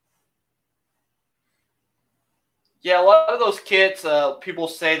 yeah, a lot of those kits, people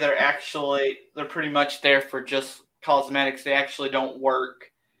say they're pretty much there for just cosmetics. They actually don't work.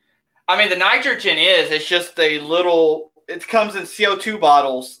 I mean, the nitrogen it's just a little. It comes in CO2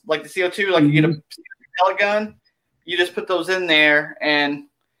 bottles, like the CO2, like you get a pellet gun. You just put those in there, and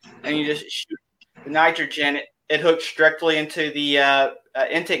you just shoot the nitrogen. It hooks directly into the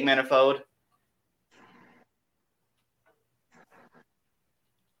intake manifold.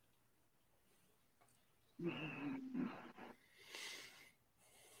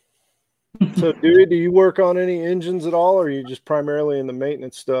 So, Dewey, do you work on any engines at all, or are you just primarily in the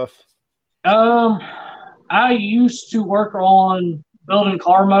maintenance stuff? I used to work on building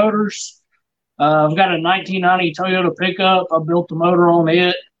car motors. I've got a 1990 Toyota pickup. I built the motor on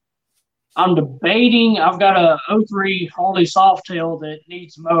it. I'm debating. I've got a 03 Harley Softail that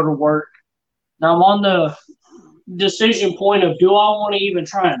needs motor work. Now I'm on the decision point of, do I want to even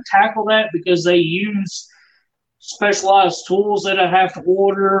try and tackle that, because they use specialized tools that I have to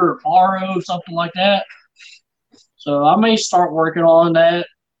order or borrow, something like that. So I may start working on that,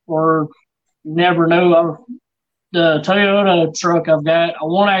 or never know. The Toyota truck I've got, I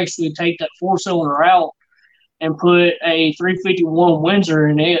want to actually take that 4-cylinder out and put a 351 Windsor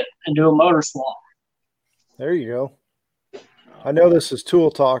in it and do a motor swap. There you go. I know this is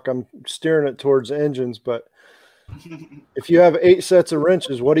tool talk. I'm steering it towards engines, but if you have 8 sets of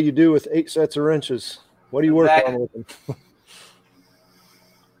wrenches, what do you do with 8 sets of wrenches? What do you work on with them?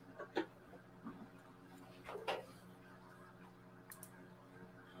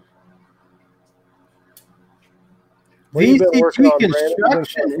 VCG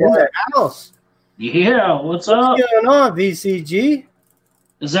Construction in the house. Yeah, what's up? What's going on, VCG?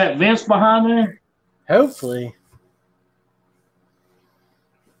 Is that Vince behind there? Hopefully.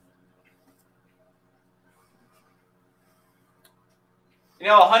 You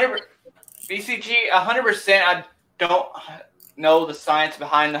know, 100 BCG, 100%. I don't know the science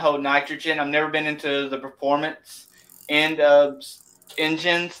behind the whole nitrogen. I've never been into the performance end of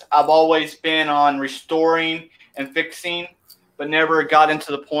engines. I've always been on restoring and fixing, but never got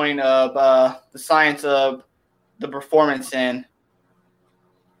into the point of the science of the performance end.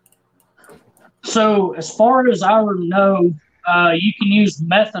 So, as far as I know, you can use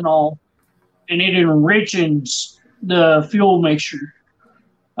methanol, and it enriches the fuel mixture.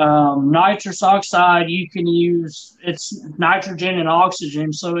 Nitrous oxide, you can use, it's nitrogen and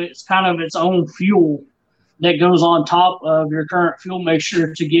oxygen, so it's kind of its own fuel that goes on top of your current fuel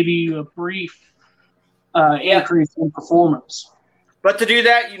mixture to give you a brief increase in performance. But to do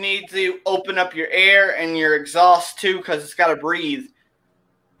that, you need to open up your air and your exhaust too, because it's got to breathe.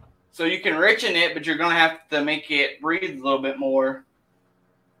 So you can enrichen it, but you're going to have to make it breathe a little bit more.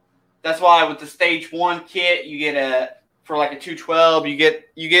 That's why with the stage 1 kit, you get for like a 212, you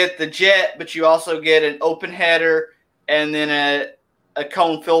get the jet, but you also get an open header and then a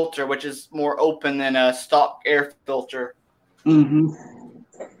cone filter, which is more open than a stock air filter. Mm-hmm.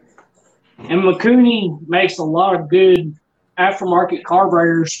 And Mikuni makes a lot of good aftermarket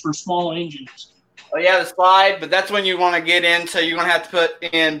carburetors for small engines. Oh yeah, the slide, but that's when you want to get into. You're going to have to put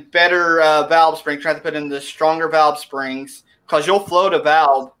in better valve springs. Try to put in the stronger valve springs because you'll float a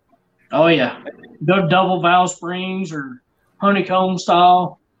valve. Oh yeah, go double valve springs or honeycomb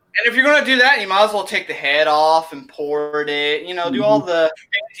style. And if you're going to do that, you might as well take the head off and port it. You know, do all the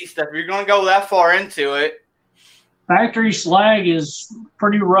fancy stuff. If you're going to go that far into it. Factory slag is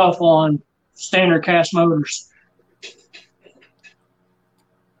pretty rough on standard cast motors.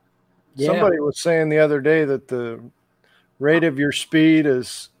 Yeah. Somebody was saying the other day that the rate of your speed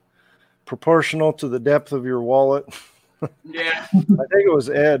is proportional to the depth of your wallet. Yeah. I think it was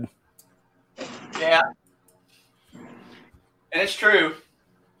Ed. Yeah. And it's true.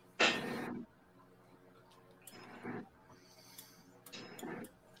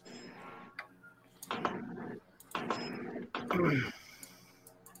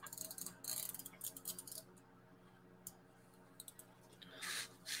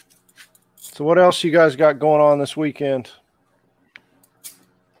 So what else you guys got going on this weekend?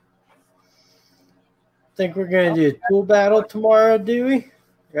 Think we're going to do a tool battle tomorrow, do we?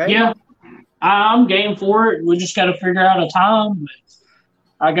 Right? Yeah, I'm game for it. We just got to figure out a time. But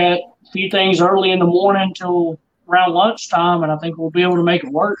I got a few things early in the morning till around lunchtime, and I think we'll be able to make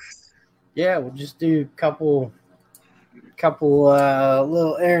it work. Yeah, we'll just do a couple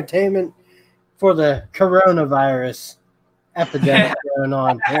little entertainment for the coronavirus epidemic going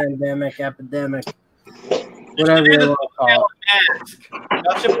on. Pandemic, epidemic, whatever you want to call it.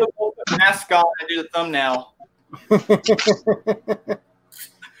 I should put the mask on and do the thumbnail.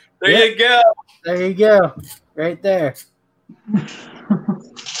 There you go. There you go. Right there.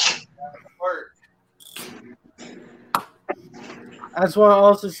 I just want to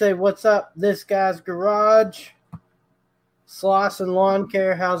also say what's up, This Guy's Garage. Slauson Lawn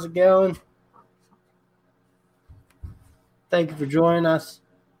Care, how's it going? Thank you for joining us.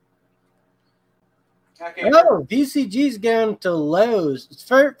 Okay. Oh, VCG's going to Lowe's.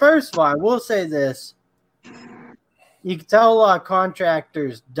 First of all, I will say this. You can tell a lot of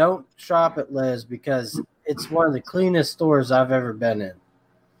contractors don't shop at Lowe's because it's one of the cleanest stores I've ever been in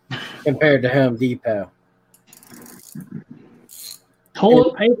compared to Home Depot.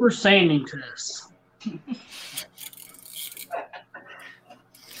 Toilet paper sanding test.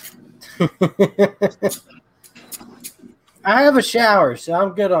 I have a shower, so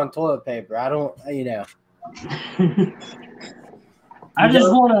I'm good on toilet paper. I don't, I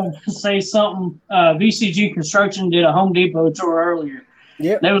just want to say something. VCG Construction did a Home Depot tour earlier.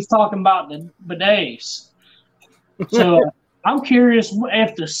 Yep. They was talking about the bidets. So I'm curious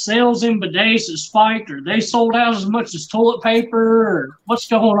if the sales in bidets has spiked, or they sold out as much as toilet paper, or what's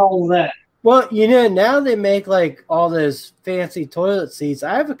going on with that? Well, now they make like all those fancy toilet seats.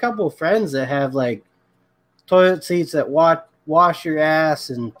 I have a couple of friends that have like toilet seats that wash your ass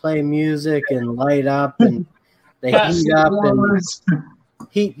and play music and light up, and they heat up and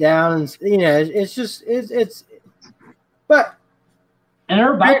heat down, and it's just it's. But and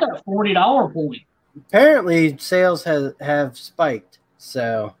they're about that $40 point. Apparently, sales have spiked.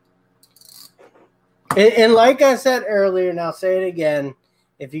 So, and like I said earlier, and I'll say it again.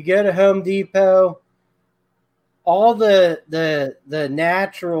 If you go to Home Depot, all the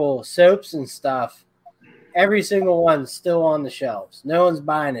natural soaps and stuff, every single one's still on the shelves. No one's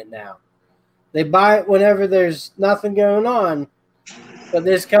buying it now. They buy it whenever there's nothing going on, but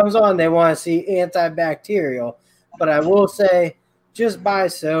this comes on, they want to see antibacterial. But I will say, just buy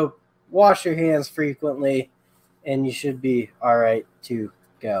soap, wash your hands frequently, and you should be all right to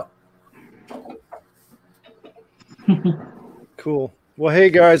go. Cool. Well, hey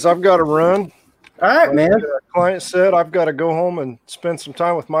guys, I've got to run. All right, man. Like the client said I've got to go home and spend some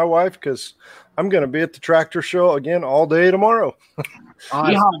time with my wife because I'm going to be at the tractor show again all day tomorrow.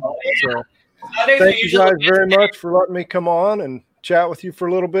 Awesome. So, thank you guys very much for letting me come on and chat with you for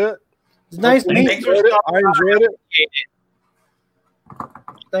a little bit. It's nice to meet you. I enjoyed it.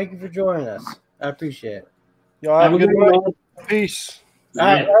 Thank you for joining us. I appreciate it. Y'all have a good night. Peace. All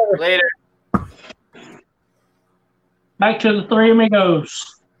right, Later. Back to the Three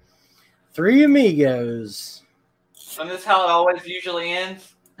Amigos. Three Amigos. And this is how it always usually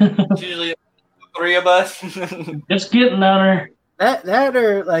ends. It's usually three of us. Just getting there. That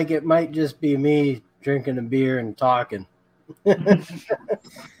or like it might just be me drinking a beer and talking.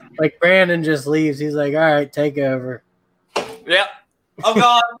 Like Brandon just leaves. He's like, all right, take over. Yep. I'm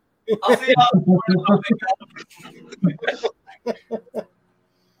gone. I'll see y'all.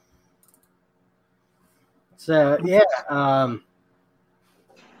 So yeah,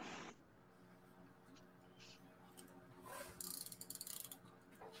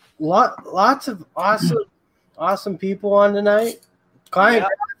 lots of awesome people on tonight. Client,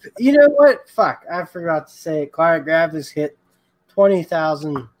 you know what? Fuck, I forgot to say it. Client Graphics hit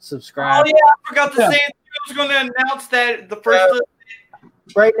 20,000 subscribers. Oh yeah, I forgot to say it. I was going to announce that the first.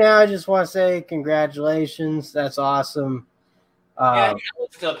 Right now, I just want to say congratulations. That's awesome. Yeah, you can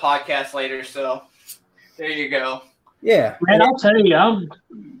listen to the podcast later, so there you go. Yeah. Man, I'll tell you, I'm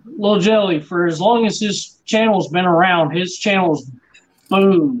a little jelly. For as long as his channel's been around, his channel's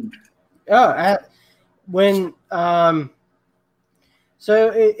boomed. Oh,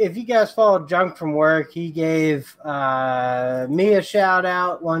 so if you guys follow Junk from Work, he gave me a shout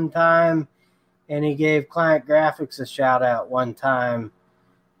out one time, and he gave Client Graphics a shout out one time,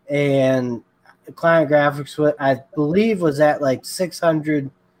 and Client Graphics, I believe, was at like 600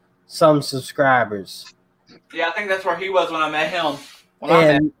 some subscribers. Yeah, I think that's where he was when I met him.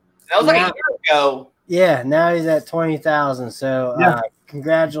 And that was like a year ago. Yeah, now he's at 20,000. So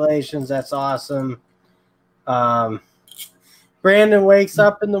congratulations, that's awesome. Brandon wakes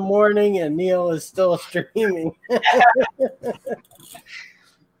up in the morning and Neil is still streaming.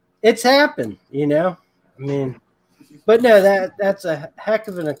 It's happened, I mean, but no, that's a heck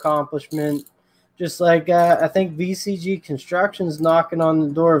of an accomplishment. Just like I think VCG Construction's knocking on the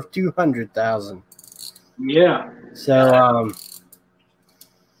door of 200,000. Yeah. So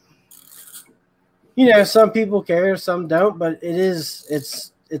some people care, some don't, but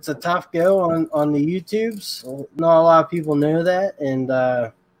it's a tough go on the YouTubes. Not a lot of people know that, and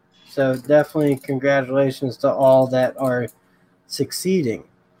so definitely congratulations to all that are succeeding.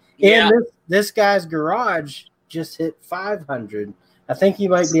 Yeah. And this guy's garage just hit 500. I think he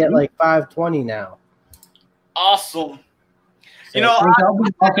might be at like 520 now. Awesome. So I'll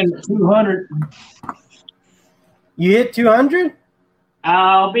be talking 200. You hit 200?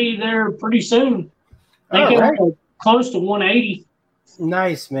 I'll be there pretty soon. I think I'm close to 180.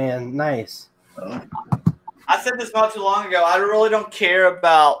 Nice, man. Nice. I said this not too long ago. I really don't care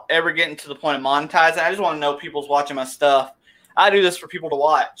about ever getting to the point of monetizing. I just want to know people's watching my stuff. I do this for people to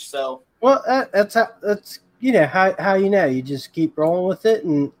watch. So, well, that's how you just keep rolling with it,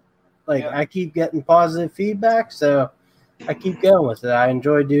 and I keep getting positive feedback, so I keep going with it. I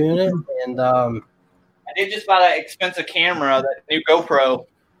enjoy doing it, and I did just buy that expensive camera, that new GoPro.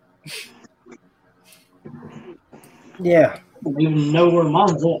 Yeah. I don't even know where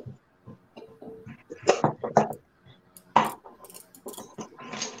mine's at.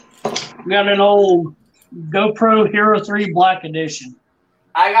 We got an old GoPro Hero 3 Black Edition.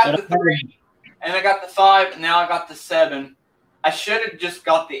 I got the 3, and I got the 5, and now I got the 7. I should have just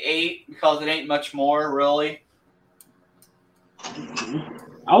got the 8 because it ain't much more, really.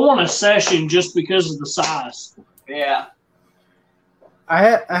 I want a Session just because of the size. Yeah.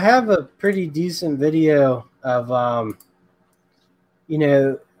 I have a pretty decent video of I'll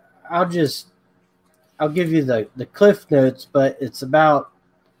give you the cliff notes, but it's about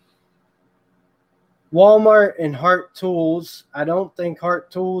Walmart and Hart Tools. I don't think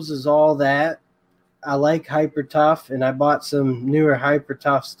Hart Tools is all that. I like Hyper Tough, and I bought some newer Hyper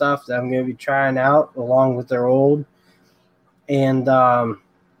Tough stuff that I'm going to be trying out along with their old. And I'm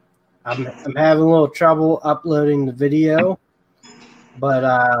having a little trouble uploading the video,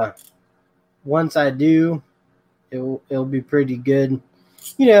 but once I do, it'll be pretty good.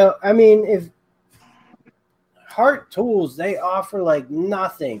 If Hart Tools, they offer like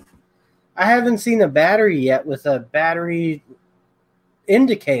nothing. I haven't seen a battery yet with a battery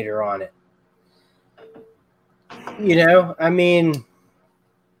indicator on it.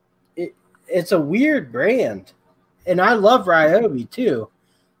 It's a weird brand. And I love Ryobi too,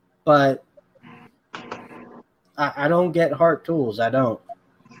 but I don't get Hart Tools. I don't.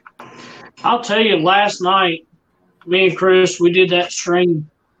 I'll tell you, last night, me and Chris, we did that stream,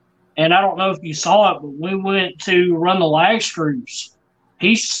 and I don't know if you saw it, but we went to run the lag screws.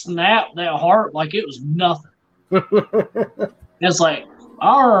 He snapped that Hart like it was nothing. It's like,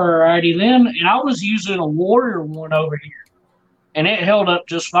 alrighty then. And I was using a Warrior one over here, and it held up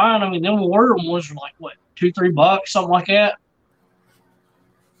just fine. I mean, them Warrior ones were like, what, $2-3, something like that?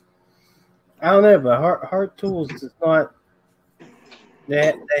 I don't know, but Hart Tools is not.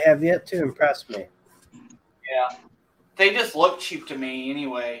 They have yet to impress me. Yeah. They just look cheap to me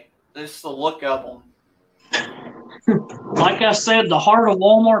anyway. Just the look of them. Like I said, the heart of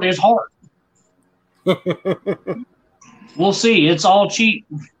Walmart is hard. We'll see. It's all cheap.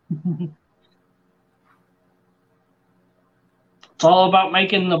 It's all about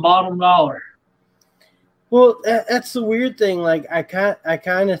making the bottom dollar. Well, that's the weird thing. Like I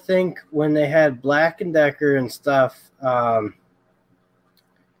kind of think when they had Black & Decker and stuff,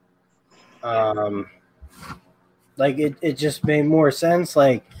 like it just made more sense.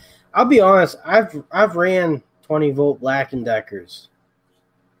 Like I'll be honest, I've ran 20-volt Black & Deckers,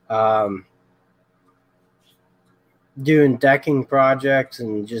 doing decking projects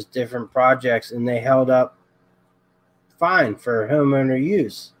and just different projects, and they held up fine for homeowner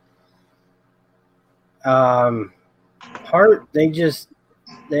use. Hart,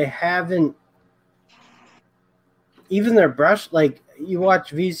 they haven't, even their brush, like you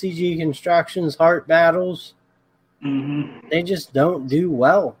watch VCG Construction's Hart battles, they just don't do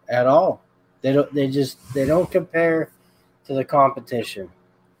well at all. They don't compare to the competition.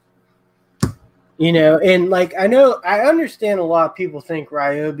 And like I understand a lot of people think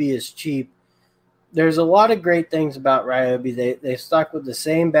Ryobi is cheap. There's a lot of great things about Ryobi. They stuck with the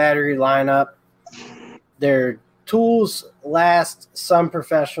same battery lineup. Their tools last some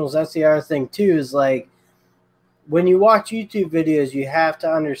professionals. That's the other thing too, is like when you watch YouTube videos, you have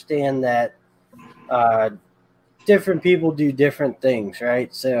to understand that different people do different things,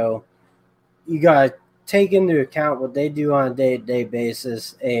 right? So you got to take into account what they do on a day-to-day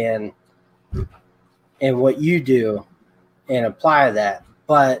basis and what you do and apply that.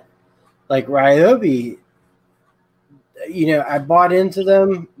 But like Ryobi, I bought into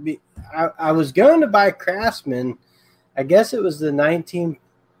them. I was going to buy Craftsman. I guess it was the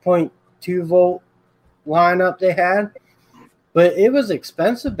 19.2 volt lineup they had, but it was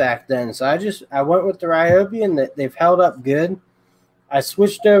expensive back then. So I went with the Ryobi, and they've held up good. I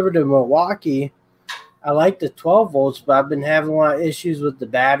switched over to Milwaukee. I like the 12 volts, but I've been having a lot of issues with the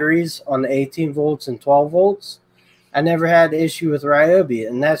batteries on the 18 volts and 12 volts. I never had an issue with Ryobi,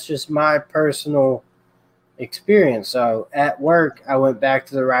 and that's just my personal experience. So at work, I went back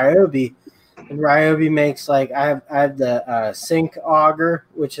to the Ryobi, and Ryobi makes like I have the Sync Auger,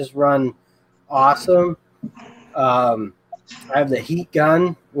 which has run awesome. I have the Heat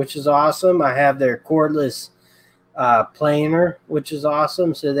Gun, which is awesome. I have their cordless planer, which is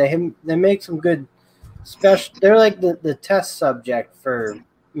awesome. So they make some good special. They're like the test subject for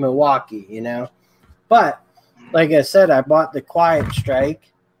Milwaukee, But like I said, I bought the Quiet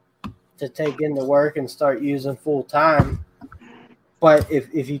Strike to take into work and start using full time. But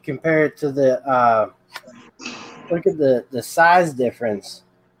if you compare it to the look at the size difference,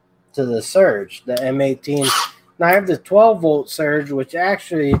 to the Surge, the M18. And I have the 12-volt Surge, which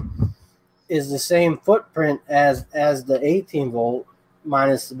actually is the same footprint as the 18-volt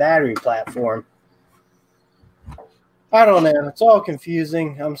minus the battery platform. I don't know. It's all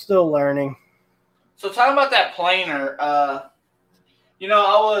confusing. I'm still learning. So talking about that planer, I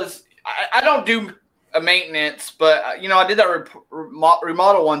don't do a maintenance, but I did that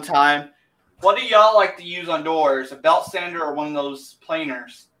remodel one time. What do y'all like to use on doors? A belt sander or one of those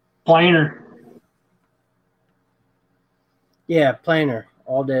planers? Planer. Yeah, planer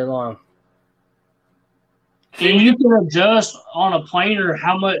all day long. And you can adjust on a planer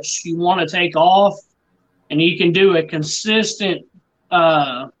how much you want to take off, and you can do a consistent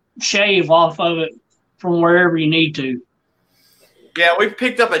shave off of it from wherever you need to. Yeah, we just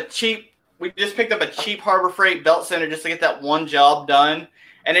picked up a cheap Harbor Freight belt sander just to get that one job done.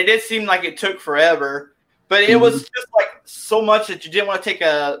 And it did seem like it took forever, but it was just like so much that you didn't want to take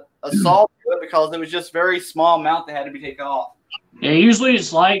a saw to it because it was just very small amount that had to be taken off. Yeah, usually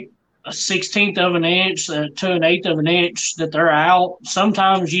it's like a 1/16 of an inch to an 1/8 of an inch that they're out.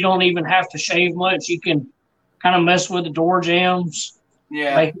 Sometimes you don't even have to shave much. You can kind of mess with the door jambs.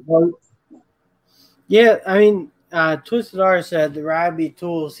 Yeah. Make it work. Yeah, I mean, Twisted R said the Ryobi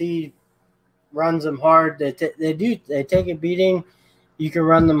tools, he runs them hard. They take a beating. You can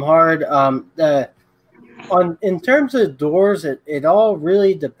run them hard. In terms of doors, it all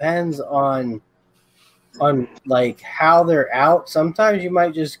really depends on like how they're out. Sometimes you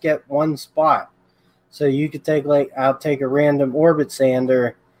might just get one spot. So you could I'll take a random orbit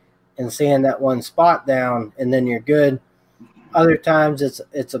sander and sand that one spot down, and then you're good. Other times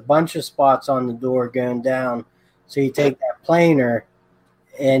it's a bunch of spots on the door going down. So you take that planer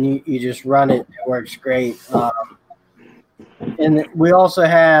and you just run it. It works great. And we also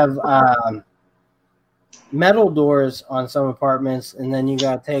have metal doors on some apartments, and then you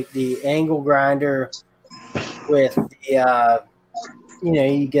got to take the angle grinder with the,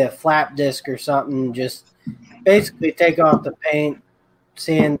 you get a flap disc or something, just basically take off the paint,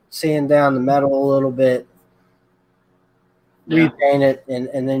 sand down the metal a little bit, repaint it,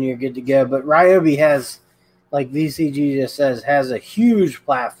 and then you're good to go. But Ryobi has, like VCG just says, has a huge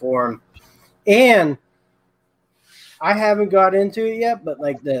platform, and I haven't got into it yet, but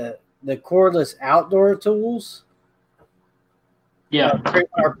like the cordless outdoor tools,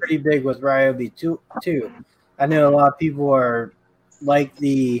 are pretty big with Ryobi too. I know a lot of people are like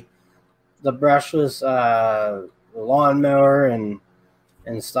the brushless lawnmower and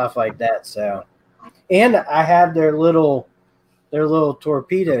stuff like that. So, and I have their little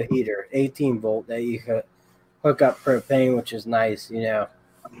torpedo heater, 18-volt, that you could hook up propane, which is nice, Yeah,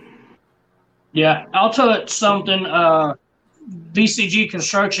 I'll touch something. VCG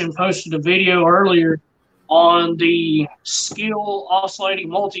Construction posted a video earlier on the Skill Oscillating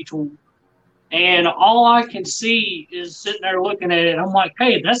Multi-Tool. And all I can see is sitting there looking at it. I'm like,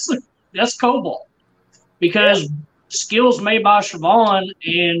 hey, that's Cobalt. Because Skill's made by Siobhan,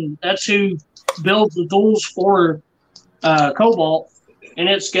 and that's who builds the tools for Cobalt. And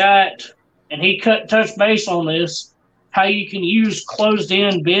and he touched base on this, how you can use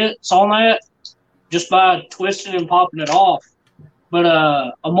closed-in bits on that just by twisting and popping it off. But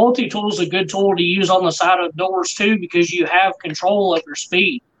a multi-tool is a good tool to use on the side of doors too, because you have control of your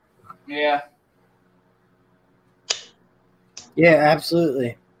speed. Yeah. Yeah,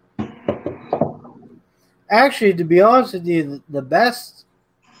 absolutely. Actually, to be honest with you, the best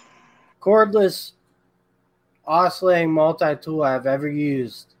cordless oscillating multi-tool I've ever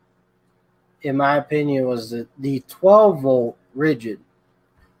used, in my opinion, was the 12-volt rigid.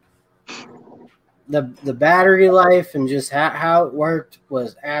 The battery life and just how it worked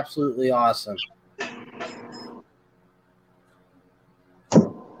was absolutely awesome.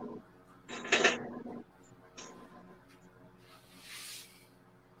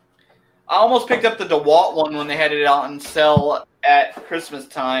 I almost picked up the DeWalt one when they had it out on sale at Christmas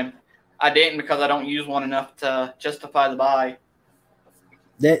time. I didn't because I don't use one enough to justify the buy.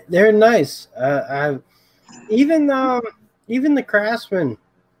 They're nice. Even the Craftsman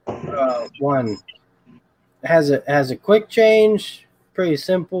one has a quick change, pretty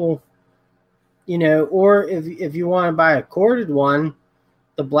simple, or if you want to buy a corded one,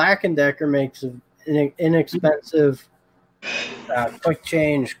 the Black & Decker makes an inexpensive quick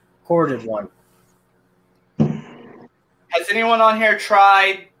change corded one. Has anyone on here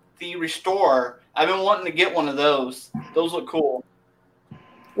tried the Restore? I've been wanting to get one of those. Those look cool.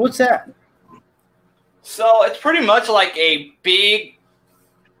 What's that? So it's pretty much like a big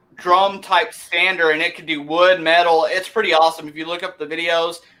drum type sander, and it can do wood, metal. It's pretty awesome. If you look up the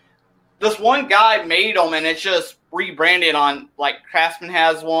videos, this one guy made them, and it's just rebranded on, like, Craftsman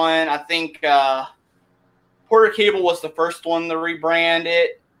has one. I think Porter Cable was the first one to rebrand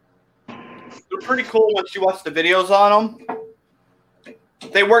it. They're pretty cool once you watch the videos on them.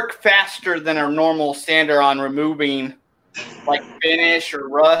 They work faster than a normal sander on removing, like, finish or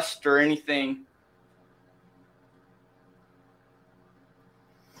rust or anything.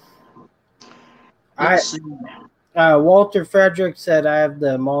 Walter Frederick said, I have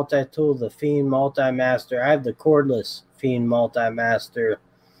the multi-tool, the Fiend Multi-Master. I have the cordless Fiend Multi-Master.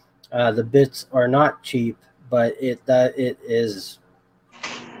 The bits are not cheap, but it is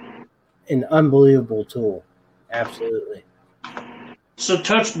an unbelievable tool. Absolutely. So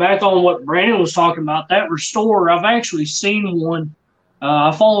touch back on what Brandon was talking about, that Restore, I've actually seen one.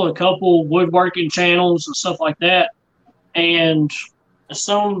 I follow a couple woodworking channels and stuff like that. And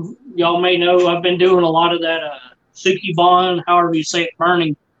some y'all may know I've been doing a lot of that Sukibon, however you say it,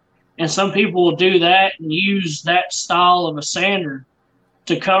 burning. And some people will do that and use that style of a sander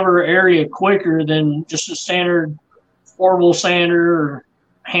to cover area quicker than just a standard portable sander or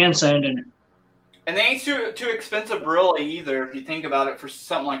hand sanding it. And they ain't too expensive really either, if you think about it, for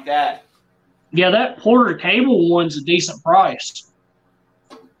something like that. Yeah, that Porter Cable one's a decent price.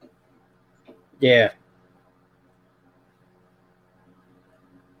 Yeah.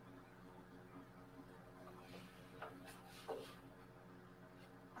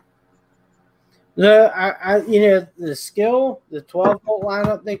 The skill, the 12-volt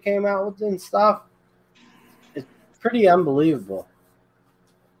lineup they came out with and stuff, it's pretty unbelievable.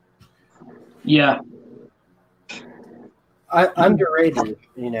 Yeah. Underrated,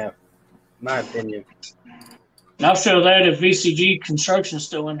 my opinion. And I'll show that if VCG Construction's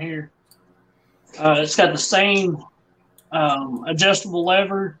still in here. It's got the same adjustable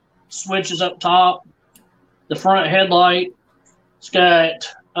lever, switches up top, the front headlight. It's got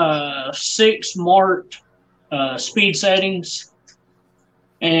 6 marked speed settings.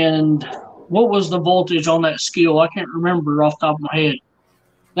 And what was the voltage on that skill? I can't remember off the top of my head.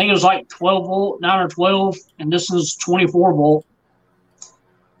 I think it was like 12 volt, 9 or 12, and this is 24 volt.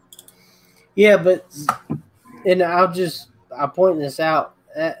 Yeah, but I'll point this out.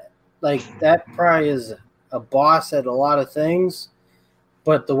 That probably is a boss at a lot of things,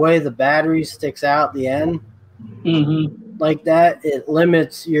 but the way the battery sticks out the end, like that, it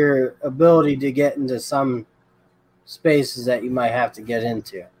limits your ability to get into some spaces that you might have to get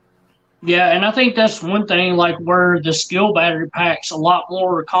into. Yeah, and I think that's one thing, like where the skill battery pack's a lot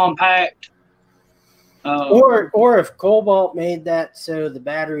more compact. Or if Cobalt made that so the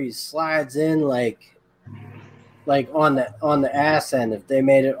battery slides in like on the ass end, if they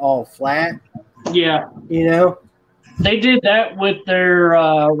made it all flat. Yeah. They did that with their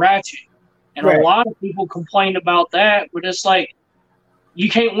ratchet. And right. A lot of people complained about that, but it's like you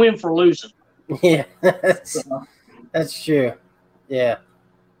can't win for losing. Yeah, that's true. Yeah.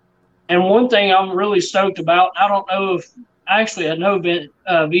 And one thing I'm really stoked about, I don't know if actually I know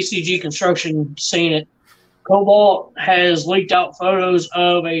VCG Construction seen it. Cobalt has leaked out photos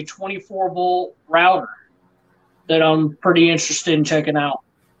of a 24 volt router that I'm pretty interested in checking out.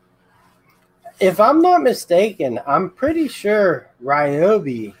 If I'm not mistaken, I'm pretty sure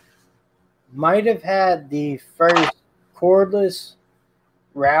Ryobi might have had the first cordless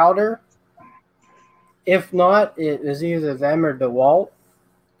router. If not, it was either them or DeWalt.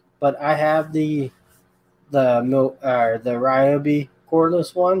 But I have the Ryobi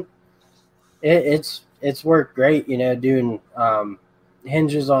cordless one. It's worked great, doing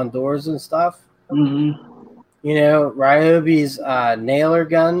hinges on doors and stuff. Ryobi's nailer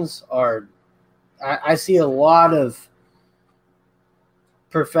guns are. I see a lot of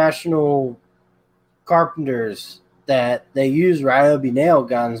professional carpenters that they use Ryobi nail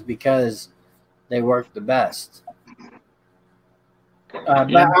guns because they work the best.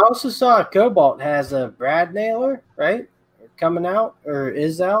 But I also saw Cobalt has a Brad nailer, right? Coming out or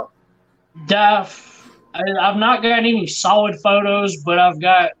is out? I've not got any solid photos, but I've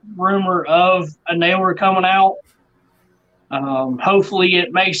got rumor of a nailer coming out. Hopefully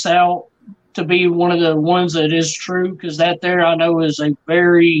it makes out to be one of the ones that is true, because that there I know is a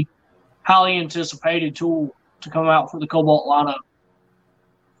very highly anticipated tool to come out for the Cobalt lineup.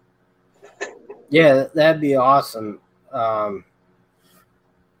 Yeah, that'd be awesome.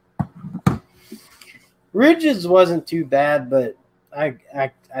 Ridges wasn't too bad, but I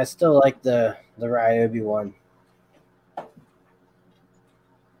still like the Ryobi one.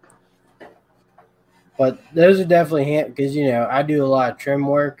 But those are definitely because I do a lot of trim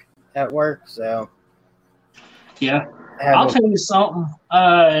work at work, so yeah. I'll tell you something.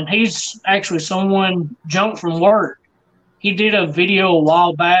 And he's actually someone jumped from work. He did a video a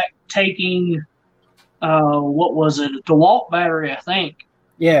while back taking what was it, a DeWalt battery, I think.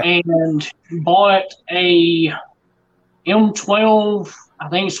 Yeah. And bought a M12, I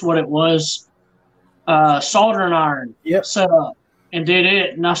think it's what it was, soldering iron Yep. set up and did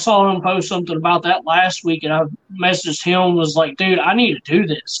it. And I saw him post something about that last week, and I messaged him, was like, dude, I need to do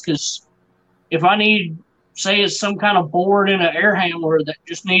this, because if I need, say it's some kind of board in an air handler that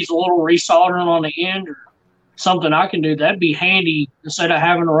just needs a little resoldering on the end or something I can do, that'd be handy instead of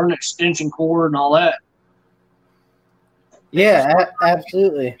having to run extension cord and all that. Yeah,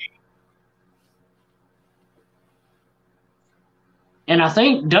 absolutely. And I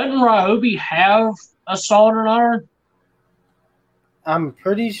think, doesn't Ryobi have a soldering iron? I'm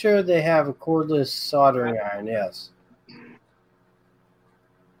pretty sure they have a cordless soldering iron, yes.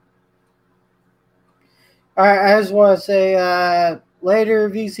 All right, I just want to say later,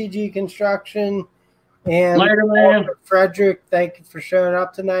 VCG Construction and Later, man. Frederick, thank you for showing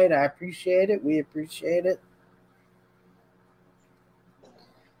up tonight. I appreciate it. We appreciate it.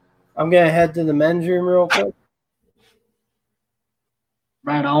 I'm going to head to the men's room real quick.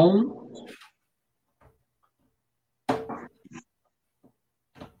 Right on.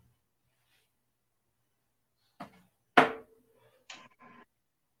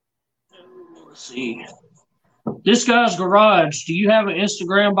 Let's see. This Guy's Garage, do you have an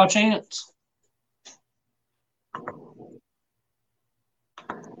Instagram by chance?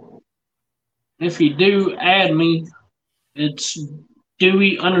 If you do, add me. It's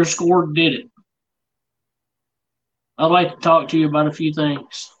Dewey_did it. I'd like to talk to you about a few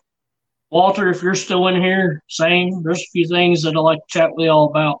things. Walter, if you're still in here, same. There's a few things that I'd like to chat with you all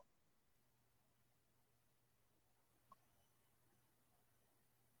about.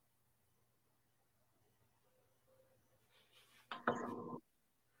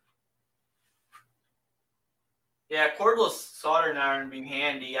 Yeah, cordless soldering iron would be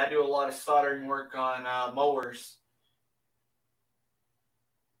handy. I do a lot of soldering work on mowers.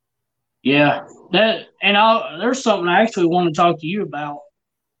 Yeah, there's something I actually want to talk to you about.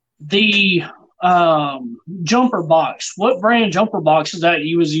 The jumper box. What brand jumper box is that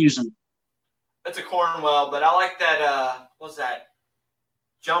you was using? It's a Cornwell, but I like that. What's that?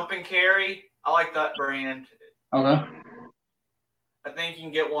 Jump and Carry. I like that brand. Okay. I think you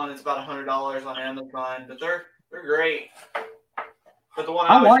can get one that's about $100 on Amazon, but they're great. But the one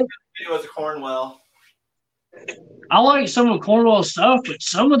I was using was a Cornwell. I like some of Cornwell's stuff, but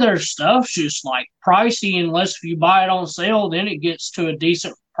some of their stuff's just like pricey unless if you buy it on sale, then it gets to a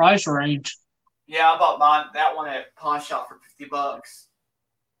decent price range. Yeah, I bought that one at Pawn Shop for $50.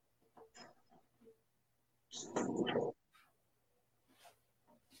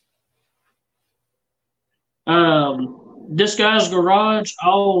 This Guy's Garage,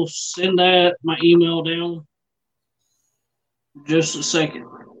 I'll send that my email down. Just a second.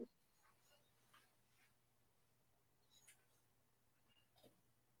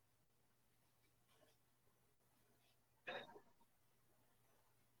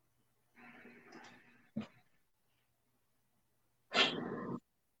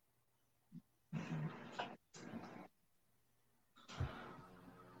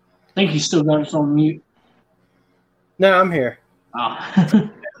 I think you still got us on mute. No, I'm here. Oh.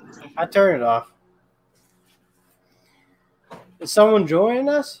 I turned it off. Is someone joining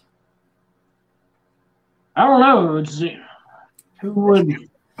us? I don't know. Who would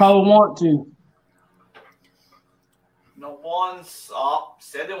probably want to? No one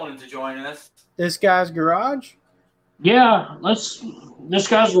said they wanted to join us. This Guy's Garage? Yeah, This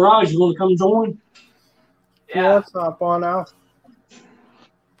Guy's Garage, you want to come join? Yeah, let's hop on out.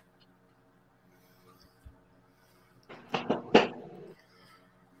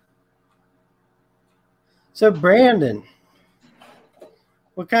 So, Brandon,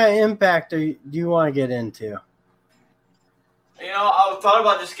 what kind of impact do you want to get into? You know, I thought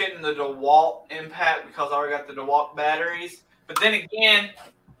about just getting the DeWalt Impact because I already got the DeWalt batteries. But then again,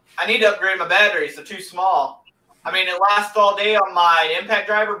 I need to upgrade my batteries. They're too small. I mean, it lasts all day on my impact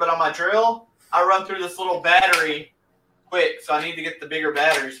driver, but on my drill, I run through this little battery quick. So I need to get the bigger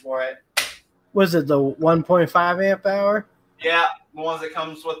batteries for it. Was it the 1.5 amp hour? Yeah, the ones that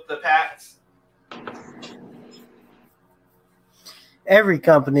comes with the packs. Every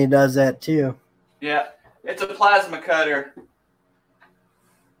company does that too. Yeah, it's a plasma cutter.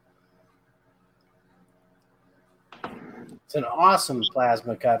 It's an awesome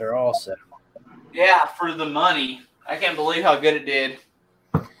plasma cutter also. Yeah, for the money. I can't believe how good it did.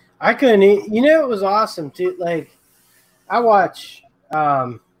 I couldn't eat. You know, it was awesome too. Like, I watch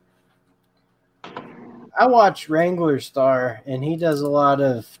Wrangler Star, and he does a lot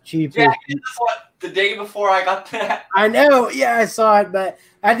of cheaper. Yeah, the day before I got that. I know. Yeah, I saw it, but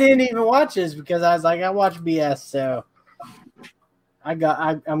I didn't even watch this because I was like, I watch BS, so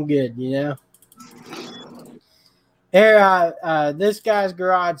I'm good, you know. Here, this guy's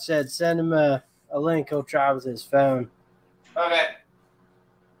garage said send him a link. He'll try with his phone. Okay.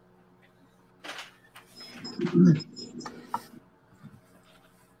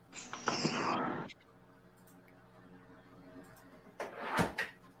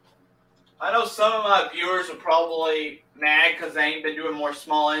 I know some of my viewers are probably mad because I ain't been doing more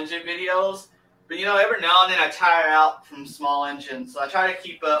small engine videos. But, you know, every now and then I tire out from small engines. So I try to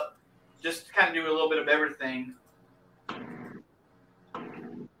keep up, just kind of do a little bit of everything.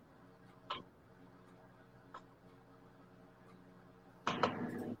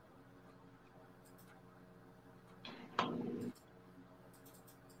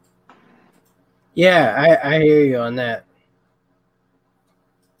 Yeah, I hear you on that.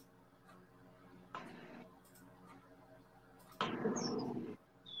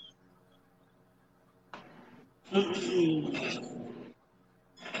 I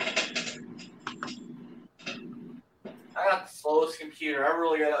got the slowest computer. I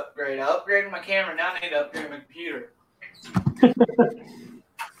really got to upgrade. I upgraded my camera. Now I need to upgrade my computer.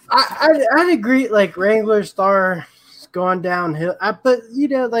 I'd agree. Like Wrangler Star's gone downhill. But you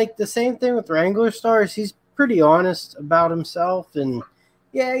know, like the same thing with Wrangler Stars. He's pretty honest about himself, and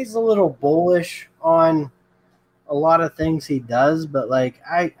yeah, he's a little bullish on a lot of things he does. But like,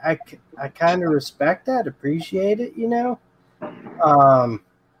 I kind of respect that, appreciate it. You know.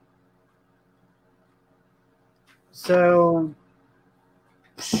 So.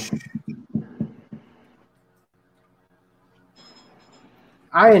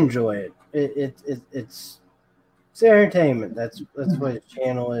 I enjoy it. It's entertainment. That's what his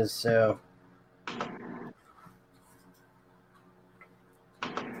channel is. So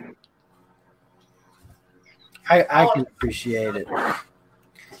I can appreciate it.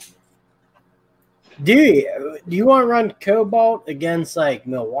 Do you want to run Cobalt against like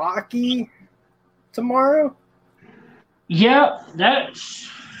Milwaukee tomorrow? Yeah,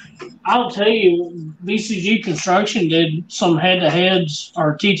 I'll tell you, BCG Construction did some head-to-heads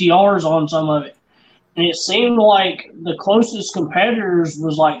or TTRs on some of it. And it seemed like the closest competitors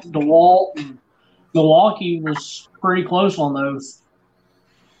was like DeWalt, and Milwaukee was pretty close on those.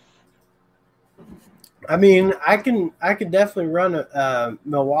 I mean, I can definitely run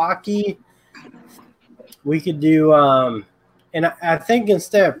Milwaukee. We could do and I think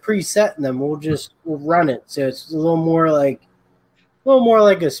instead of presetting them, we'll run it. So it's a little more like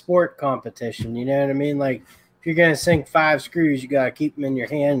a sport competition. You know what I mean? Like if you're gonna sink 5 screws, you gotta keep them in your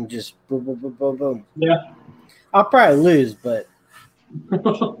hand and just boom, boom, boom, boom, boom. Yeah. I'll probably lose, but I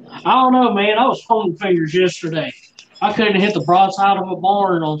don't know, man. I was pulling fingers yesterday. I couldn't hit the broadside of a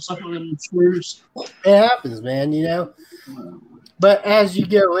barn on some of them screws. It happens, man. You know. But as you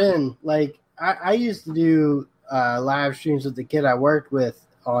go in, like I used to do live streams with the kid I worked with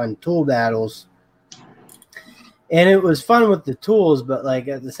on tool battles. And it was fun with the tools, but like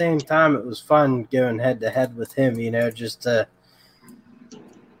at the same time, it was fun going head to head with him. You know, just to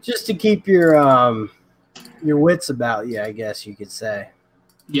keep your wits about you, I guess you could say.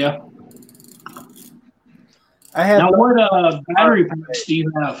 Yeah. I have. Now, what battery packs do you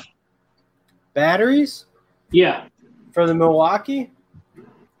have? Batteries? Yeah. For the Milwaukee?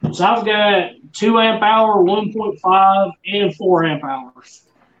 So I've got 2 amp hour, 1.5, and 4 amp hours.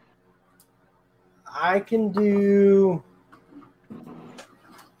 I can do.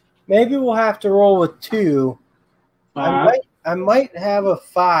 Maybe we'll have to roll with 2. I might have a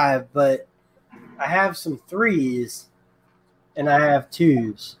 5, but I have some 3s, and I have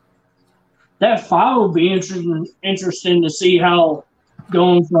 2s. That 5 will be interesting to see how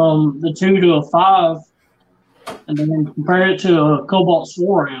going from the 2 to a 5, and then compare it to a Cobalt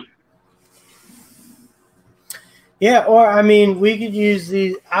 4 amp. Yeah, or I mean, we could use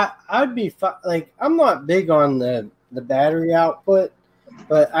these. I'd be like, I'm not big on the battery output,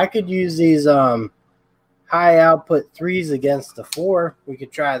 but I could use these high output 3s against the 4. We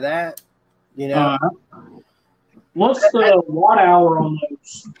could try that. You know, what's the watt hour on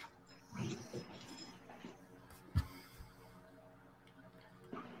those?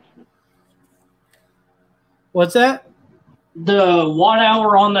 What's that? The watt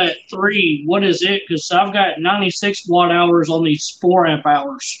hour on that 3, what is it? Because I've got 96 watt hours on these 4 amp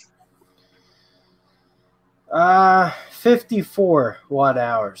hours. 54 watt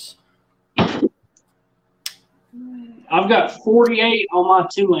hours. I've got 48 on my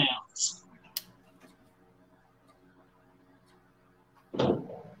 2 amps.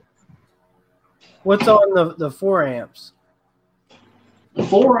 What's on the 4 amps? The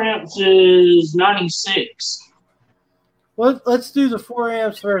 4 amps is 96. Let's do the 4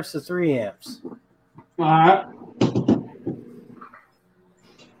 amps versus the 3 amps. All right.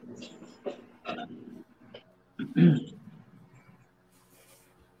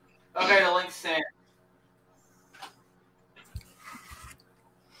 Okay, the link's sent.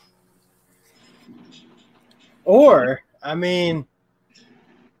 Or, I mean,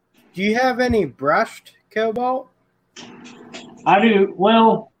 do you have any brushed cobalt? I do.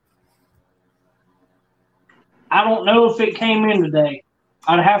 Well, I don't know if it came in today.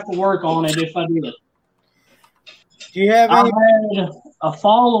 I'd have to work on it if I did. Do you have I any? had a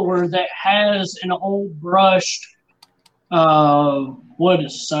follower that has an old brushed,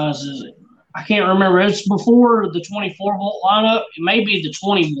 what size is it? I can't remember. It's before the 24 volt lineup. It may be the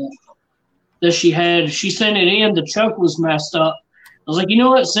 20 volt that she had. She sent it in. The chuck was messed up. I was like, you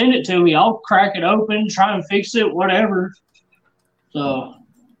know what? Send it to me. I'll crack it open, try and fix it, whatever. So,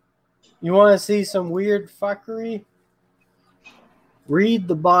 You want to see some weird fuckery? Read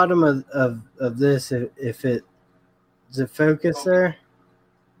the bottom of this if it does it focus there.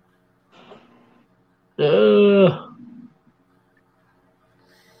 It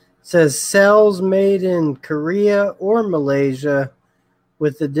says cells made in Korea or Malaysia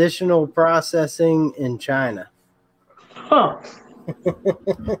with additional processing in China. huh.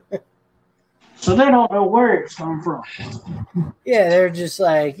 So they don't know where it's come from. Yeah, they're just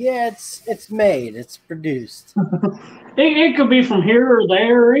like, yeah, it's made, it's produced. It could be from here or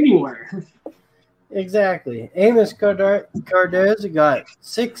there or anywhere. Exactly. Amos Cardoza got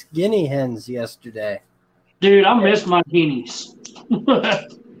 6 guinea hens yesterday. Dude, I miss my guineas.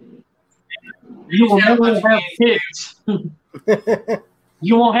 You will never have kids.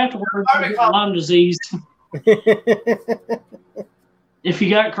 You won't have to worry about Lyme disease. If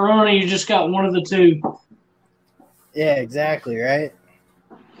you got corona, you just got one of the two. Yeah, exactly, right?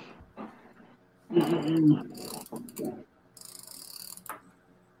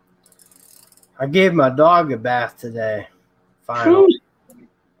 I gave my dog a bath today. Finally.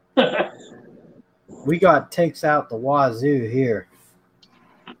 We got ticks out the wazoo here.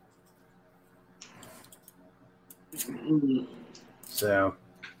 So.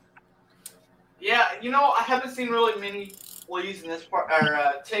 Yeah, I haven't seen really many fleas in this part,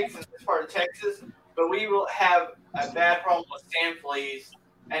 or ticks in this part of Texas, but we will have a bad problem with sand fleas,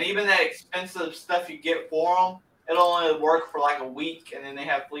 and even that expensive stuff you get for them, it'll only work for like a week, and then they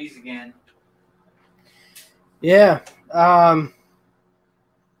have fleas again. Yeah.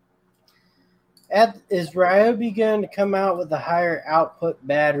 Is Ryobi going to come out with the higher output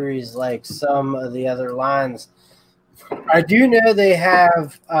batteries like some of the other lines? I do know they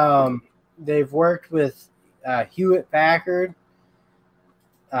have. They've worked with Hewlett Packard.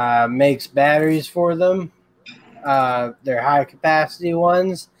 Makes batteries for them. They're high capacity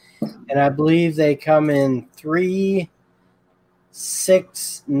ones, and I believe they come in 3,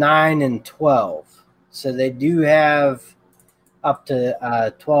 6, 9, and 12. So they do have up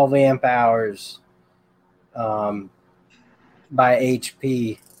to 12 amp hours by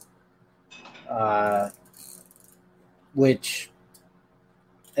HP, which,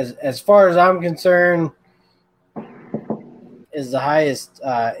 as far as I'm concerned, is the highest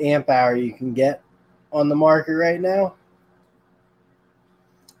amp hour you can get on the market right now.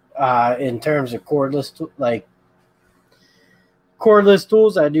 In terms of cordless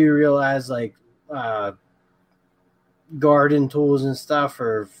tools, I do realize garden tools and stuff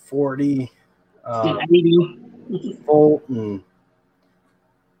are 40 volt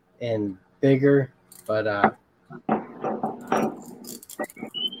and bigger, but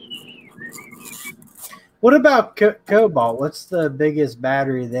what about Cobalt? What's the biggest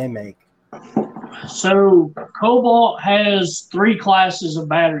battery they make? So Cobalt has 3 classes of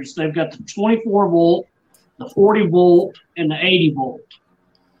batteries. They've got the 24 volt, the 40 volt, and the 80 volt.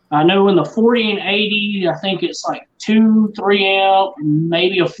 I know in the 40 and 80, I think it's like 2, 3 amp,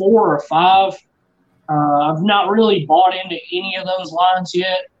 maybe a 4 or 5. I've not really bought into any of those lines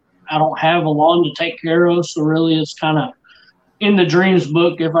yet. I don't have a lawn to take care of, so really it's kind of in the dreams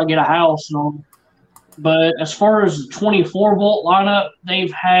book if I get a house and all. But as far as the 24 volt lineup,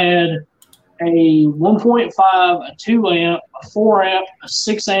 they've had a 1.5, a 2 amp, a 4 amp, a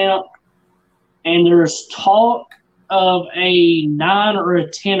 6 amp, and there's talk of a 9 or a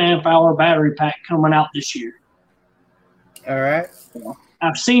 10 amp hour battery pack coming out this year. All right.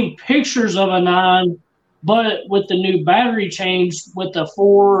 I've seen pictures of a 9, but with the new battery change with the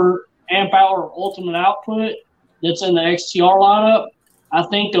 4 amp hour ultimate output that's in the XTR lineup, I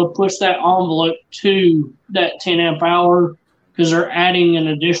think they'll push that envelope to that 10 amp hour because they're adding an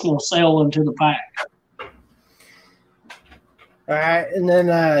additional cell into the pack. All right, and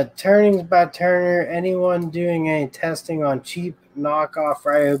then Turnings by Turner. Anyone doing any testing on cheap knockoff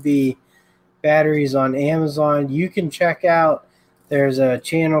Ryobi batteries on Amazon, you can check out. There's a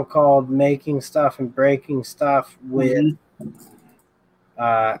channel called Making Stuff and Breaking Stuff with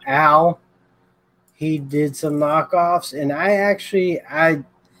Al. He did some knockoffs, and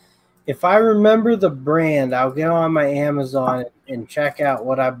if I remember the brand, I'll go on my Amazon and check out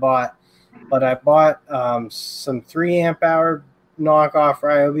what I bought. But I bought some 3 amp hour knockoff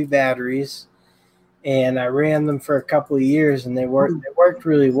Ryobi batteries, and I ran them for a couple of years, and they worked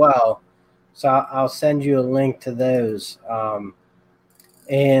really well. So I'll send you a link to those.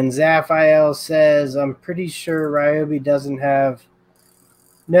 And Zaphiel says, I'm pretty sure Ryobi doesn't have.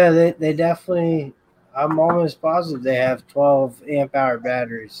 No, they definitely. I'm almost positive they have 12 amp hour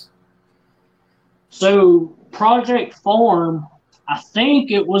batteries. So Project Farm, I think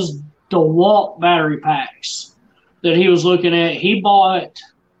it was DeWalt battery packs that he was looking at. He bought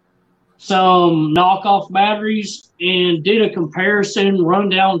some knockoff batteries and did a comparison,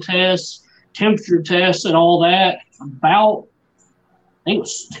 rundown tests, temperature tests, and all that about, I think it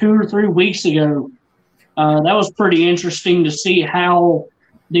was 2 or 3 weeks ago. That was pretty interesting to see how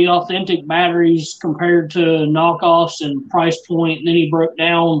the authentic batteries compared to knockoffs and price point. And then he broke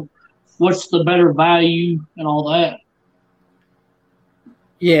down what's the better value and all that.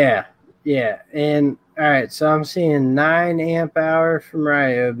 Yeah. And all right, so I'm seeing 9 amp hour from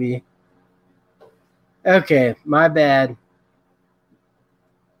Ryobi. Okay, my bad.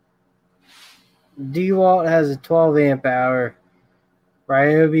 DeWalt has a 12 amp hour.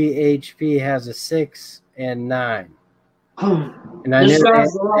 Ryobi HP has a 6 and 9. And I This know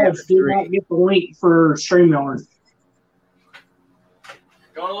guy's garage did not get the link for StreamYard.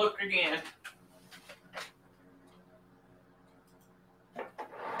 Gonna look again.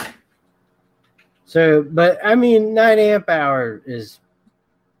 So, but I mean, 9 amp hour is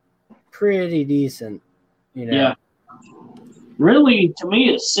pretty decent, you know. Yeah. Really, to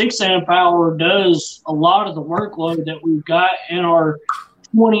me, a 6 amp hour does a lot of the workload that we've got in our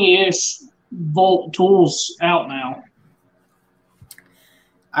 20-ish volt tools out now.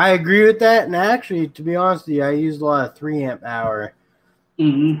 I agree with that. And actually, to be honest with you, I used a lot of 3 amp hour,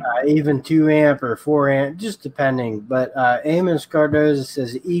 even 2 amp or 4 amp, just depending. But Amos Cardoza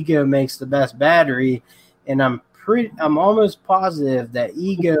says Ego makes the best battery, and I'm almost positive that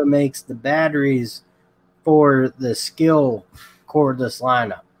Ego makes the batteries for the Skill cordless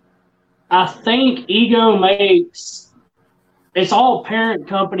lineup. I think Ego makes, it's all parent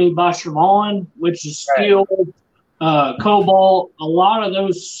company by Siobhan, which is Skill, Cobalt. A lot of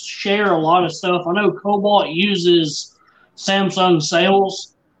those share a lot of stuff. I know Cobalt uses Samsung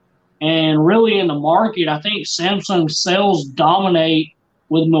sales, and really in the market, I think Samsung sales dominate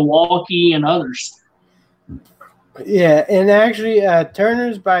with Milwaukee and others. Yeah, and actually,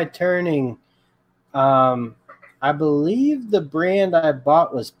 Turners by Turning, I believe the brand I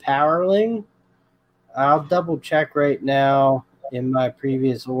bought was Powerling. I'll double check right now in my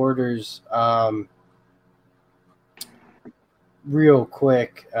previous orders. Real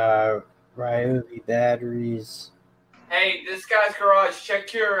quick, Ryobi batteries. Hey, this guy's garage.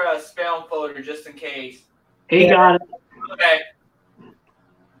 Check your spam folder just in case. He got it. Okay.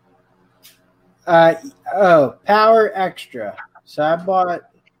 Power Extra. So I bought.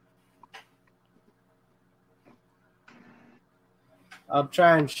 I'll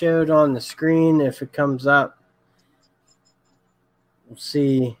try and show it on the screen if it comes up. We'll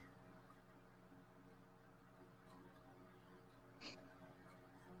see.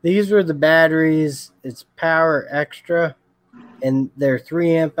 These were the batteries. It's Power Extra, and they're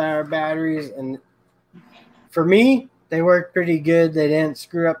 3 amp hour batteries. And for me, they work pretty good. They didn't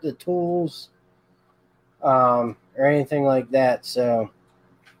screw up the tools or anything like that. So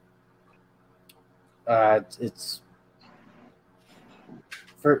it's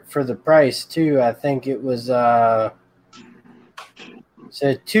for the price too. I think it was so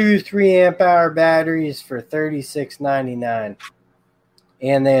 2 3 amp hour batteries for $36.99.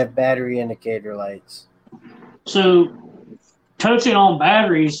 And they have battery indicator lights. So, touching on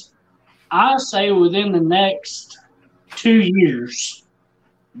batteries, I say within the next 2 years,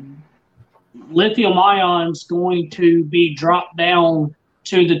 lithium ion is going to be dropped down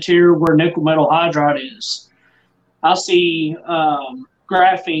to the tier where nickel metal hydride is. I see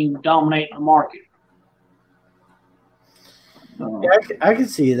graphene dominating the market. Yeah, I can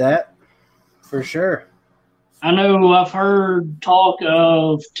see that for sure. I know I've heard talk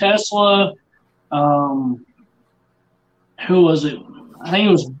of Tesla. Who was it? I think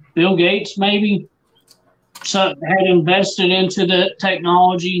it was Bill Gates, maybe. So had invested into the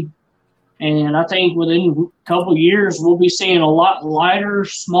technology, And I think within a couple of years, we'll be seeing a lot lighter,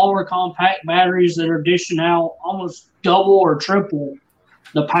 smaller, compact batteries that are dishing out almost double or triple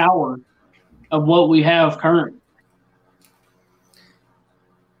the power of what we have currently.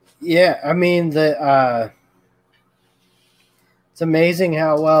 Yeah, I mean it's amazing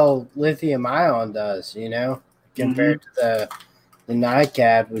how well lithium ion does, compared to the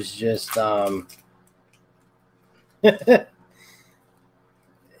NiCad was just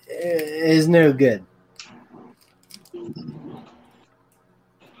is no good.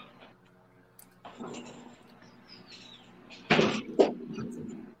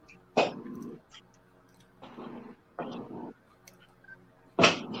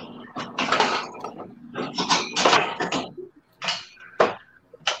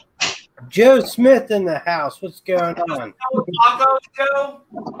 Joe Smith in the house. What's going on? Tacos, Joe?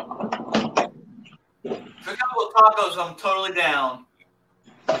 Cook up with tacos. I'm totally down.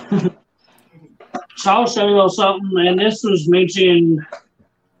 So I'll show you something, and this was mentioned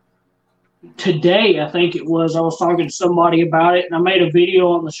today, I think it was. I was talking to somebody about it, and I made a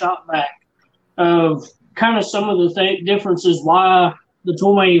video on the shop vac of kind of some of the differences why the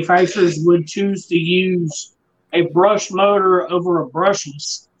tool manufacturers would choose to use a brush motor over a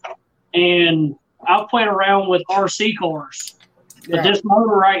brushless. And I've played around with RC cars. But this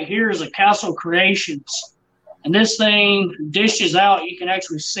motor right here is a Castle Creations. And this thing dishes out, you can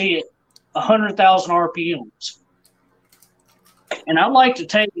actually see it, 100,000 RPMs. And I'd like to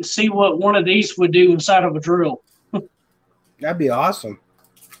take and see what one of these would do inside of a drill. That'd be awesome.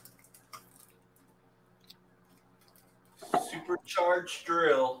 Supercharged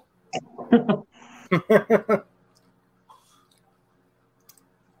drill.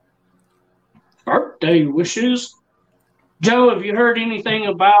 Birthday wishes. Joe, have you heard anything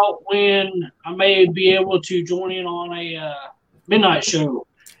about when I may be able to join in on a midnight show?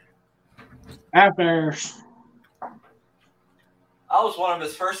 After hours. I was one of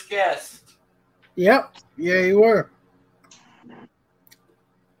his first guests. Yep. Yeah, you were.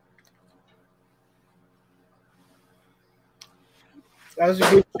 That was a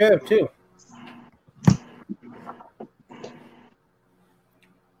good show, too.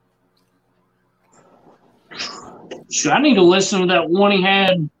 I need to listen to that one he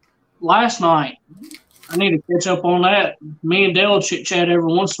had last night. I need to catch up on that. Me and Dale chit chat every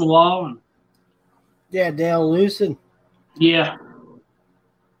once in a while. Yeah, Dale Lucid. Yeah.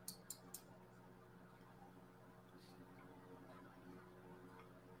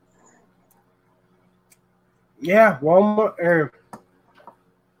 Yeah, Walmart or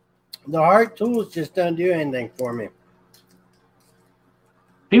the hard tools just don't do anything for me.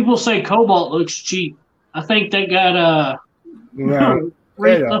 People say Cobalt looks cheap. I think they got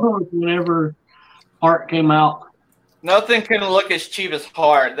resold whenever Art came out. Nothing can look as cheap as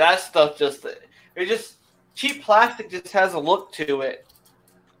hard. That stuff just cheap plastic just has a look to it.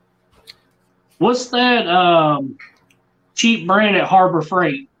 What's that cheap brand at Harbor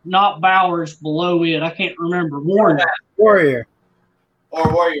Freight? Not Bowers, below it. I can't remember. Warrior.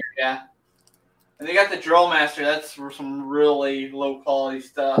 Or Warrior, yeah. And they got the Drill Master. That's some really low quality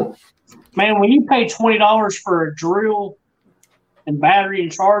stuff. Man, when you pay $20 for a drill and battery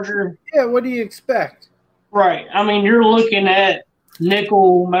and charger. Yeah, what do you expect? Right. I mean, you're looking at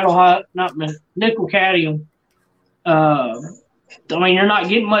nickel, nickel cadmium. I mean, you're not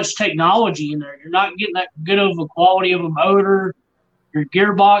getting much technology in there. You're not getting that good of a quality of a motor. Your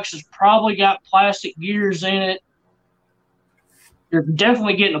gearbox has probably got plastic gears in it. You're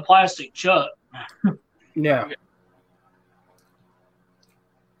definitely getting a plastic chuck. Yeah.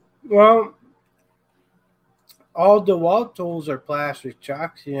 Well, all DeWalt tools are plastic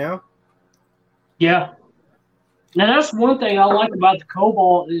chucks, Yeah. Now, that's one thing I like about the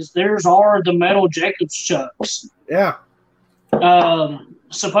Cobalt is theirs are the metal Jacobs chucks. Yeah.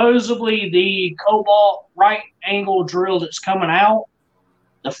 Supposedly, the Cobalt right angle drill that's coming out,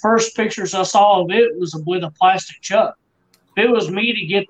 the first pictures I saw of it was with a plastic chuck. If it was me to get